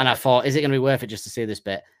 But I thought, is it going to be worth it just to see this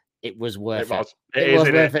bit? It was worth it. It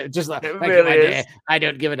was worth it. Just like, I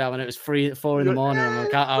don't give a damn. And it was 4 in the morning.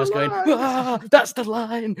 And I was going, that's the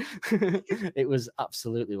line. It was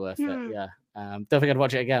absolutely worth it. Yeah. Don't think I'd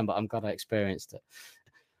watch it again, but I'm glad I experienced it.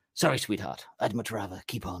 Sorry, sweetheart. I'd much rather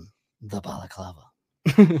keep on the balaclava.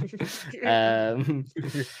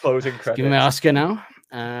 Closing credits. Give me my Oscar now.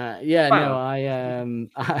 I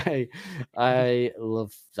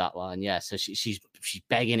love that line. Yeah, so she's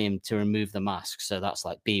begging him to remove the mask. So that's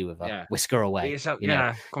like, be with her, whisk her away. You've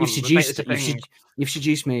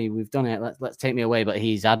seduced me. We've done it. Let's take me away. But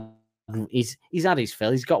he's had his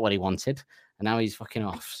fill. He's got what he wanted, and now he's fucking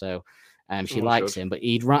off. So she likes him, but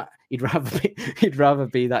he'd rather be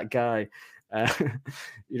that guy.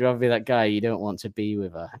 You'd rather be that guy. You don't want to be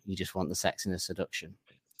with her. You just want the sex and the seduction.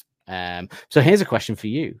 So here's a question for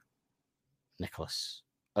you, Nicholas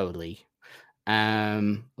Oli.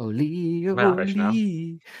 Just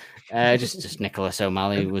Nicholas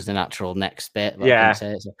O'Malley was the natural next bit.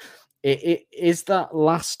 It is that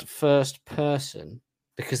last first person,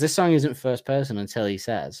 because this song isn't first person until he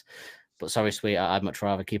says, but sorry, sweetheart, I'd much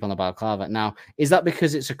rather keep on the balaclava. Now, is that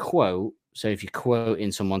because it's a quote? So if you're quoting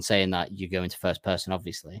someone saying that, you go into first person,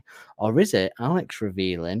 obviously. Or is it Alex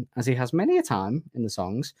revealing, as he has many a time in the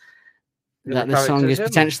songs, that the song is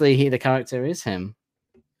potentially the character is him?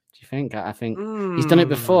 Do you think? I think he's done it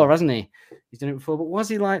before, hasn't he? He's done it before, but was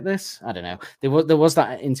he like this? I don't know. There was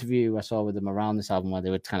that interview I saw with them around this album where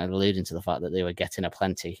they were kind of alluding to the fact that they were getting a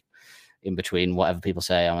plenty in between whatever people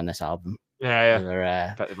say on this album.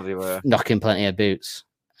 Yeah. They were knocking plenty of boots.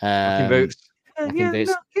 Knocking boots.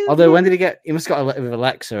 Although when did he get? He must have got with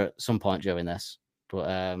Alexa at some point during this, but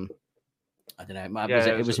I don't know.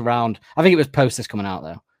 It was around. I think it was post this coming out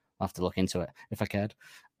though. I'll have to look into it if I cared.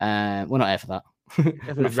 We're not here for that.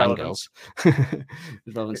 We're not fangirls.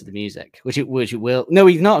 It's relevant to the music, which it will. No,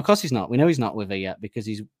 he's not. Of course, he's not. We know he's not with her yet because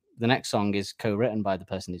the next song is co-written by the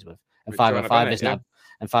person he's with, and 505 isn't.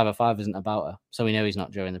 And 505 isn't about her, so we know he's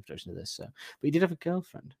not during the production of this. So, but he did have a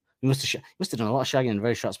girlfriend. He must have done a lot of shagging in a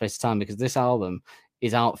very short space of time because this album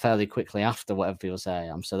is out fairly quickly after whatever people say I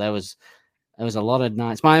am. So there was a lot of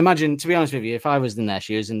nights. But I imagine, to be honest with you, if I was in their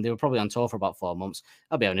shoes and they were probably on tour for about 4 months,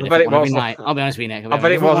 I'll be having a different one every night. I'll be honest with you, Nick. I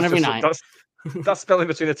bet it was one every night. That spelling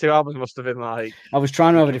between the two albums must have been like. I was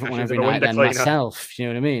trying to have a different one every night then myself. You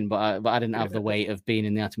know what I mean? But I didn't have the weight of being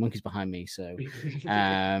in the Arctic Monkeys behind me. So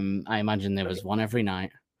I imagine there was one every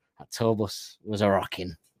night. That tour bus was a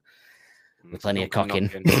rocking. With plenty of cocking.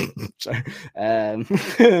 So, we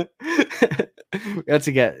had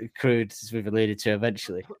to get crude, as we've alluded to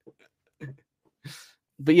eventually.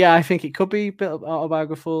 But yeah, I think it could be a bit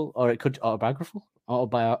autobiographical, or it could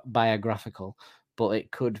autobiographical, but it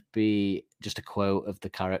could be just a quote of the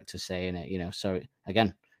character saying it. So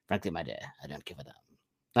again, frankly, my dear, I don't give a damn.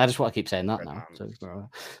 I just want to keep saying that now. So,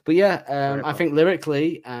 but yeah, I think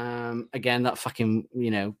lyrically, again, that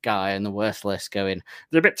fucking guy on the worst list going,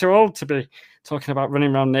 they're a bit too old to be talking about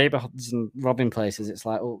running around neighborhoods and robbing places. It's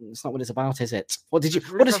like, oh, it's not what it's about, is it? What does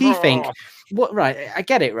he think? Right, I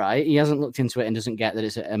get it, right? He hasn't looked into it and doesn't get that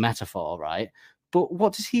it's a metaphor, right? But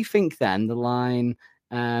what does he think then? The line,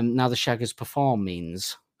 "Now the shaggers perform"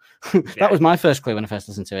 means. That was my first clue when I first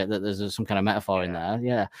listened to it. That there's some kind of metaphor in there.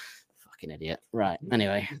 Yeah. Idiot. Right.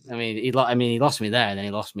 Anyway, he lost me there, and then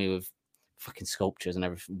he lost me with fucking sculptures and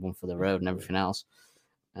everything for the road and everything else.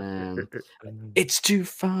 It's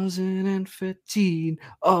 2013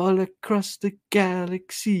 all across the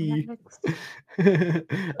galaxy. I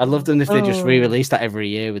love them if they just re-release that every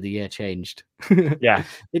year with the year changed. Yeah.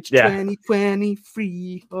 It's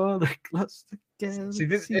 2023 all across the galaxy.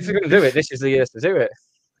 See, if they're going to do it, this is the year to do it.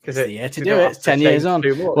 It's the year to do it. 10 years on.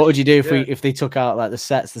 What would you do if they took out like the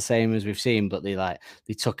sets the same as we've seen, but they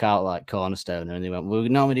took out like Cornerstone and they went, we're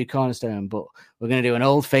normally do Cornerstone, but we're going to do an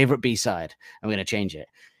old favorite B-side and we're going to change it.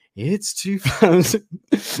 It's 2000.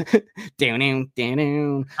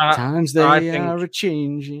 Down. Times they I think- are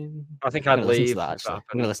changing. I think I'm I'd gonna listen to leave. that, if that actually. I'm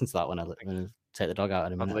happened. gonna listen to that when I take the dog out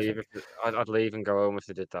in a minute. I'd leave and go home if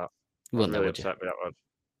they did that. You I'd wouldn't, really would you? upset me, that would.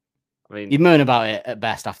 I mean, You'd moan about it at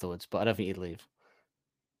best afterwards, but I don't think you'd leave.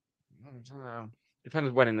 I don't know.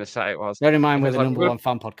 Depends when in the set it was. Bear in mind, we're It's the like, number one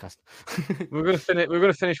fan podcast. We're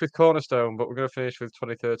gonna finish with Cornerstone, but we're gonna finish with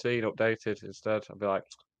 2013 updated instead. I'd be like,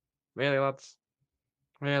 really, lads?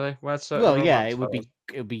 Really? Where's certain Well, yeah, romance,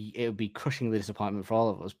 it would be crushingly disappointment for all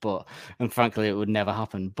of us, and frankly, it would never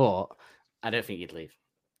happen. But I don't think you'd leave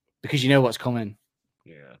because you know what's coming.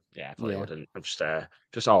 Yeah, probably wouldn't. I'm just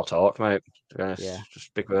all talk, mate. To be honest, Yeah.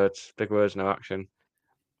 just big words, no action.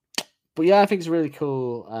 But yeah, I think it's a really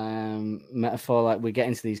cool metaphor. Like we're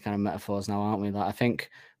getting to these kind of metaphors now, aren't we? Like I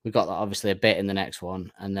think we got that obviously a bit in the next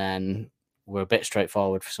one, and then we're a bit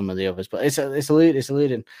straightforward for some of the others. But it's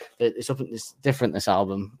alluding. It's different. This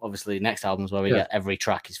album, obviously, next album's where we get every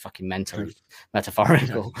track is fucking mentally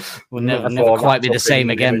metaphorical. We'll never quite be the same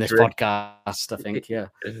again. This podcast, I think. Yeah.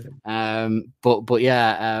 But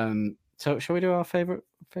yeah. So shall we do our favorite?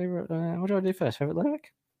 What do I do first? Favorite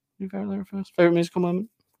lyric? Favorite lyric first. Favorite musical moment.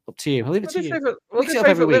 Up to you. I'll leave it to you. We'll do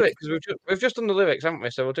favourite lyric because we've just done the lyrics, haven't we?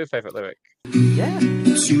 So we'll do favourite lyric. Yeah.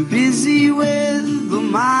 Too busy with the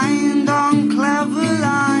mind on clever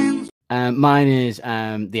lines. Mine is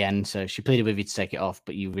the end. So she pleaded with you to take it off,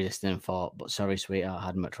 but you resisted and fought. But sorry, sweetheart,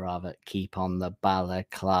 I'd much rather keep on the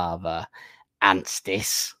balaclava.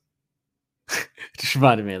 Anstis. Just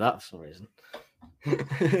reminded me of that for some reason.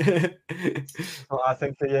 What I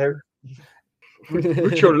think of you.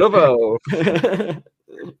 What's your lover?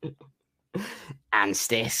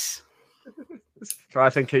 Anstis. So I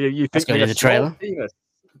think you Let's think go to the trailer.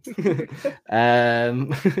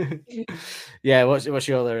 Yeah, what's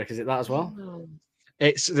your lyric? Is it that as well?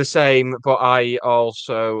 It's the same, but I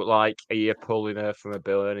also like you're pulling her from a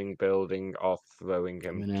burning building or throwing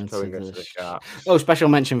her to the shark. Oh, special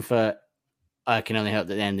mention for I can only hope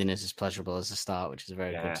that the ending is as pleasurable as the start, which is a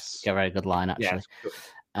very good line, actually. Yeah,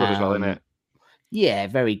 good as well, isn't it? Yeah,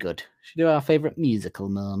 very good. Should we do our favourite musical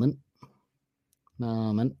moment?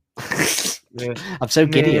 Yeah. I'm so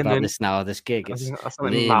giddy about this now, this gig. I It's think that's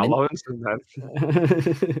something Matt Lawrence then.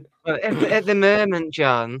 At the moment,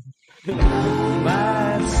 John.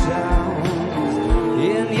 Might sound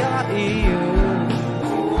in your ear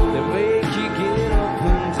that make you get up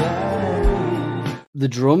and down. The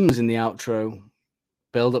drums in the outro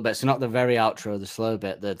build up bit, so not the very outro, the slow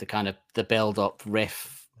bit, the kind of the build up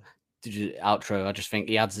riff outro. I just think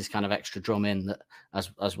he adds this kind of extra drum in that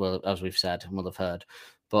as well as we've said and we'll have heard.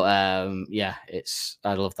 But yeah,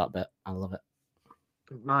 I love that bit. I love it.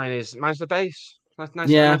 Mine's the bass. That's nice.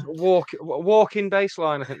 Yeah. Nice walking bass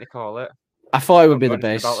line, I think they call it. I thought it would be the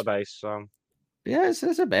bass. About the bass, so. Yeah, it's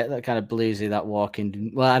a bit that kind of bluesy, that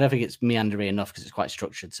walking. Well, I don't think it's meandering enough because it's quite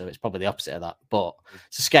structured, so it's probably the opposite of that. But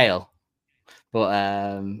it's a scale.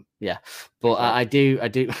 But yeah. But I do.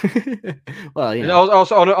 Well, you know.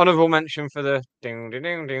 Also, honorable mention for the ding ding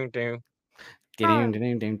ding ding ding.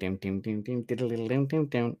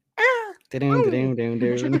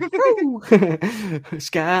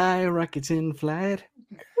 Sky rockets in flight.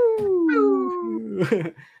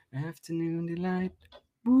 Afternoon delight.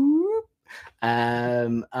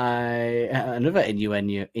 Another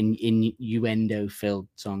innuendo filled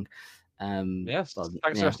song. Yes, well,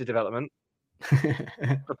 thanks Arrested Development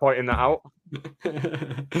for pointing that out.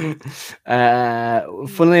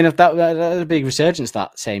 Funnily enough, that was a big resurgence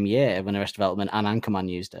that same year when Arrested Development and Anchorman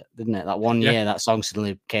used it, didn't it? That one year, that song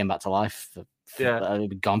suddenly came back to life. It had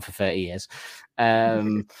been gone for 30 years.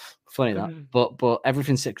 Funny that, but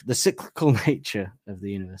everything's the cyclical nature of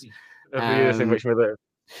the universe. Which we live.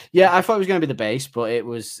 Yeah, I thought it was going to be the bass, but it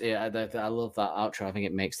was. Yeah, I love that outro. I think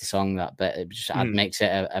it makes the song that bit. It just makes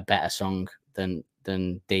it a better song than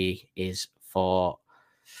D is for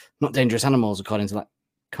Not Dangerous Animals, according to that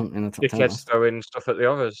company in the top 10. Kids throwing stuff at the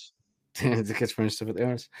others. The kids throwing stuff at the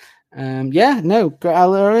others. Yeah, no, I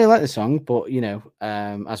really like the song, but you know,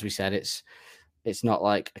 as we said, it's not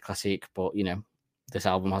like a classic, but you know, this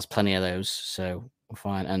album has plenty of those, so we're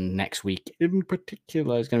fine. And next week in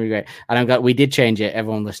particular is going to be great. And we did change it.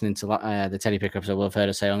 Everyone listening to the Teddy Picker episode will have heard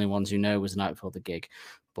us say Only Ones Who Know was the night before the gig,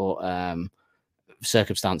 but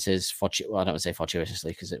circumstances, I don't want to say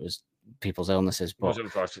fortuitously because it was people's illnesses, but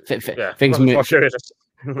things move.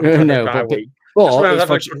 No, but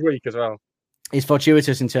it's week as well. It's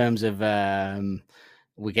fortuitous in terms of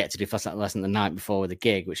we get to do First Night Lesson the night before with a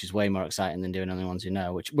gig, which is way more exciting than doing Only Ones Who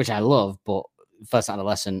Know, which I love, but First Night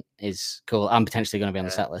Lesson is cool and potentially going to be on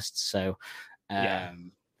the set list. So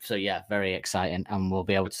So yeah, very exciting, and we'll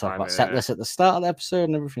be able to talk about timing, set yeah. lists at the start of the episode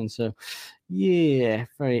and everything. So yeah,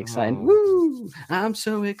 very exciting. Oh. Woo! I'm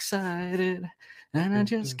so excited, and I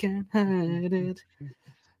just can't hide it.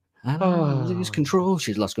 I don't lose control.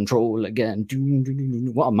 She's lost control again.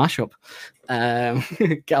 What a mashup!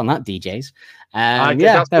 Get on that, DJs.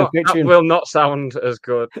 That will not sound as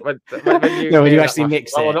good when you No, when you hear actually that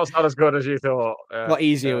mix that will it. not sound as good as you thought. A lot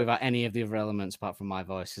easier without any of the other elements apart from my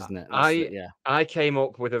voice, isn't it? I came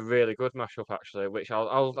up with a really good mashup actually, which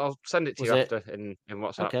I'll send it to Was you it? after in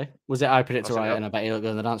WhatsApp. Okay. Was it I Predict a I'll send it Riot up. and I Bet You Look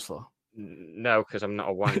Good on the Dance Floor? No, because I'm not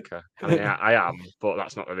a wanker. I mean, I am, but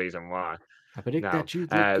that's not the reason why. I predict No, that you look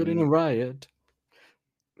good in a riot.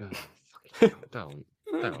 Don't.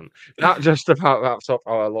 That just about wraps up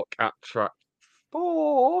our look at track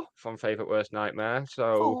 4 from Favourite Worst Nightmare.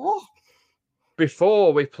 So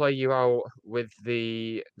before we play you out with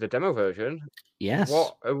the demo version, Yes.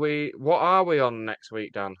 what are we on next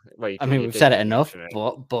week, Dan? Well, I mean, you we've did said it enough, mention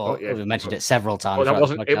it. but yeah, we've mentioned it several times. But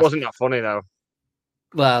throughout the it podcast. wasn't that funny though.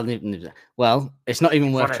 Well, it's not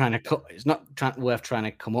even worth Funny. trying to. It's not worth trying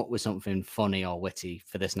to come up with something funny or witty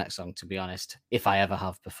for this next song. To be honest, if I ever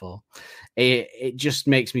have before, it just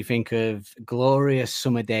makes me think of glorious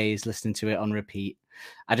summer days listening to it on repeat.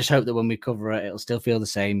 I just hope that when we cover it, it'll still feel the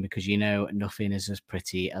same because nothing is as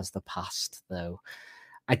pretty as the past, though.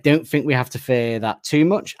 I don't think we have to fear that too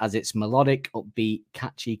much, as it's melodic, upbeat,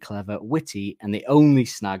 catchy, clever, witty, and the only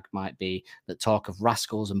snag might be that talk of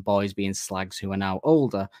rascals and boys being slags who are now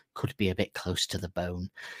older could be a bit close to the bone.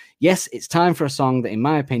 Yes, it's time for a song that, in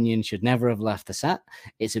my opinion, should never have left the set.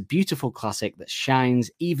 It's a beautiful classic that shines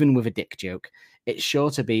even with a dick joke. It's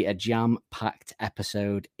sure to be a jam-packed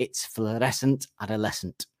episode. It's fluorescent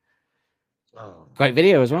adolescent. Oh, Great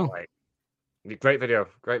video as well. Great video.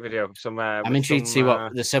 I'm intrigued to see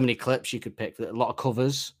what there's so many clips you could pick. A lot of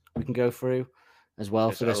covers we can go through as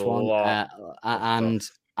well for this one, and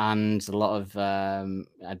a lot of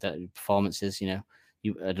performances. I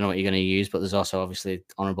don't know what you're going to use, but there's also obviously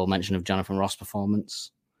honourable mention of Jonathan Ross'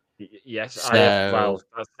 performance. Yes,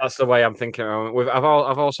 that's the way I'm thinking.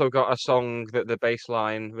 I've also got a song that the bass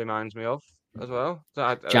line reminds me of as well.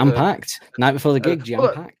 Jam packed night before the gig.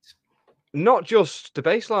 Jam packed. Not just the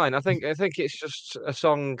bass line. I think it's just a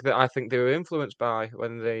song that I think they were influenced by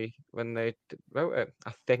when they wrote it.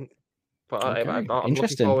 I think, but Okay. I'm looking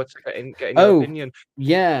Interesting. forward to getting your opinion.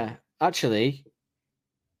 Yeah, actually,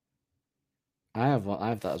 I have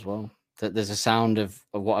that as well. There's a sound of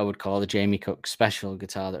what I would call the Jamie Cook special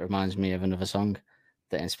guitar that reminds me of another song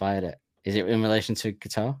that inspired it. Is it in relation to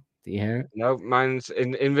guitar? Do you hear it? No, mine's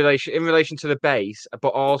in relation to the bass, but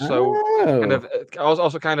also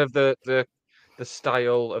kind of the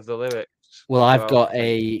style of the lyrics. Well, I've got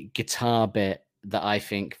a guitar bit that I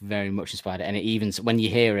think very much inspired it, and it even when you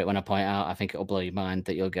hear it, when I point out, I think it'll blow your mind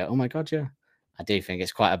that you'll go, "Oh my god, yeah!" I do think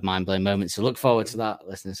it's quite a mind-blowing moment. So look forward to that,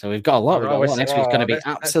 listeners. So we've got a lot. Next week's going to be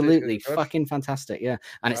absolutely fucking fantastic. Yeah,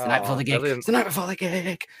 and it's the night before the gig. Brilliant. It's the night before the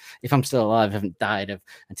gig. If I'm still alive, I haven't died of.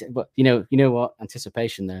 But you know what?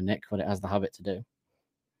 Anticipation, there, Nick. What it has the habit to do.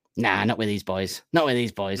 Nah, not with these boys. Not with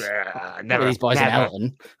these boys. Yeah, Not with these boys in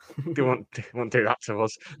Elton. They won't do that to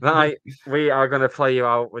us. Right, we are going to play you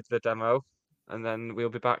out with the demo, and then we'll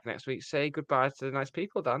be back next week. Say goodbye to the nice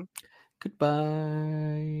people, Dan.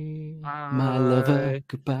 Goodbye, my lover.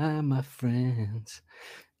 Goodbye, my friends.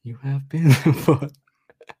 You have been the one.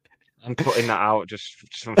 I'm putting that out just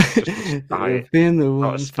for You've been the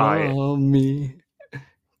one spite. for me.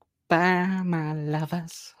 Goodbye, my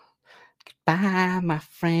lovers. Goodbye, my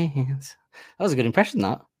friends. That was a good impression,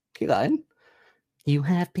 that. Keep that in. You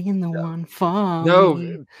have been the one for me.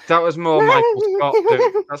 No, that was more Michael Scott.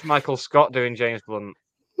 That's Michael Scott doing James Blunt.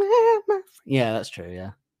 Yeah, that's true,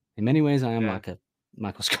 yeah. In many ways, I am like a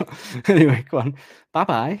Michael Scott. Anyway, go on.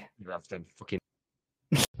 Bye-bye. Fucking.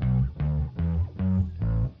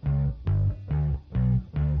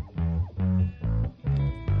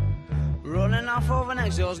 Running off over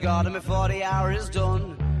next door's garden before the hour is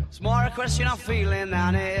done. It's more a question of feeling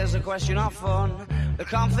than it is a question of fun. The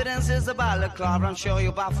confidence is the balaclava, I'm sure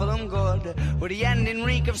you'll baffle them good. With the ending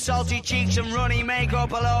reek of salty cheeks and runny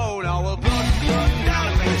makeup alone. Oh, well, blood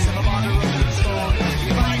down the face of a bottle of the storm.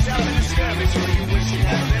 You find yourself in a skirmish where you wish you'd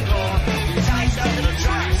never been born. You tie yourself to the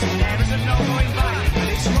tracks and there isn't no going back.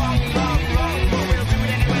 It's wrong, but we'll do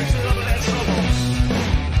it anyway to love less trouble.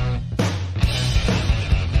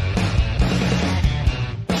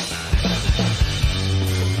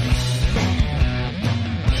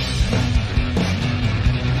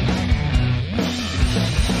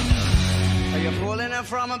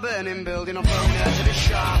 From a burning building or thrown her to the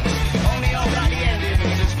shark. Only hope that the ending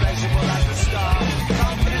is as flexible as the start.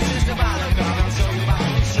 Confidence is the balaclava, I'm so you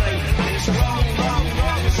back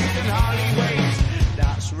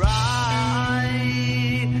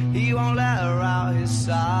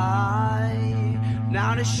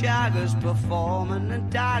shaggers perform and the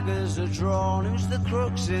daggers are drawn. Who's the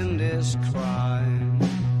crooks in this crime?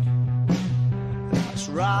 That's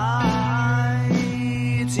right,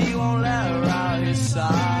 he won't let her out his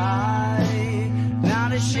side. Now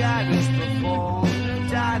the shaggers perform and the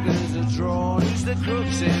daggers are drawn. Who's the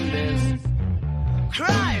crooks in this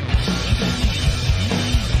crime?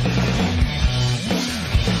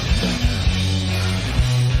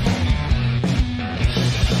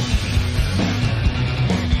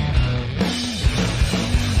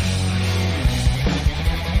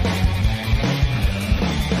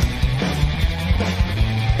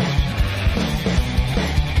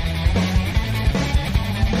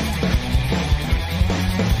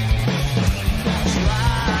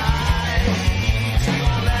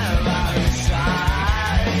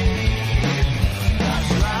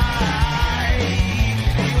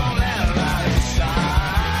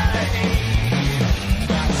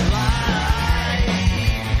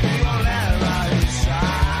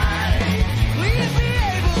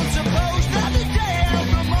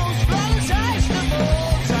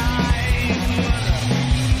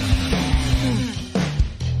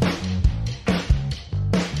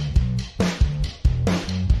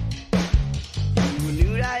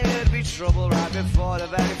 Trouble right before the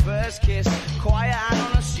very first kiss. Quiet and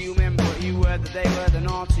unassuming, but you heard that they were the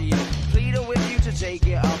naughty. Pleaded with you to take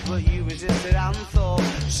it off, but you resisted and thought,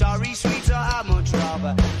 sorry sweetheart, I'd much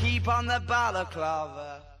rather keep on the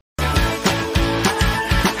balaclava.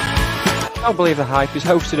 Don't Believe the Hype is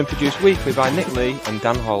hosted and produced weekly by Nick Lee and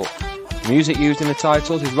Dan Holt. The music used in the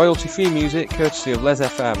titles is royalty-free music courtesy of Les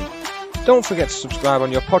FM. Don't forget to subscribe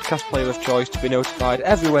on your podcast player of choice to be notified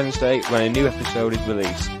every Wednesday when a new episode is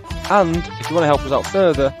released. And if you want to help us out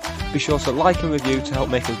further, be sure to like and review to help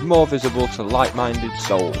make us more visible to like-minded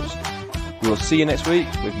souls. We will see you next week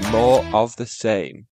with more of the same.